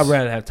 Zach Ertz? I'd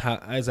rather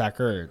have Zach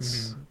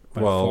Ertz.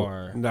 by Well,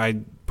 far.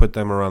 I'd put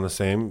them around the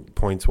same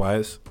points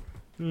wise.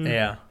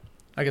 Yeah,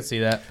 I could see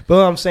that. But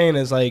what I'm saying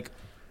is like,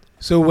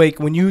 so like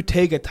when you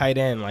take a tight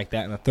end like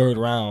that in the 3rd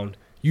round,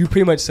 you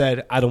pretty much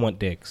said I don't want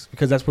Diggs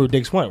because that's where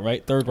Diggs went,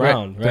 right? 3rd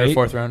round, right? 3rd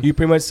or 4th round. You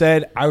pretty much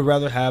said I would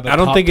rather have. I I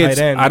don't think tight it's.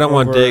 end I don't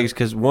want over- Diggs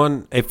because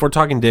one, if we're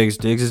talking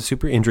Diggs is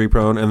super injury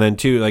prone, and then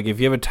 2, like if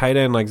you have a tight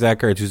end like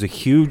Zach Ertz, who's a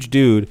huge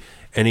dude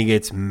and he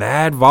gets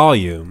mad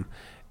volume,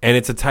 and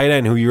it's a tight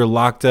end who you're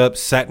locked up,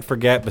 set and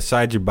forget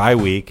besides your bye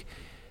week,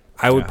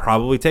 I would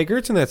probably take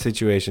Ertz in that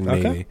situation.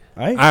 Okay. Maybe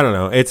Right. I don't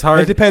know. It's It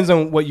hard. depends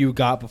on what you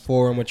got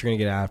before and what you're gonna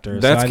get after.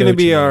 That's so going to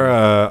be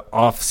our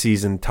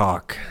off-season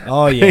talk.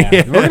 Oh yeah,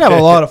 we're gonna have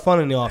a lot of fun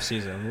in the off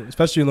season,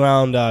 especially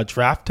around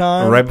draft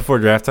time. Right before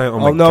draft time. Oh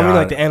my no, god! I mean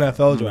like the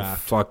NFL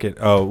draft. Fuck it.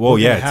 Oh well, We're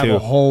gonna yeah, have too. a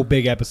whole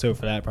big episode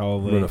for that I'm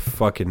probably. gonna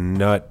fucking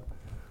nut.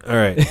 All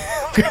right.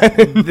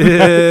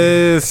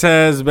 This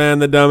has been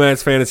the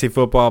Dumbass Fantasy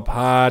Football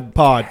Pod.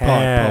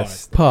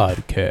 Podcast.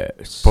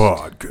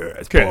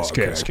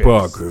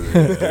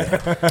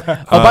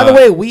 Oh, by the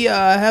way, we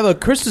have a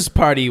Christmas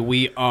party.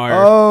 We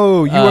are.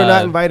 Oh, you were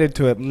not invited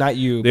to it. Not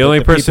you. The but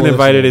only person people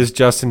invited listening. is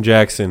Justin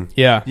Jackson.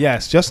 Yeah.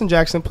 Yes, Justin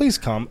Jackson. Please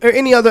come. Or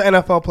any other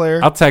NFL player.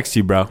 I'll text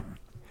you, bro.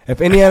 If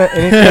any other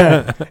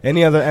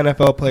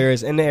NFL player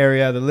is in the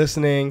area, they're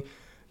listening,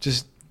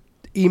 just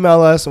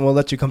email us and we'll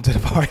let you come to the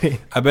party.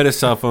 I bet his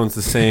cell phone's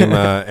the same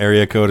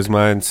area code as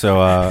mine, so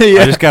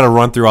Yeah. I just got to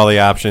run through all the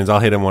options. I'll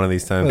hit him one of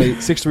these times.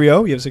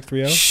 630. You have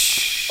 630.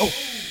 Shh.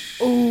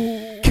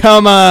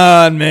 Come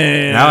on,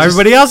 man. Now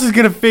everybody else is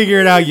gonna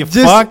figure it out. You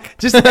fuck.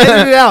 Just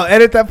edit it out.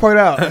 Edit that part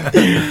out.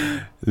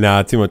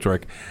 Nah, too much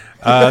work.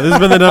 This has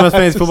been the Dumbass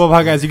Fantasy Football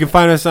Podcast. You can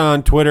find us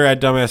on Twitter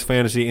at Dumbass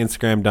Fantasy,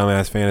 Instagram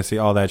Dumbass Fantasy,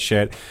 all that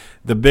shit.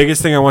 The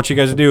biggest thing I want you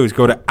guys to do is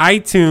go to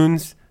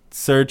iTunes,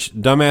 search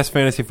Dumbass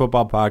Fantasy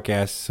Football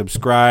Podcast,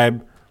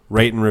 subscribe,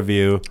 rate and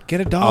review,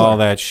 Get $1. all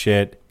that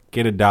shit.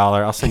 Get $1.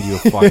 I'll send you a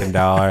fucking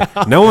dollar.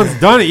 No one's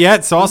done it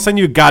yet, so I'll send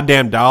you a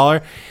goddamn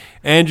dollar.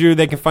 Andrew,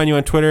 they can find you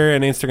on Twitter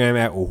and Instagram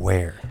at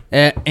where?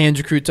 At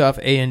Andrew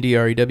Krutoff,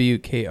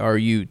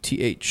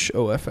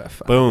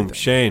 AndrewKruthoff. Boom.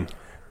 Shane.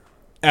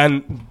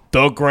 And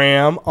the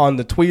Graham on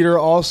the Twitter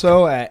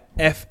also at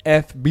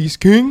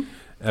FFBeastKing.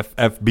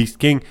 FF Beast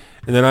King.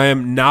 And then I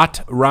am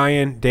not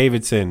Ryan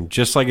Davidson.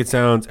 Just like it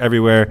sounds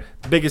everywhere.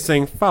 The biggest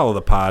thing, follow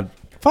the pod.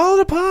 Follow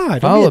the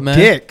pod. Follow Don't be a it, man.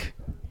 Dick.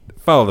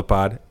 Follow the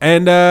pod.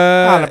 And,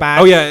 Follow the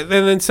pod. oh yeah, and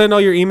then send all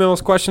your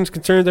emails, questions,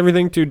 concerns,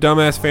 everything to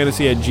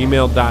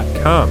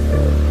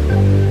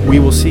dumbassfantasy@gmail.com. We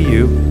will see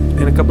you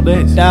in a couple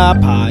days. The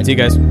pod. See you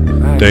guys.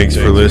 Thanks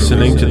for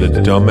listening to the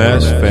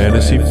Dumbass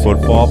Fantasy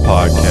Football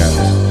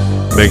Podcast.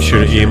 Make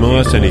sure to email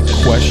us any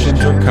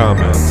questions or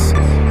comments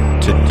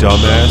to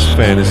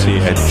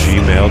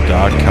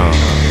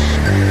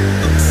dumbassfantasy@gmail.com.